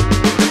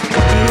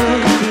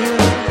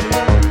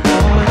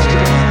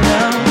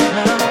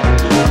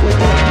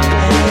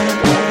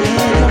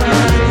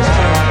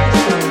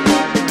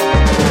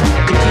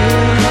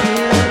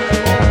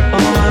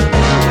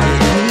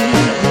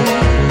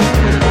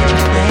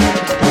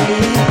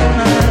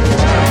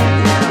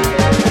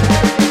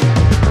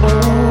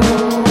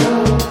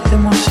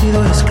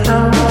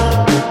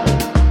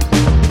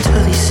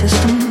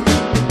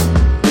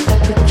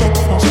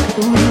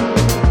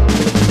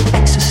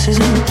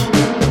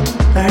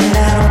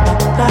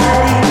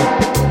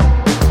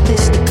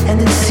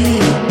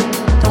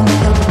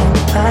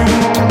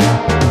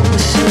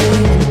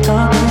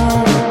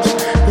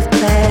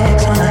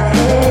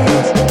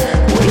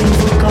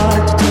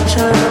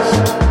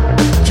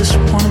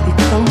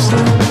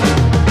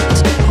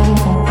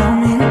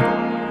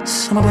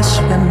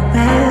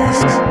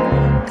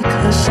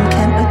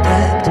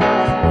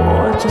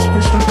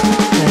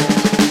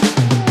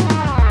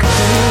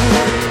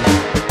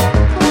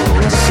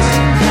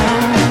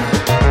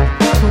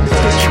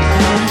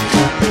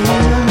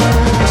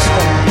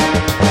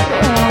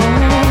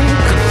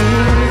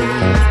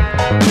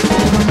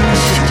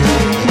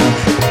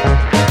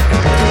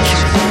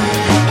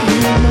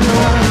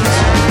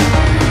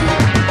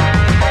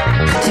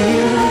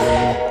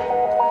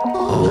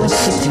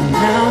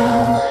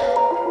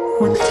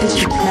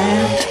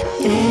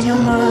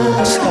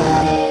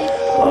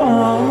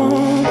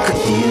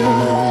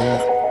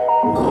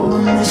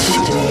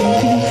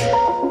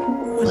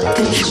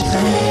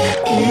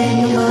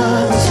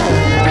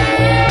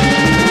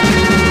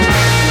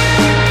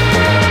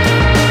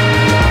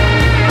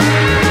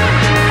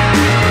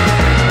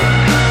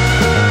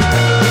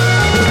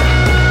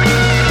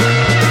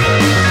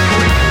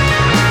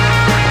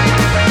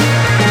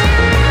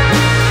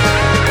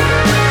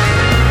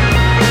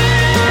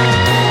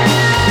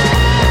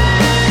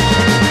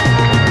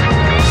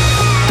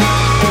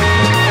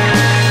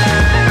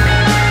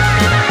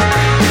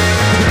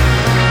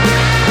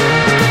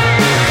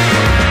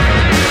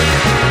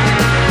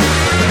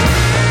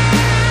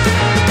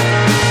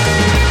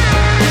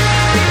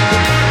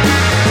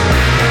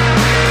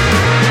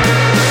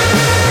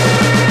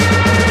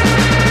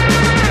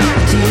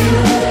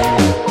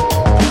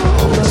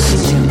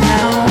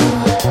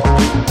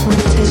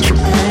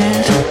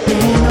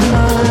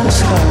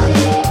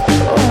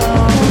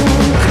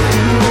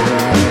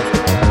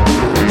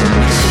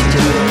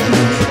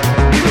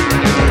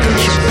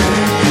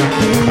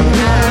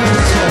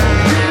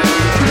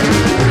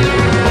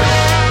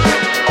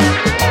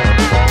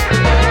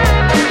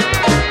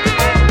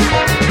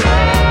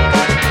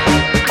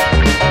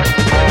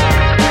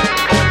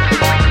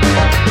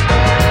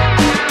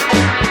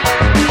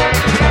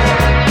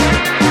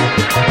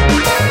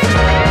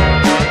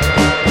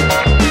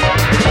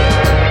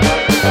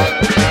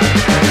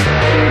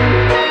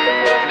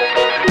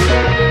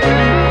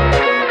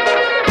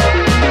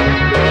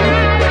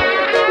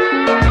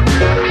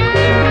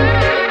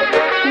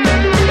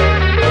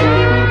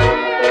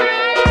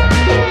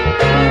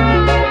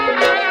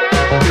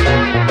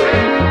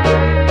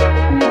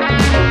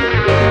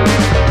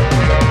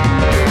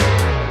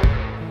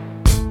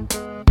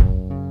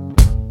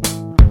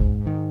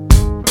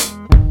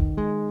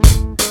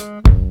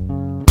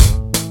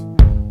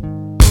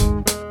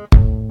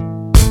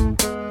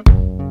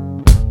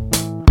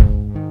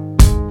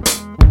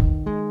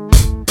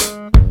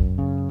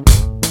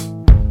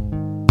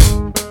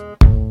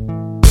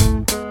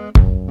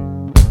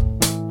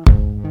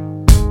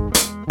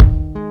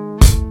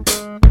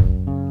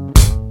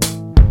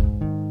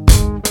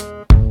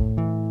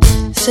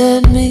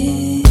 Send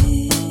me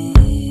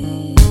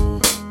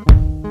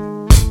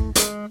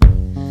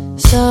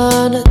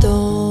sun at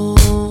dawn.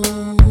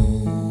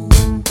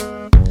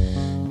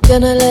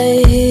 Gonna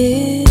lay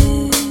here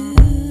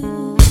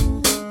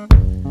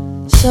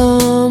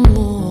some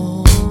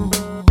more.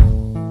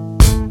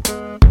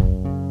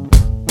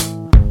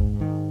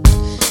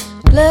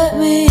 Let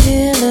me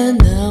heal and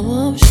now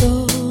I'm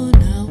sure,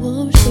 now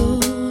I'm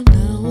sure,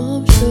 now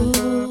I'm sure.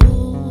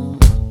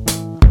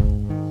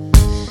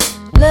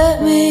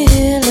 Let me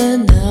heal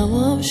and now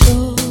I'm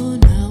sure,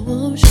 now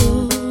I'm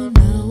sure,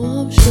 now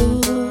I'm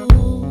sure.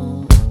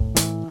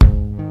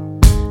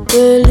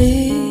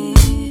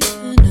 Believe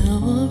and now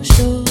I'm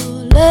sure.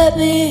 Let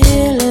me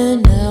heal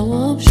and now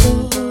I'm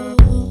sure,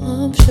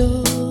 I'm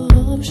sure,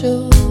 I'm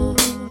sure.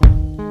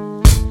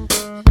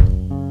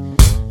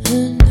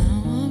 And now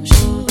I'm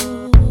sure.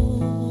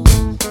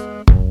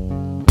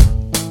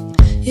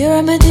 Your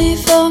remedy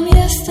from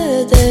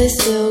yesterday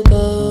still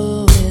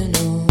going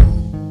on.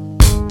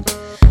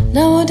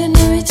 Now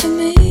ordinary to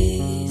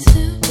me,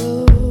 still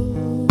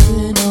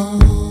going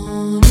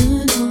on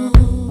and on and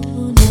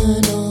on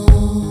and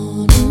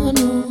on and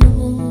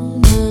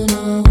on and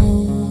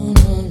on.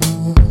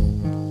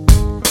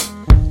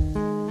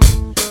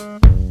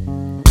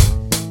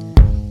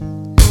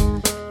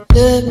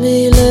 Let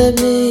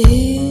me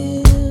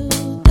heal,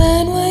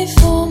 then wait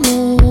for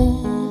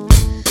more.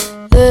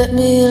 Let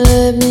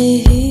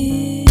me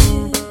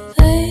heal,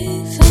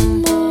 wait for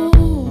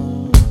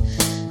more.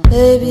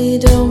 Baby,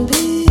 don't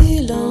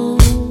be long.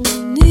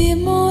 Need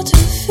more to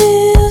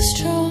feel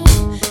strong.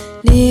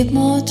 Need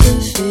more to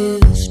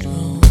feel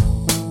strong.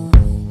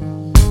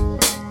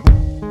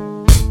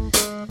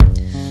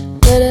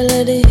 Better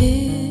let it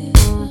heal.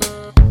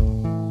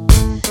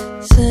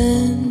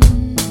 Send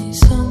me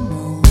some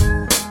more.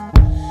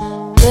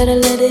 Better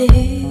let it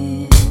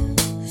heal.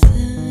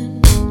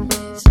 Send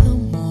me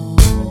some more.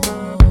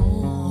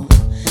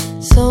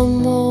 Some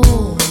more.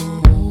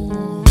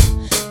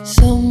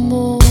 Some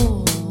more.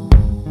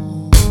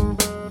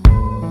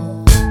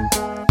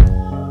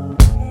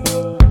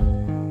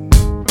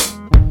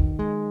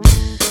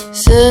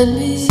 Send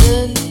me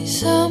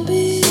some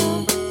beat.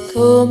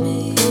 Call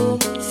me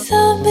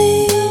some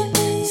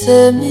beat.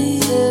 Send me,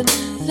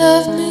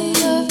 love me.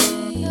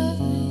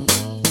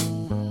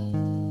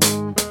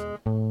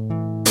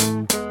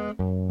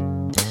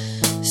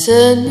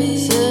 Send me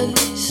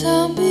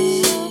some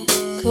beat.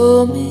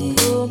 Call me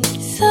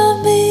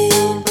some beat.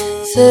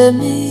 Send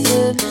me,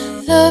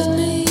 love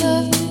me.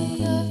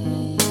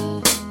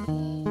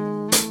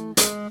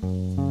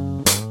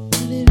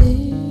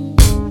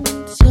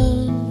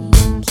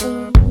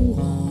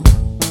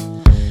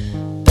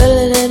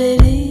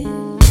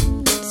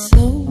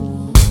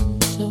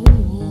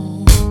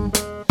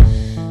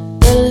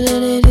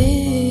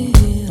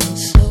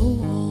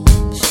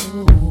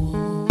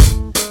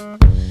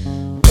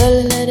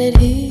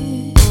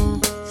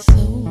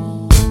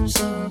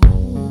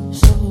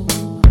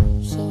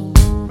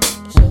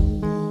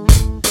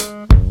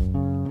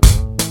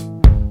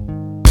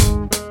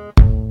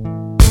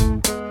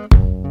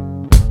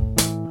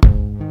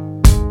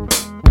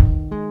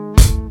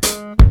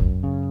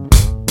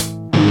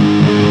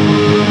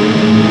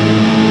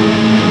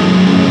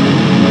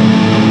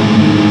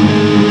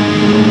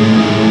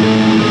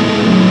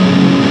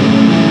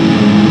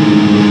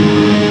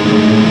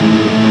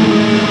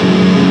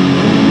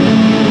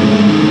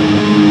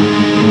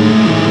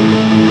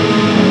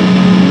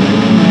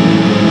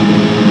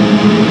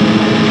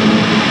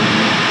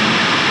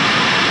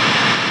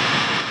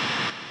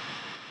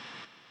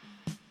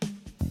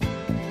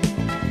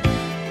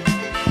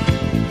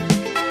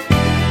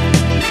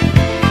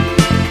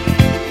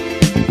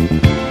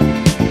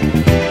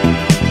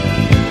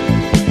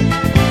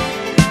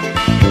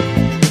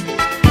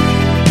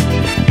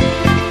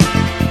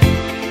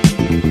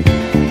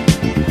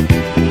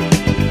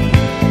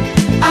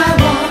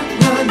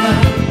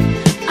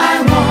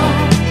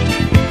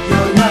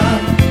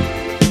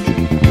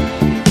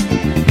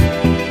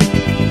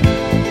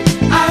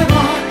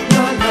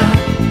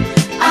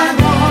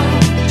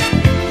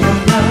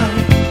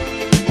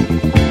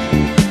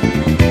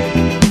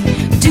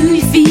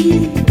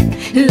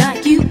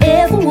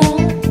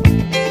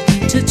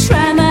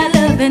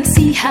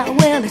 How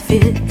well it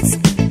fits.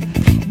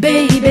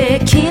 Baby,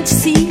 can't you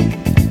see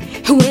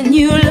when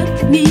you look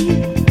at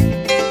me?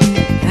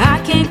 I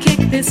can't kick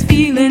this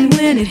feeling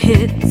when it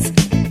hits.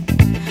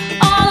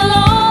 All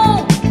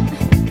alone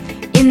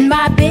in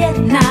my bed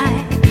at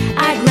night,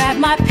 I grab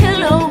my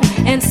pillow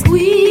and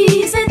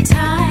squeeze it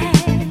tight.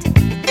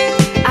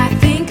 I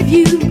think of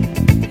you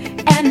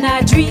and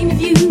I dream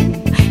of you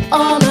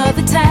all of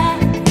the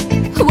time.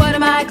 What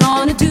am I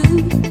gonna do?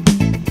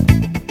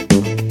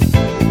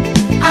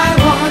 I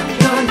want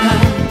your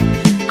love.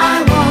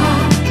 I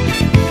want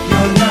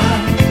your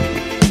love.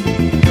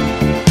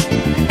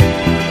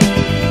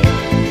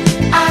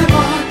 I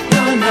want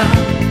your love.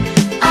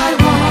 I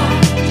want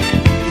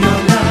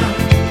your love.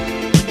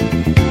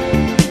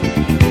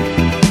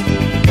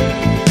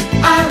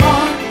 I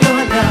want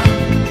your love.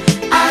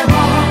 I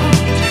want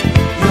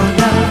your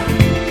love.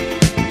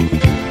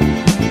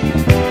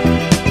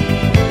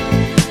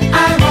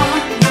 I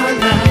want your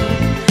love.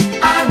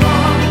 I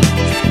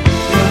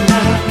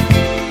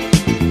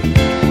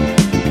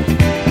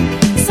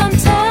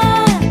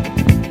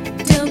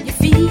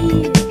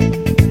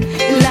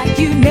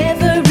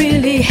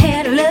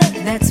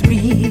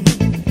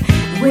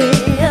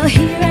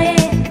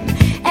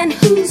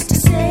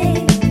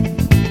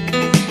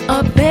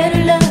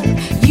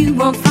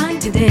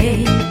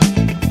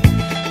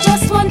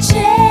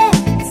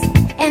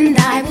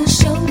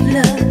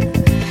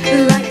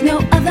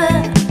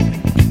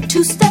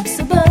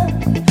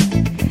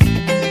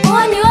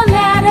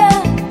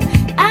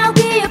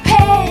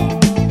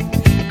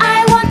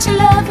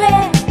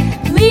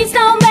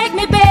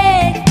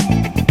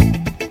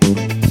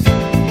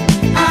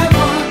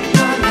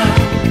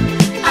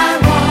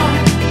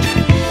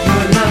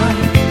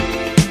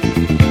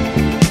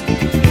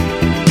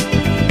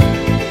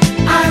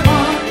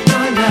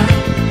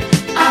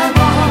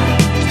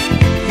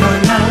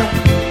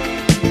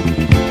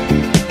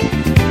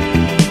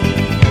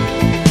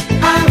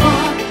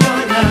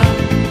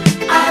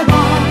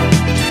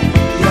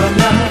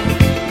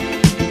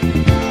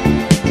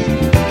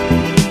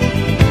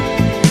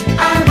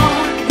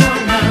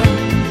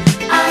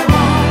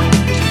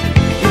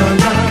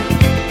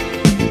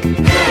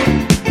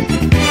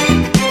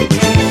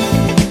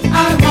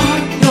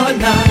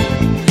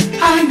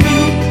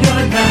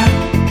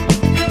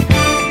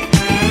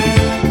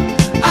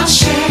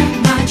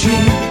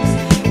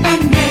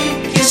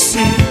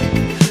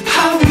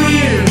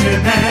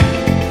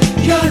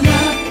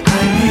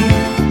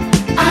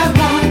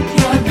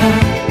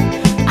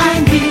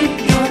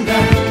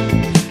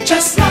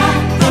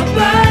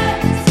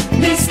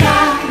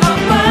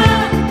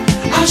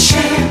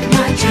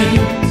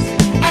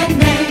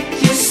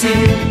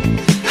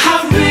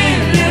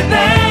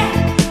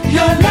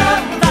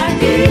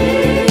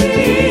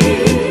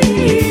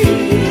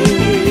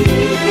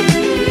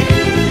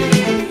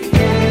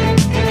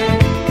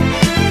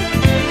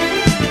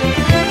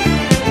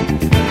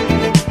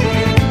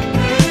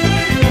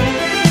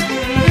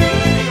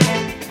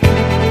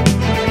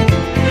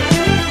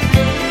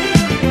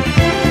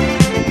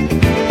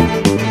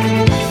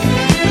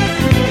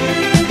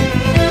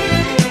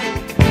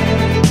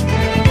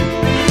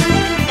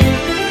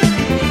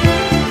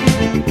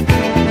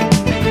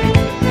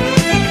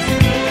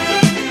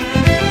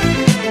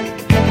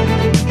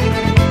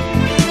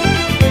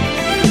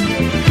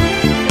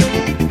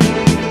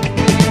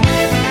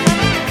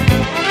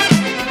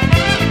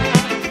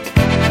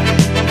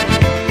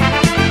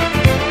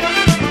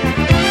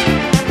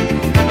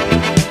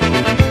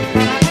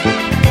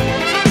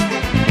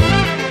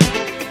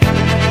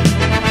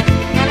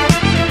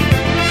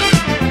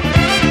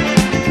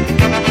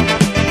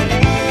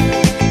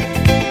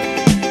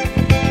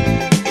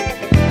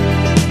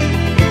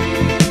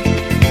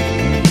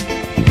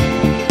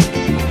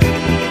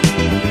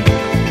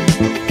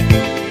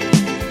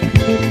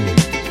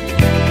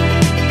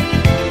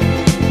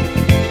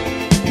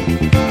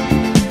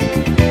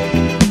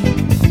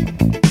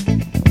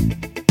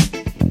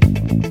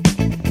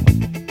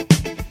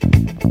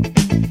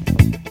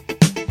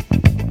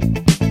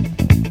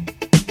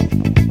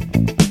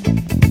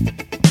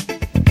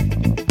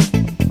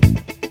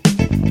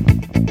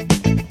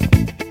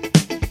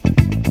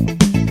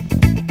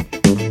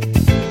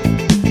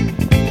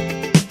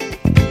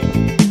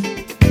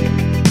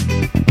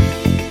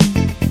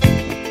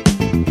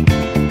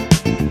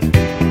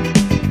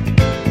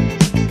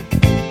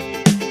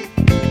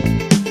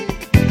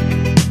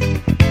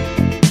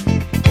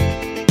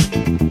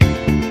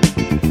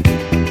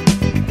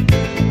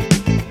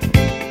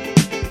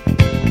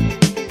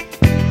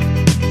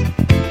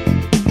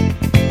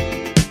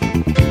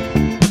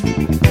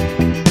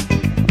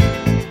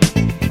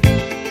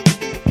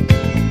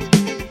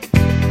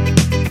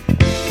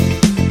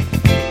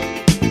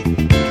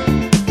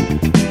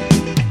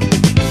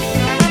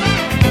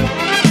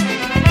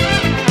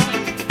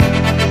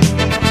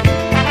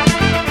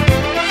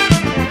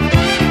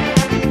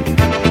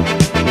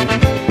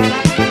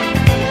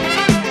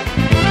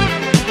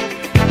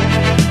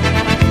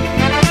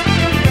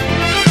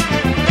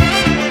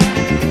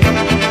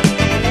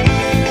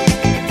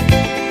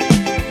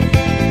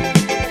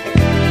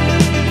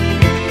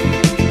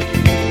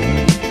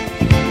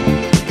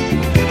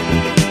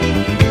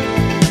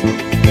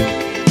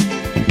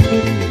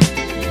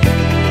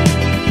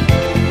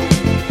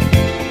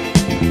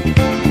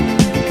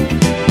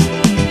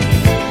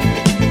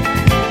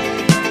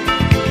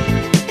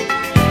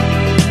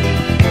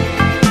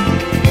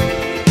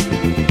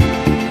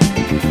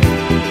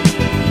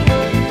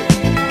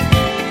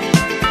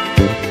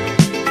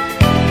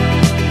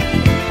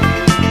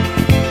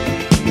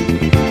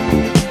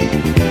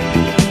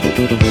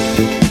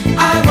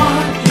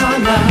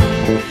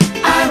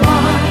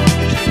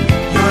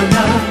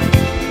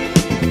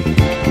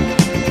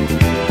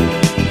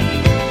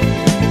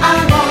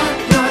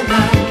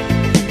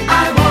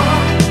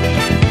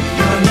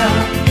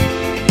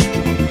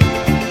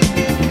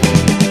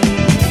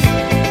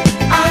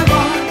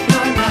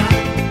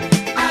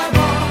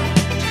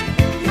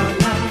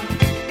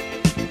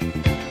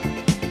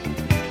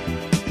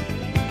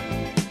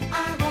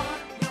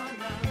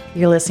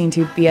You're listening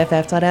to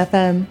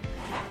BFF.FM,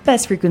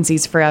 best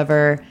frequencies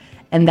forever.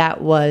 And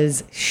that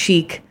was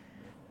Chic,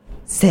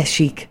 C'est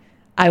Chic,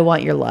 I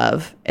Want Your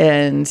Love.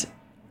 And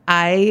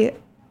I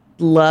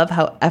love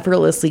how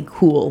effortlessly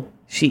cool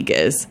Chic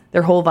is.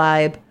 Their whole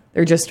vibe,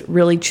 they're just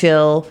really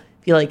chill.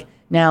 I feel like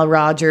Nile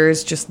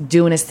Rodgers just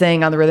doing his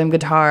thing on the rhythm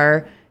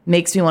guitar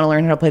makes me want to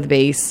learn how to play the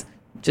bass.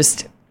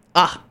 Just,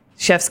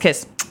 chef's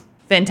kiss.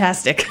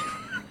 Fantastic.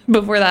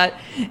 Before that,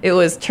 it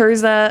was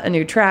Terza, a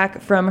new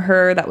track from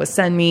her. That was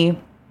Send Me.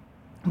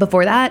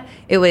 Before that,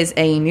 it was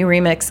a new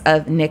remix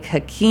of Nick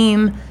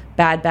Hakim,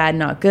 Bad Bad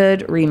Not Good,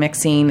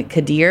 remixing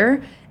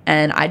Kadir.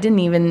 And I didn't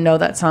even know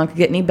that song could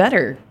get any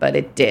better, but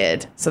it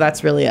did. So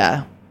that's really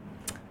a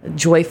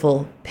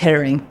joyful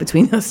pairing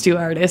between those two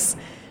artists.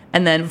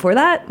 And then before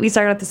that, we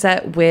started off the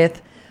set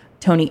with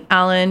Tony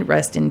Allen,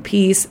 Rest in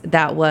Peace.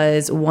 That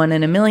was One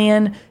in a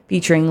Million,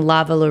 featuring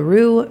Lava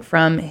LaRue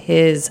from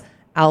his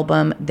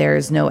album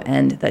There's No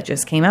End that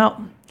just came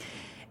out.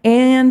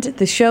 And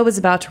the show is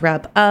about to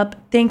wrap up.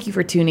 Thank you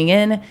for tuning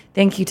in.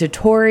 Thank you to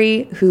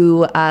Torrey,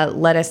 who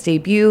let us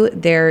debut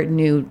their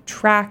new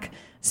track,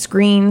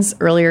 Screens,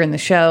 earlier in the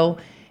show.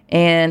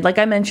 And like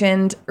I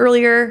mentioned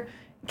earlier,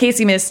 in case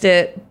you missed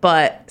it,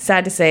 but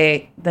sad to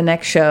say, the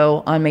next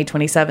show on May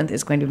 27th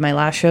is going to be my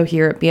last show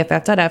here at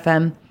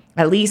BFF.FM,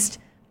 at least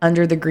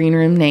under the Green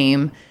Room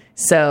name.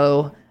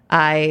 So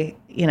I,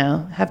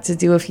 have to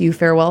do a few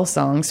farewell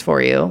songs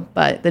for you.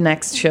 But the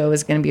next show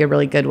is going to be a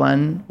really good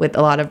one with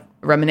a lot of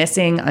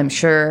reminiscing. I'm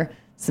sure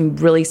some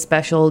really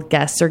special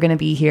guests are going to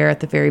be here at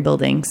the Ferry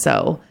Building.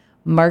 So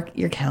mark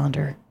your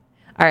calendar.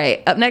 All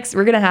right. Up next,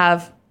 we're going to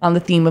have, on the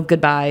theme of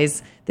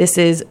goodbyes, this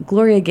is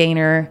Gloria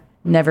Gaynor,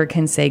 Never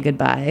Can Say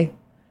Goodbye.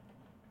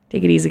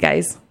 Take it easy,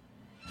 guys.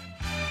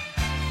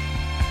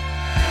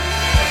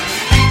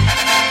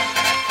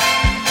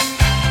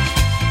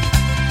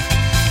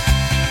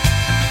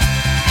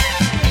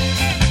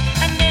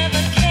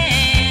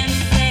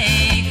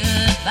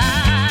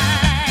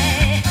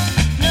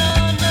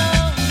 No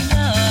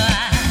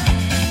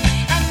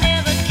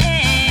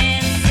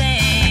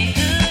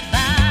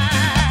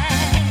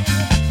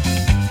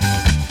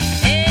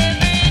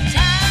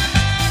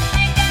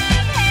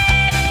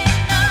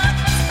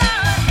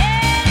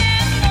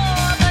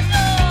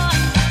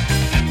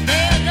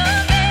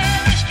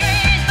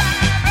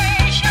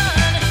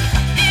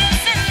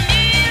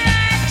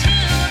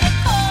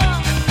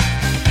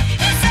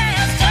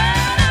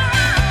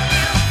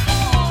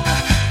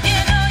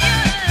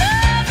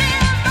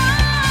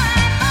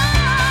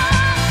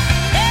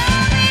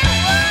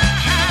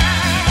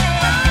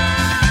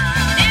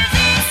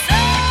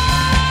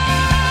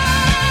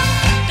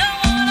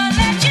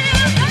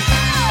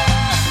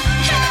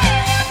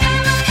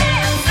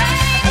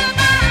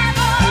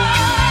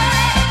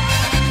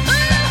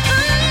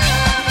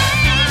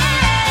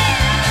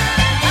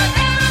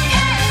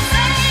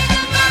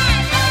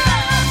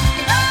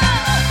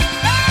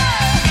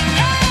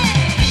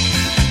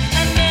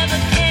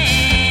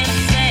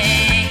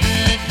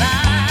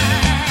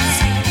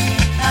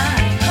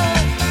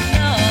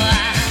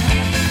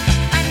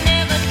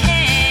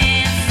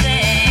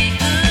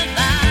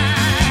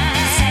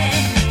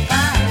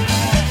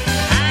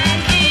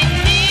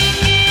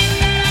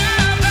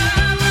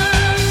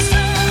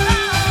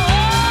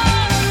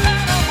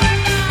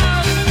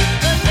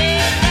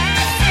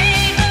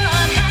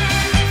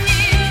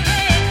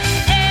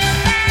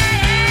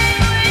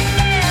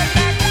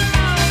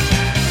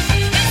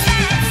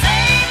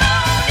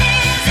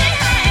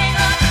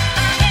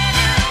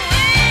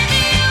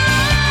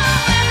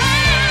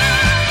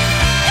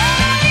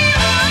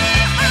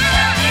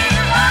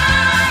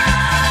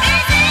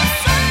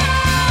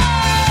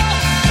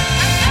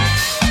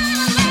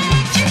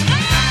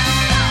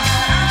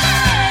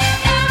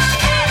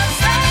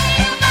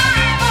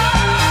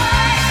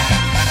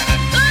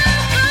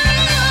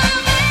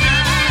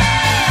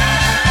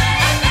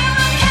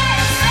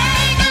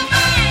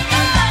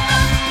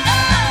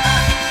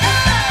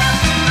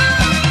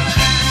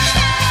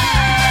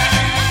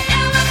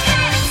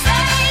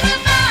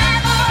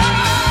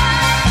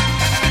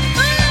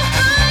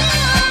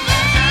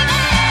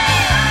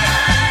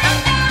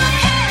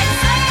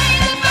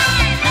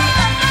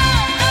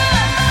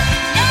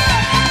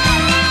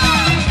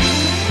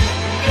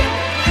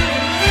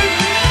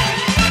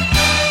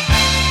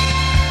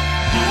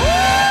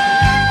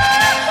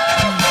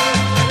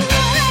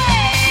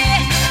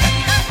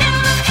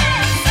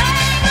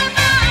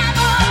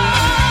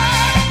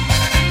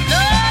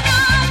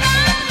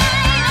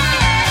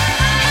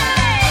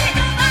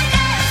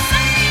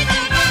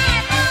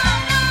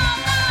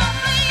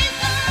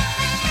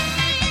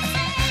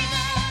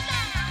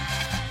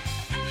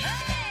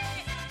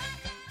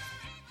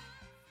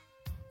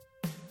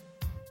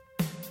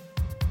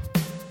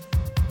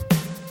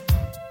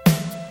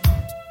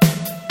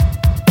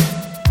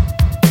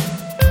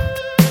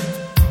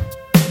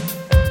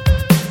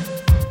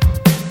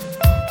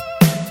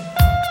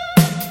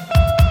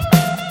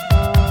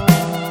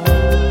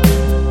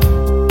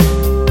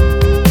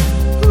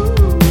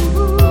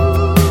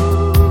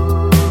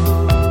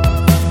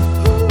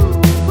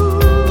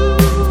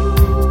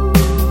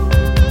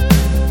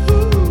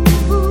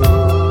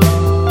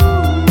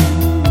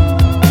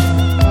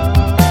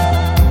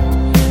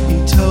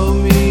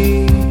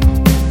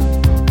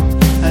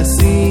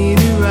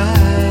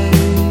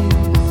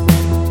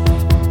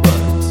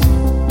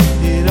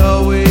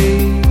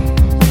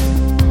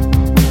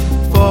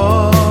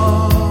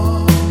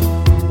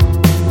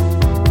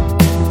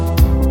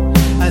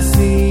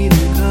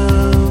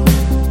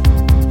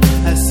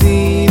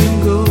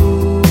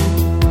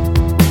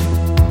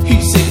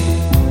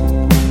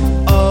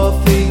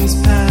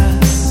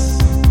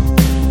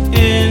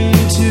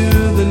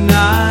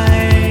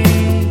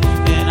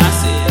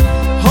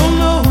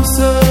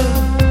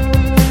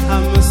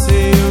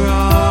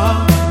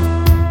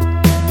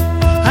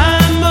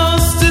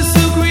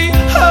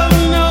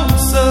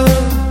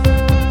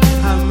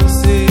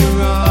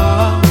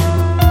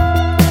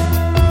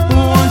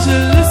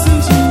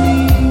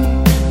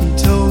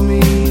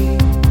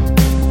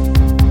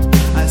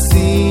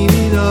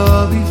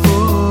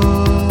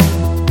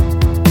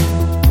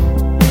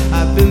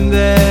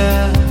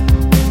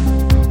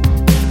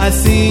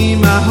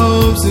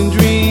hopes and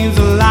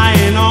dreams.